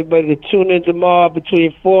ask everybody to tune in tomorrow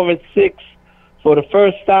between 4 and 6 for the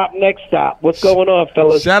First Stop, Next Stop. What's going on,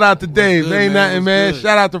 fellas? Shout out to Dave. good, Ain't man? nothing, What's man. good?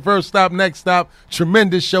 Shout out to First Stop, Next Stop.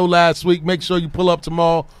 Tremendous show last week. Make sure you pull up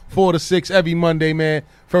tomorrow, 4 to 6, every Monday, man.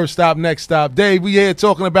 First Stop, Next Stop. Dave, we here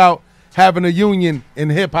talking about having a union in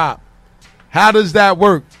hip-hop. How does that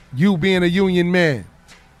work, you being a union man?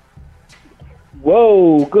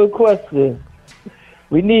 Whoa, good question.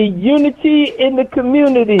 We need unity in the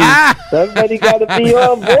community. So everybody got to be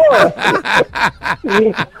on board.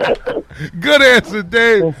 Good answer,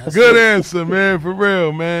 Dave. Good answer, man, for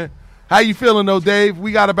real, man. How you feeling, though, Dave?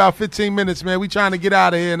 We got about 15 minutes, man. We trying to get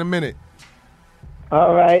out of here in a minute.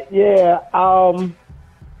 All right, yeah.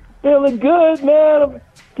 Feeling good, man. I'm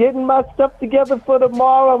getting my stuff together for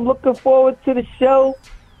tomorrow. I'm looking forward to the show,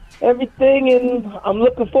 everything, and I'm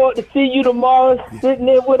looking forward to see you tomorrow, sitting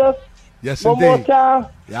there with us. Yes, One indeed. more time.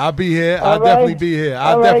 Yeah, I'll be here. All I'll right. definitely be here. I'll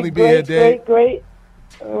All right, definitely be here, Dave. Great.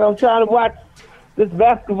 I'm trying to watch this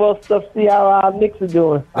basketball stuff, see how our Knicks are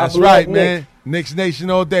doing. That's I love right, Knicks. man. Knicks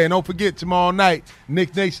Nation all day. And don't forget, tomorrow night,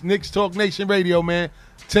 Knicks Talk Nation Radio, man,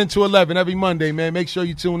 10 to 11 every Monday, man. Make sure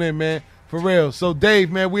you tune in, man, for real. So,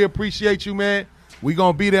 Dave, man, we appreciate you, man. We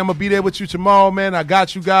going to be there. I'm going to be there with you tomorrow, man. I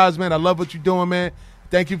got you guys, man. I love what you're doing, man.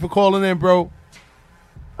 Thank you for calling in, bro.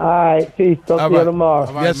 All right, peace. Talk to you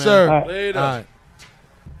tomorrow. Yes, sir. All right. Later. All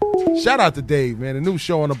right. Shout out to Dave, man. The new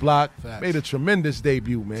show on the block Facts. made a tremendous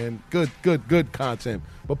debut, man. Good content.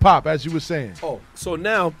 But Pop, as you were saying, So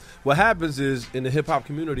now what happens is in the hip hop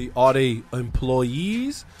community, are they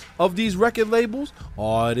employees of these record labels?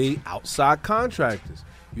 Or are they outside contractors?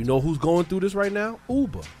 You know who's going through this right now?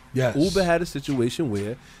 Uber. Yes. Uber had a situation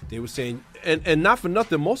where they were saying, and not for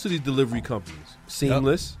nothing, most of these delivery companies,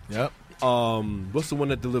 Seamless. Yep. What's the one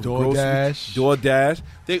that delivers DoorDash. DoorDash.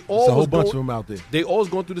 They all There's a whole bunch of them out there. They always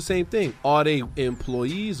going through the same thing. Are they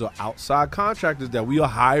employees or outside contractors that we are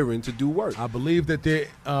hiring to do work? I believe that they're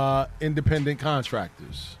independent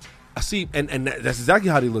contractors. I see, and that's exactly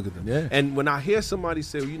how they look at them. Yeah. And when I hear somebody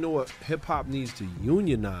say, well, you know what, hip hop needs to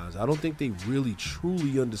unionize, I don't think they really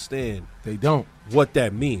truly understand. They don't. What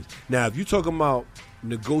that means. Now, if you're talking about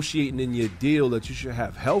negotiating in your deal that you should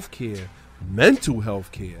have health care, mental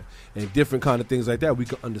health care, and different kind of things like that, we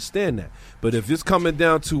can understand that. But if it's coming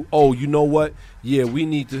down to, oh, you know what, yeah, we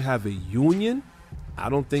need to have a union, I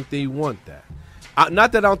don't think they want that.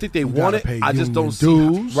 Not that I don't think they want it. I just don't see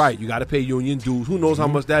dues. right, you got to pay union dues. Who knows how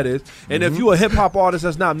much that is? And if you're a hip hop artist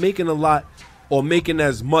that's not making a lot or making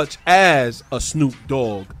as much as a Snoop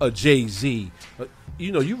Dogg, a Jay-Z,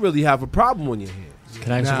 you know, you really have a problem on your hands.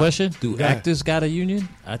 Can I ask a question? Do yeah. actors got a union?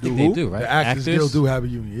 I think Do they who? do, right? The actors still do have a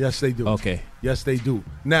union. Yes, they do. Okay. Yes, they do.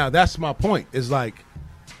 Now, that's my point. It's like,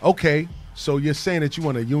 okay, so you're saying that you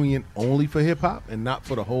want a union only for hip hop and not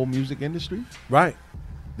for the whole music industry? Right.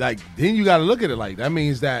 Like, then you got to look at it like that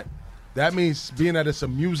means being that it's a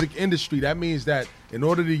music industry, that means that in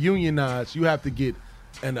order to unionize, you have to get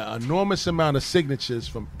an enormous amount of signatures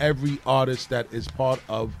from every artist that is part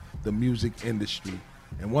of the music industry.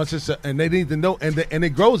 And once and they need to know, and it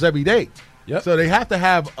grows every day. Yep. So they have to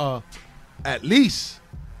have at least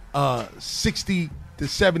 60 to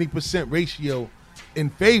 70% ratio in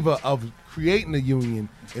favor of creating a union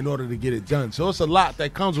in order to get it done. So it's a lot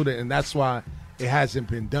that comes with it, and that's why it hasn't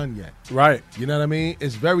been done yet. Right. You know what I mean?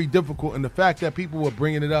 It's very difficult, and the fact that people were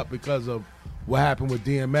bringing it up because of what happened with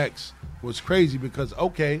DMX was crazy because,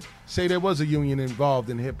 okay, say there was a union involved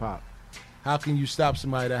in hip-hop. How can you stop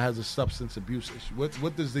somebody that has a substance abuse issue?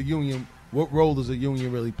 What role does a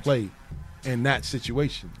union really play in that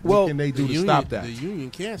situation? Well, what can they do to stop that? The union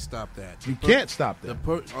can't stop that. You can't stop that.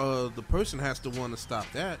 The person has to want to stop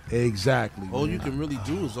that. Exactly. All man. you can really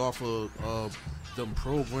do is offer them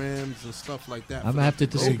programs and stuff like that. I'm gonna have to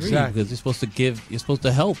disagree because you're supposed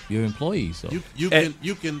to help your employees. So You can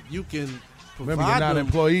Remember, provide you're not them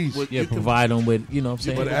employees. with- yeah, you can provide them with, you know what I'm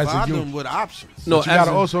You saying? can as a provide union- them with options. No, you got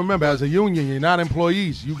to also remember, as a union, you're not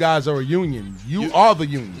employees. You guys are a union. You are the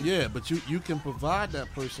union. Yeah, but you can provide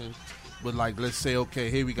that person with, like, let's say,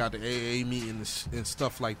 okay, hey, we got the AA meeting and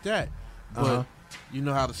stuff like that. But Uh-huh. you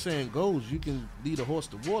know how the saying goes, you can lead a horse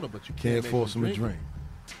to water, but you Can't make force them them to drink. drink.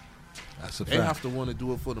 That's a They fact. have to want to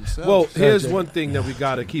do it for themselves. Well, here's one thing that we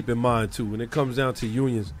got to keep in mind, too, when it comes down to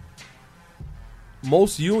unions.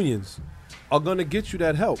 Most unions are going to get you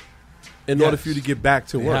that help in order for you to get back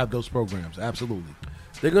to They work. have those programs, absolutely.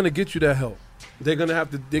 They're going to get you that help. They're going to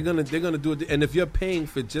have to. They're going to do it. And if you're paying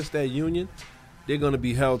for just that union, they're going to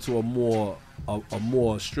be held to a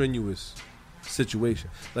more strenuous situation.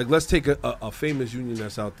 Like, let's take a famous union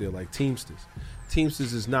that's out there, like Teamsters.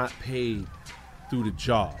 Teamsters is not paid through the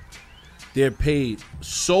job. They're paid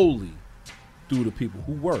solely through the people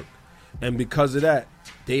who work. And because of that,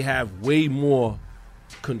 they have way more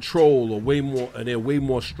control or they're way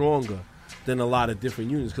more stronger than a lot of different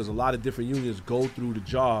unions, because a lot of different unions go through the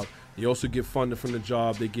job. They also get funded from the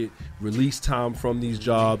job. They get release time from these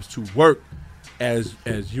jobs to work as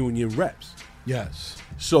union reps. Yes.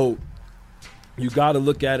 So you got to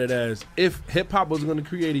look at it as, if hip hop was going to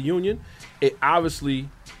create a union, it obviously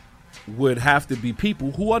would have to be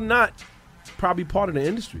people who are not probably part of the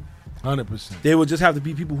industry. 100%. They would just have to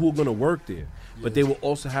be people who are going to work there. But they will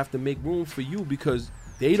also have to make room for you, because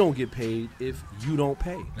they don't get paid if you don't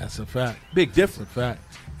pay. That's a fact. Big difference. That's a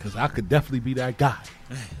fact. Because I could definitely be that guy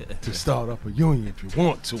to start up a union if you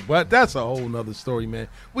want to. But that's a whole nother story, man.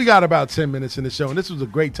 We got about 10 minutes in the show, and this was a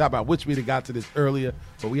great topic. I wish we'd have got to this earlier,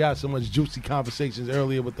 but we had so much juicy conversations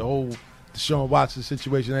earlier with the whole Deshaun Watson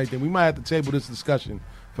situation and everything. We might have to table this discussion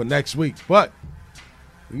for next week. But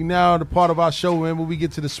we now are the part of our show, man, where we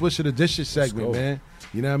get to the Swish of the Dishes segment, man.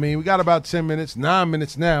 You know what I mean? We got about 10 minutes, 9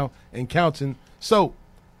 minutes now, and counting. So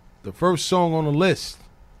the first song on the list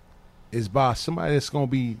is by somebody that's going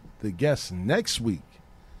to be the guest next week.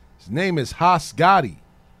 His name is Haas Gotti.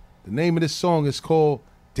 The name of this song is called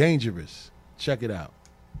Dangerous. Check it out.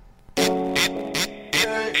 Hey,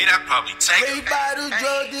 that probably take it. Bottle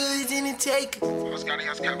drug dealers in the take.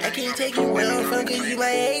 I can't take you where I'm from, cause you might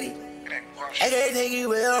hate it. I can't take you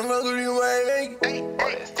where I'm from, cause you might hate it.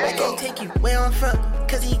 I can't take you where I'm from,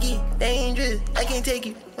 cause he get dangerous. I can't take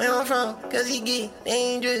you where I'm from, cause he get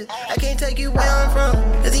dangerous. I can't take you where I'm from,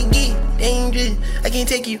 cause he get dangerous. I can't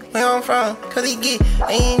take you where I'm from, cause he get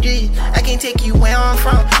dangerous. I can't take you where I'm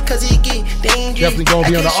from, cause he get dangerous. Definitely gonna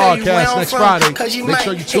be on the Rcast next Friday. Make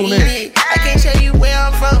sure you tune in. I can't show you where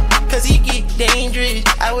I'm from, cause he get dangerous.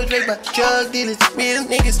 I was raised by drug dealers, real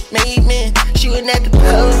niggas made men. Shooting at the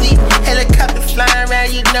police, helicopter flying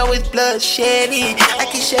around, you know it's bloodshed. I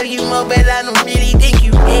can show you more, but I don't really think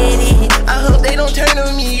you ready. I hope they don't turn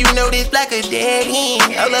on me, you know this black a dead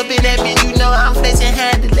end. All up in that bitch, you know I'm flexing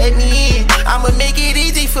hard to let me in. I'ma make it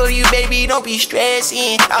easy for you, baby, don't be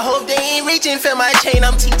stressing. I hope they ain't reaching for my chain,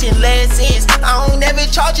 I'm teaching lessons. I don't never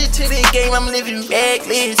charge it to the game, I'm living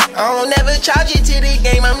reckless. I don't never charge it to the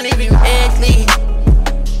game, I'm living reckless.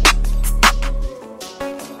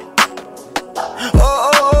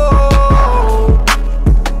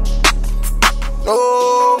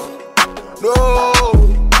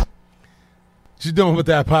 What you doing with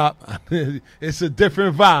that, Pop? It's a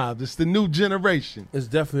different vibe. It's the new generation. It's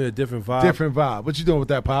definitely a different vibe. Different vibe. What you doing with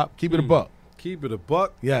that, Pop? Keep it a buck. Keep it a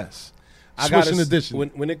buck? Yes. Swishing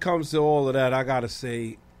edition. When it comes to all of that, I gotta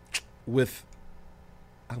say,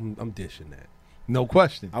 I'm dishing that. No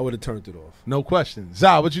question. I would have turned it off. No question.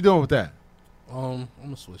 Zah, what you doing with that? I'm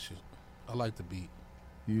gonna switch it. I like the beat.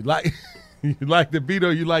 You like the beat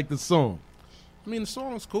or you like the song? I mean, the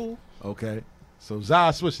song's cool. Okay. So Zah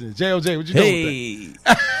switching it. JOJ, what you doing with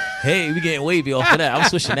that? Hey, we getting wavy off of that. I'm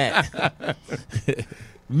switching that.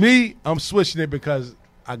 Me, I'm switching it because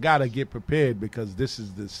I gotta get prepared, because this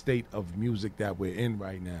is the state of music that we're in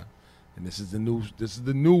right now, and this is the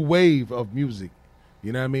new wave of music.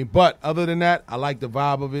 You know what I mean? But other than that, I like the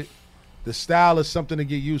vibe of it. The style is something to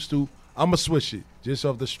get used to. I'm gonna switch it just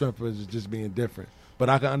off the strength of it just being different. But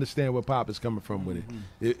I can understand where Pop is coming from with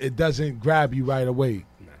it. It doesn't grab you right away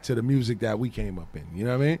to the music that we came up in. You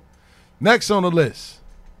know what I mean? Next on the list.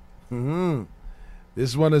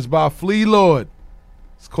 This one is by Flea Lord.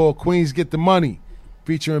 It's called Queens Get the Money,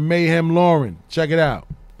 featuring Mayhem Lauren. Check it out.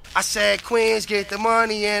 I said Queens get the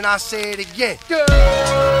money and I say it again.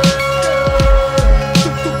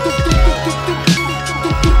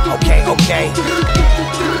 Okay.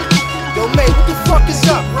 Yo, mate, what the fuck is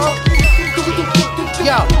up, bro?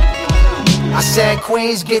 Yo, I said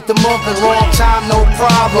Queens get the moving, long time, no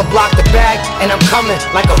problem. Block the bag and I'm coming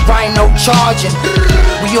like a rhino charging.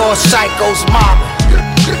 We all psychos mobbing.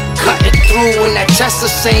 Cutting through in that Tesla,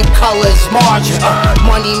 same color as margin.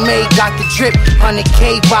 Money made, got the drip,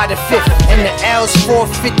 100K by the fifth. And the L's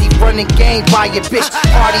 450, running game by your bitch.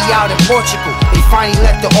 Party out in Portugal, they finally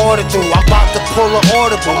let the order through. I'm about to pull an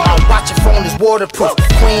audible, my watch your phone is waterproof.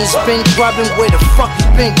 Queens been grubbing, where the fuck you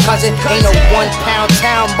been, cousin? Ain't no 1 pound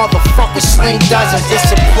town, motherfucker, sling dozens. It's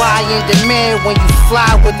supply and demand when you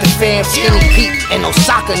fly with the fam. Skinny Pete in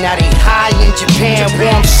Osaka, now they high in Japan.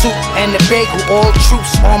 Warm soup and the bagel, all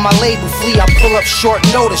troops on my label. Flea, I pull up short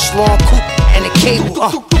notice, long coupe and a cable.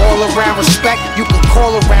 All around respect, you can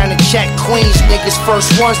call around and check. Queens niggas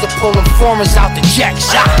first ones to pull informers out the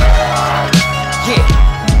jacks. Yeah,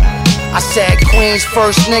 I said Queens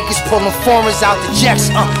first niggas pull informers out the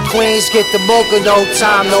jacks. Queens get the mocha, no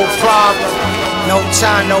time, no problem. No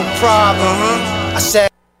time, no problem. I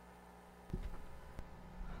said.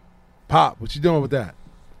 Pop, what you doing with that?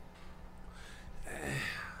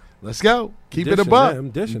 Let's go. Keep it Dishing above. that. I'm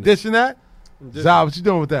dishing it. Dishing that? I'm dishing Zah, what you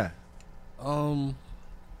doing with that? The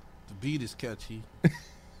beat is catchy.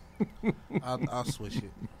 I'll switch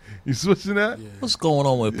it. You switching that? What's going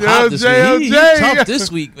on with Yo, Pop this J.O.J. week? He tough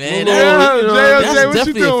this week, man. Yeah, That's J.O.J., what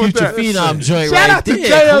you definitely doing a with Future that? Phenom joint Shout right out to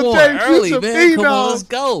there. Come on, J.O.J. early, Future man. Come on, Phenoms. let's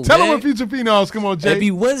go, Tell man. them what Future Phenoms. Come on, Jay.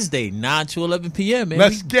 Every Wednesday, 9 to 11 p.m., man.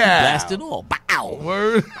 Let's We go. blast it all. Bow.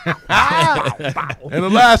 Word. And the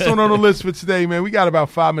last one on the list for today, man, we got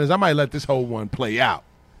about 5 minutes. I might let this whole one play out.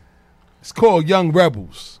 It's called Young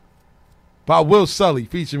Rebels by Will Sully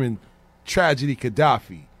featuring Tragedy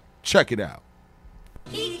Gaddafi. Check it out.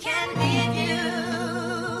 He can give you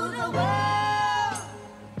the world.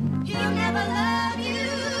 He'll never love you.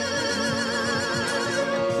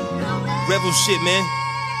 Rebel shit, man.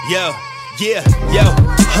 Yo,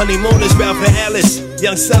 honeymooners, Ralph and Alice.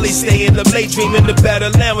 Young Sully staying up late, dreaming about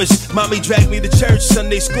allowance. Mommy dragged me to church,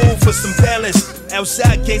 Sunday school for some balance.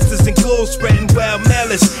 Outside gangsters and ghouls spreading wild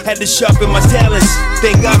malice. Had to sharpen my talents,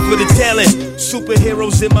 thank God for the talent.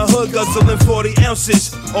 Superheroes in my hood, guzzling 40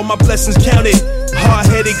 ounces. All my blessings counted,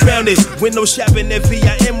 hard-headed, grounded. Window shopping at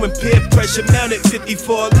VIM when peer pressure mounted.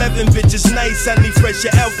 5411, bitches nice, I need fresher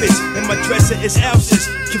outfits. And my dresser is ounces.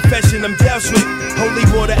 Confession, I'm doused with holy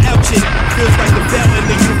water ouching. Feels like the fountain,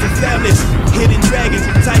 the youth and foundness. Hidden dragons,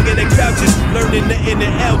 tiger that crouches. Learning the in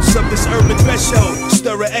and outs of this urban threshold.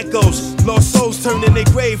 Stir of echoes, lost souls turning their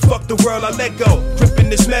grave. Fuck the world, I let go. Gripping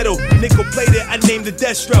this metal, nickel plated, I named the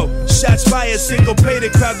Destro. Shots fired,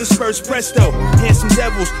 syncopated, crowd dispersed presto. Handsome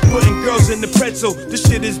devils, putting girls in the pretzel. This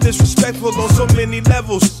shit is disrespectful on so many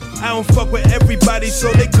levels. I don't fuck with everybody,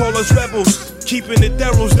 so they call us rebels. Keeping it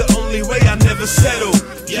thero's the only way, I never settle.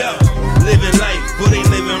 Yeah, living life, but ain't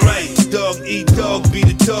living right. Dog eat dog, be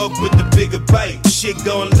the dog with the bigger bite. Shit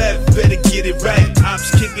going left, better get it right.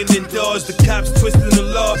 Ops kicking in doors, the cops twisting the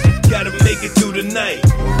law. Gotta make it through the night.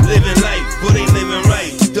 Living life, but ain't living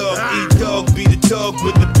right. Dog eat dog, be the dog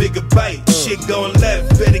with the bigger bite. Shit going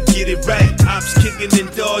left, better get it right. Ops kicking in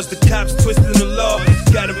doors, the cops twisting the law.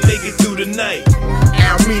 Gotta make it through the night.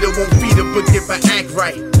 Almeida won't feed her, but if I act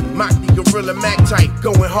right. Mock the gorilla Mac type,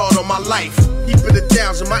 going hard on my life. Keeping it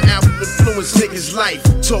down, my album influence niggas' life.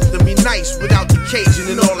 Talk to me nice without the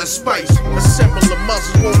Cajun and all that spice. Assemble the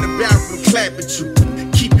muscles on the barrel and clap at you.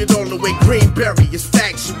 Keep it all the way Greenberry, it's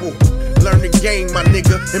factual. Learn the game, my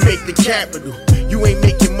nigga, and make the capital. You ain't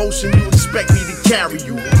making motion, you expect me to carry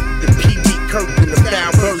you. The P.B. Kirk and the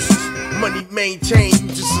foul verses. Money maintained,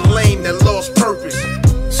 you just a lane that lost purpose.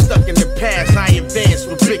 Stuck in the past, I advance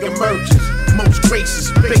with big emergence. Most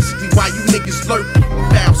gracious, basically why you niggas lurking.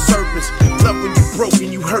 Foul serpents, love when you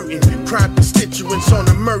broken, you hurting. Crime constituents on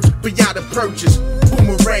the merch, but y'all the purchase.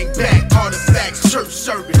 Boomerang back, artifacts, church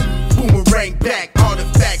service. Boomerang back,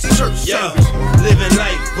 artifacts, church service. Living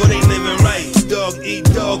life, but ain't living right. Dog eat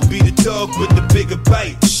dog, be the dog with the bigger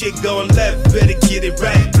bite. Shit going left, better get it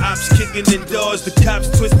right. Ops kicking in doors, the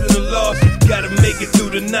cops twisting the law. Gotta make it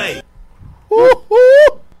through the night.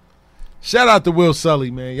 Woo-hoo. Shout out to Will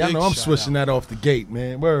Sully, man. Y'all Big know I'm shout switching that off the gate,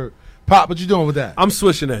 man. Word. Pop, what you doing with that? I'm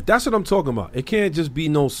switching that. That's what I'm talking about. It can't just be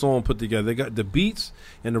no song put together. They got the beats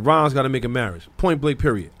and the rhymes got to make a marriage. Point blank,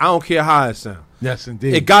 period. I don't care how it sounds. Yes,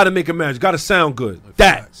 indeed. It got to make a marriage. Got to sound good.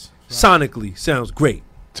 That sonically sounds great.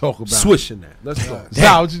 Talk about switching that. Let's go.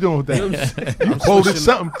 Zal, what you doing with that? You quoted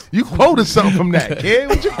something. You quoted something from that, kid.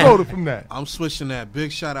 What you quoted from that? I'm switching that.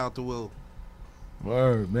 Big shout out to Will.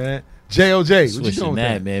 Word, man. J.O.J., what you Switching doing with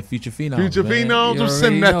that, that? man. Future Phenoms. Future man. Phenoms, You I'm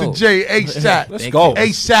sending that already to know. Jay ASAP. Let's go.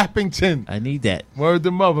 A-Sappington. I need that. Word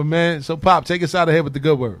the mother, man. So, Pop, take us out of here with the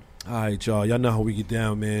good word. All right, y'all. Y'all know how we get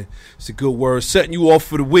down, man. It's a good word. Setting you off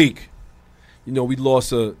for the week. You know, we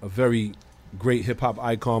lost a very great hip-hop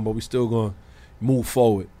icon, but we still going to move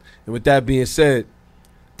forward. And with that being said,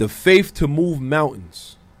 the faith to move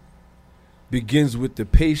mountains begins with the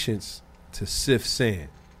patience to sift sand.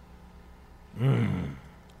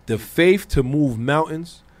 The faith to move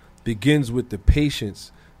mountains begins with the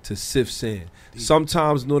patience to sift sand.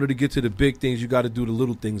 Sometimes in order to get to the big things, you got to do the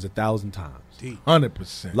little things 1,000 times.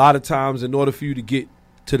 100%. A lot of times, in order for you to get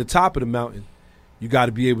to the top of the mountain, you got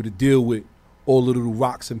to be able to deal with all the little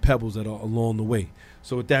rocks and pebbles that are along the way.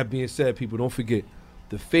 So with that being said, people, don't forget,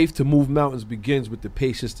 the faith to move mountains begins with the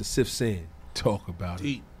patience to sift sand. Talk about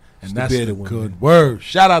it. It's And the that's better a one, good man. word.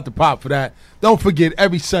 Shout out to Pop for that. Don't forget,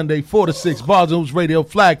 every Sunday, 4 to 6, Bars and Hoops Radio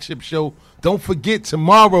flagship show. Don't forget,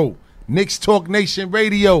 tomorrow, Knicks Talk Nation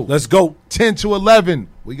Radio. Let's go. 10 to 11.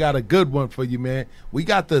 We got a good one for you, man. We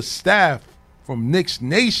got the staff from Knicks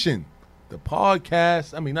Nation, the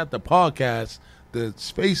podcast. I mean, not the podcast, the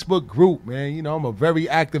Facebook group, man. You know, I'm a very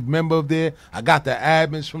active member of there. I got the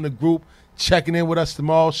admins from the group. checking in with us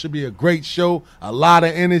tomorrow. Should be a great show. A lot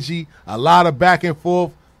of energy, a lot of back and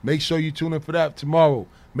forth. Make sure you tune in for that tomorrow.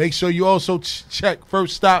 Make sure you also check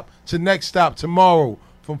First Stop to Next Stop tomorrow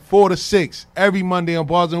from 4 to 6 every Monday on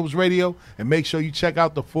Bars and Hoops Radio. And make sure you check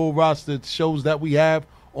out the full roster of shows that we have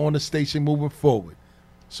on the station moving forward.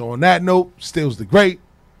 So on that note, Stills the Great,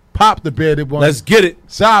 Pop the Bearded One. Let's get it.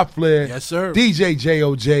 Side Flair. Yes, sir. DJ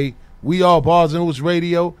JOJ. We are Bars and Hoops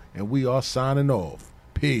Radio, and we are signing off.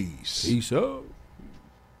 Peace. Peace out.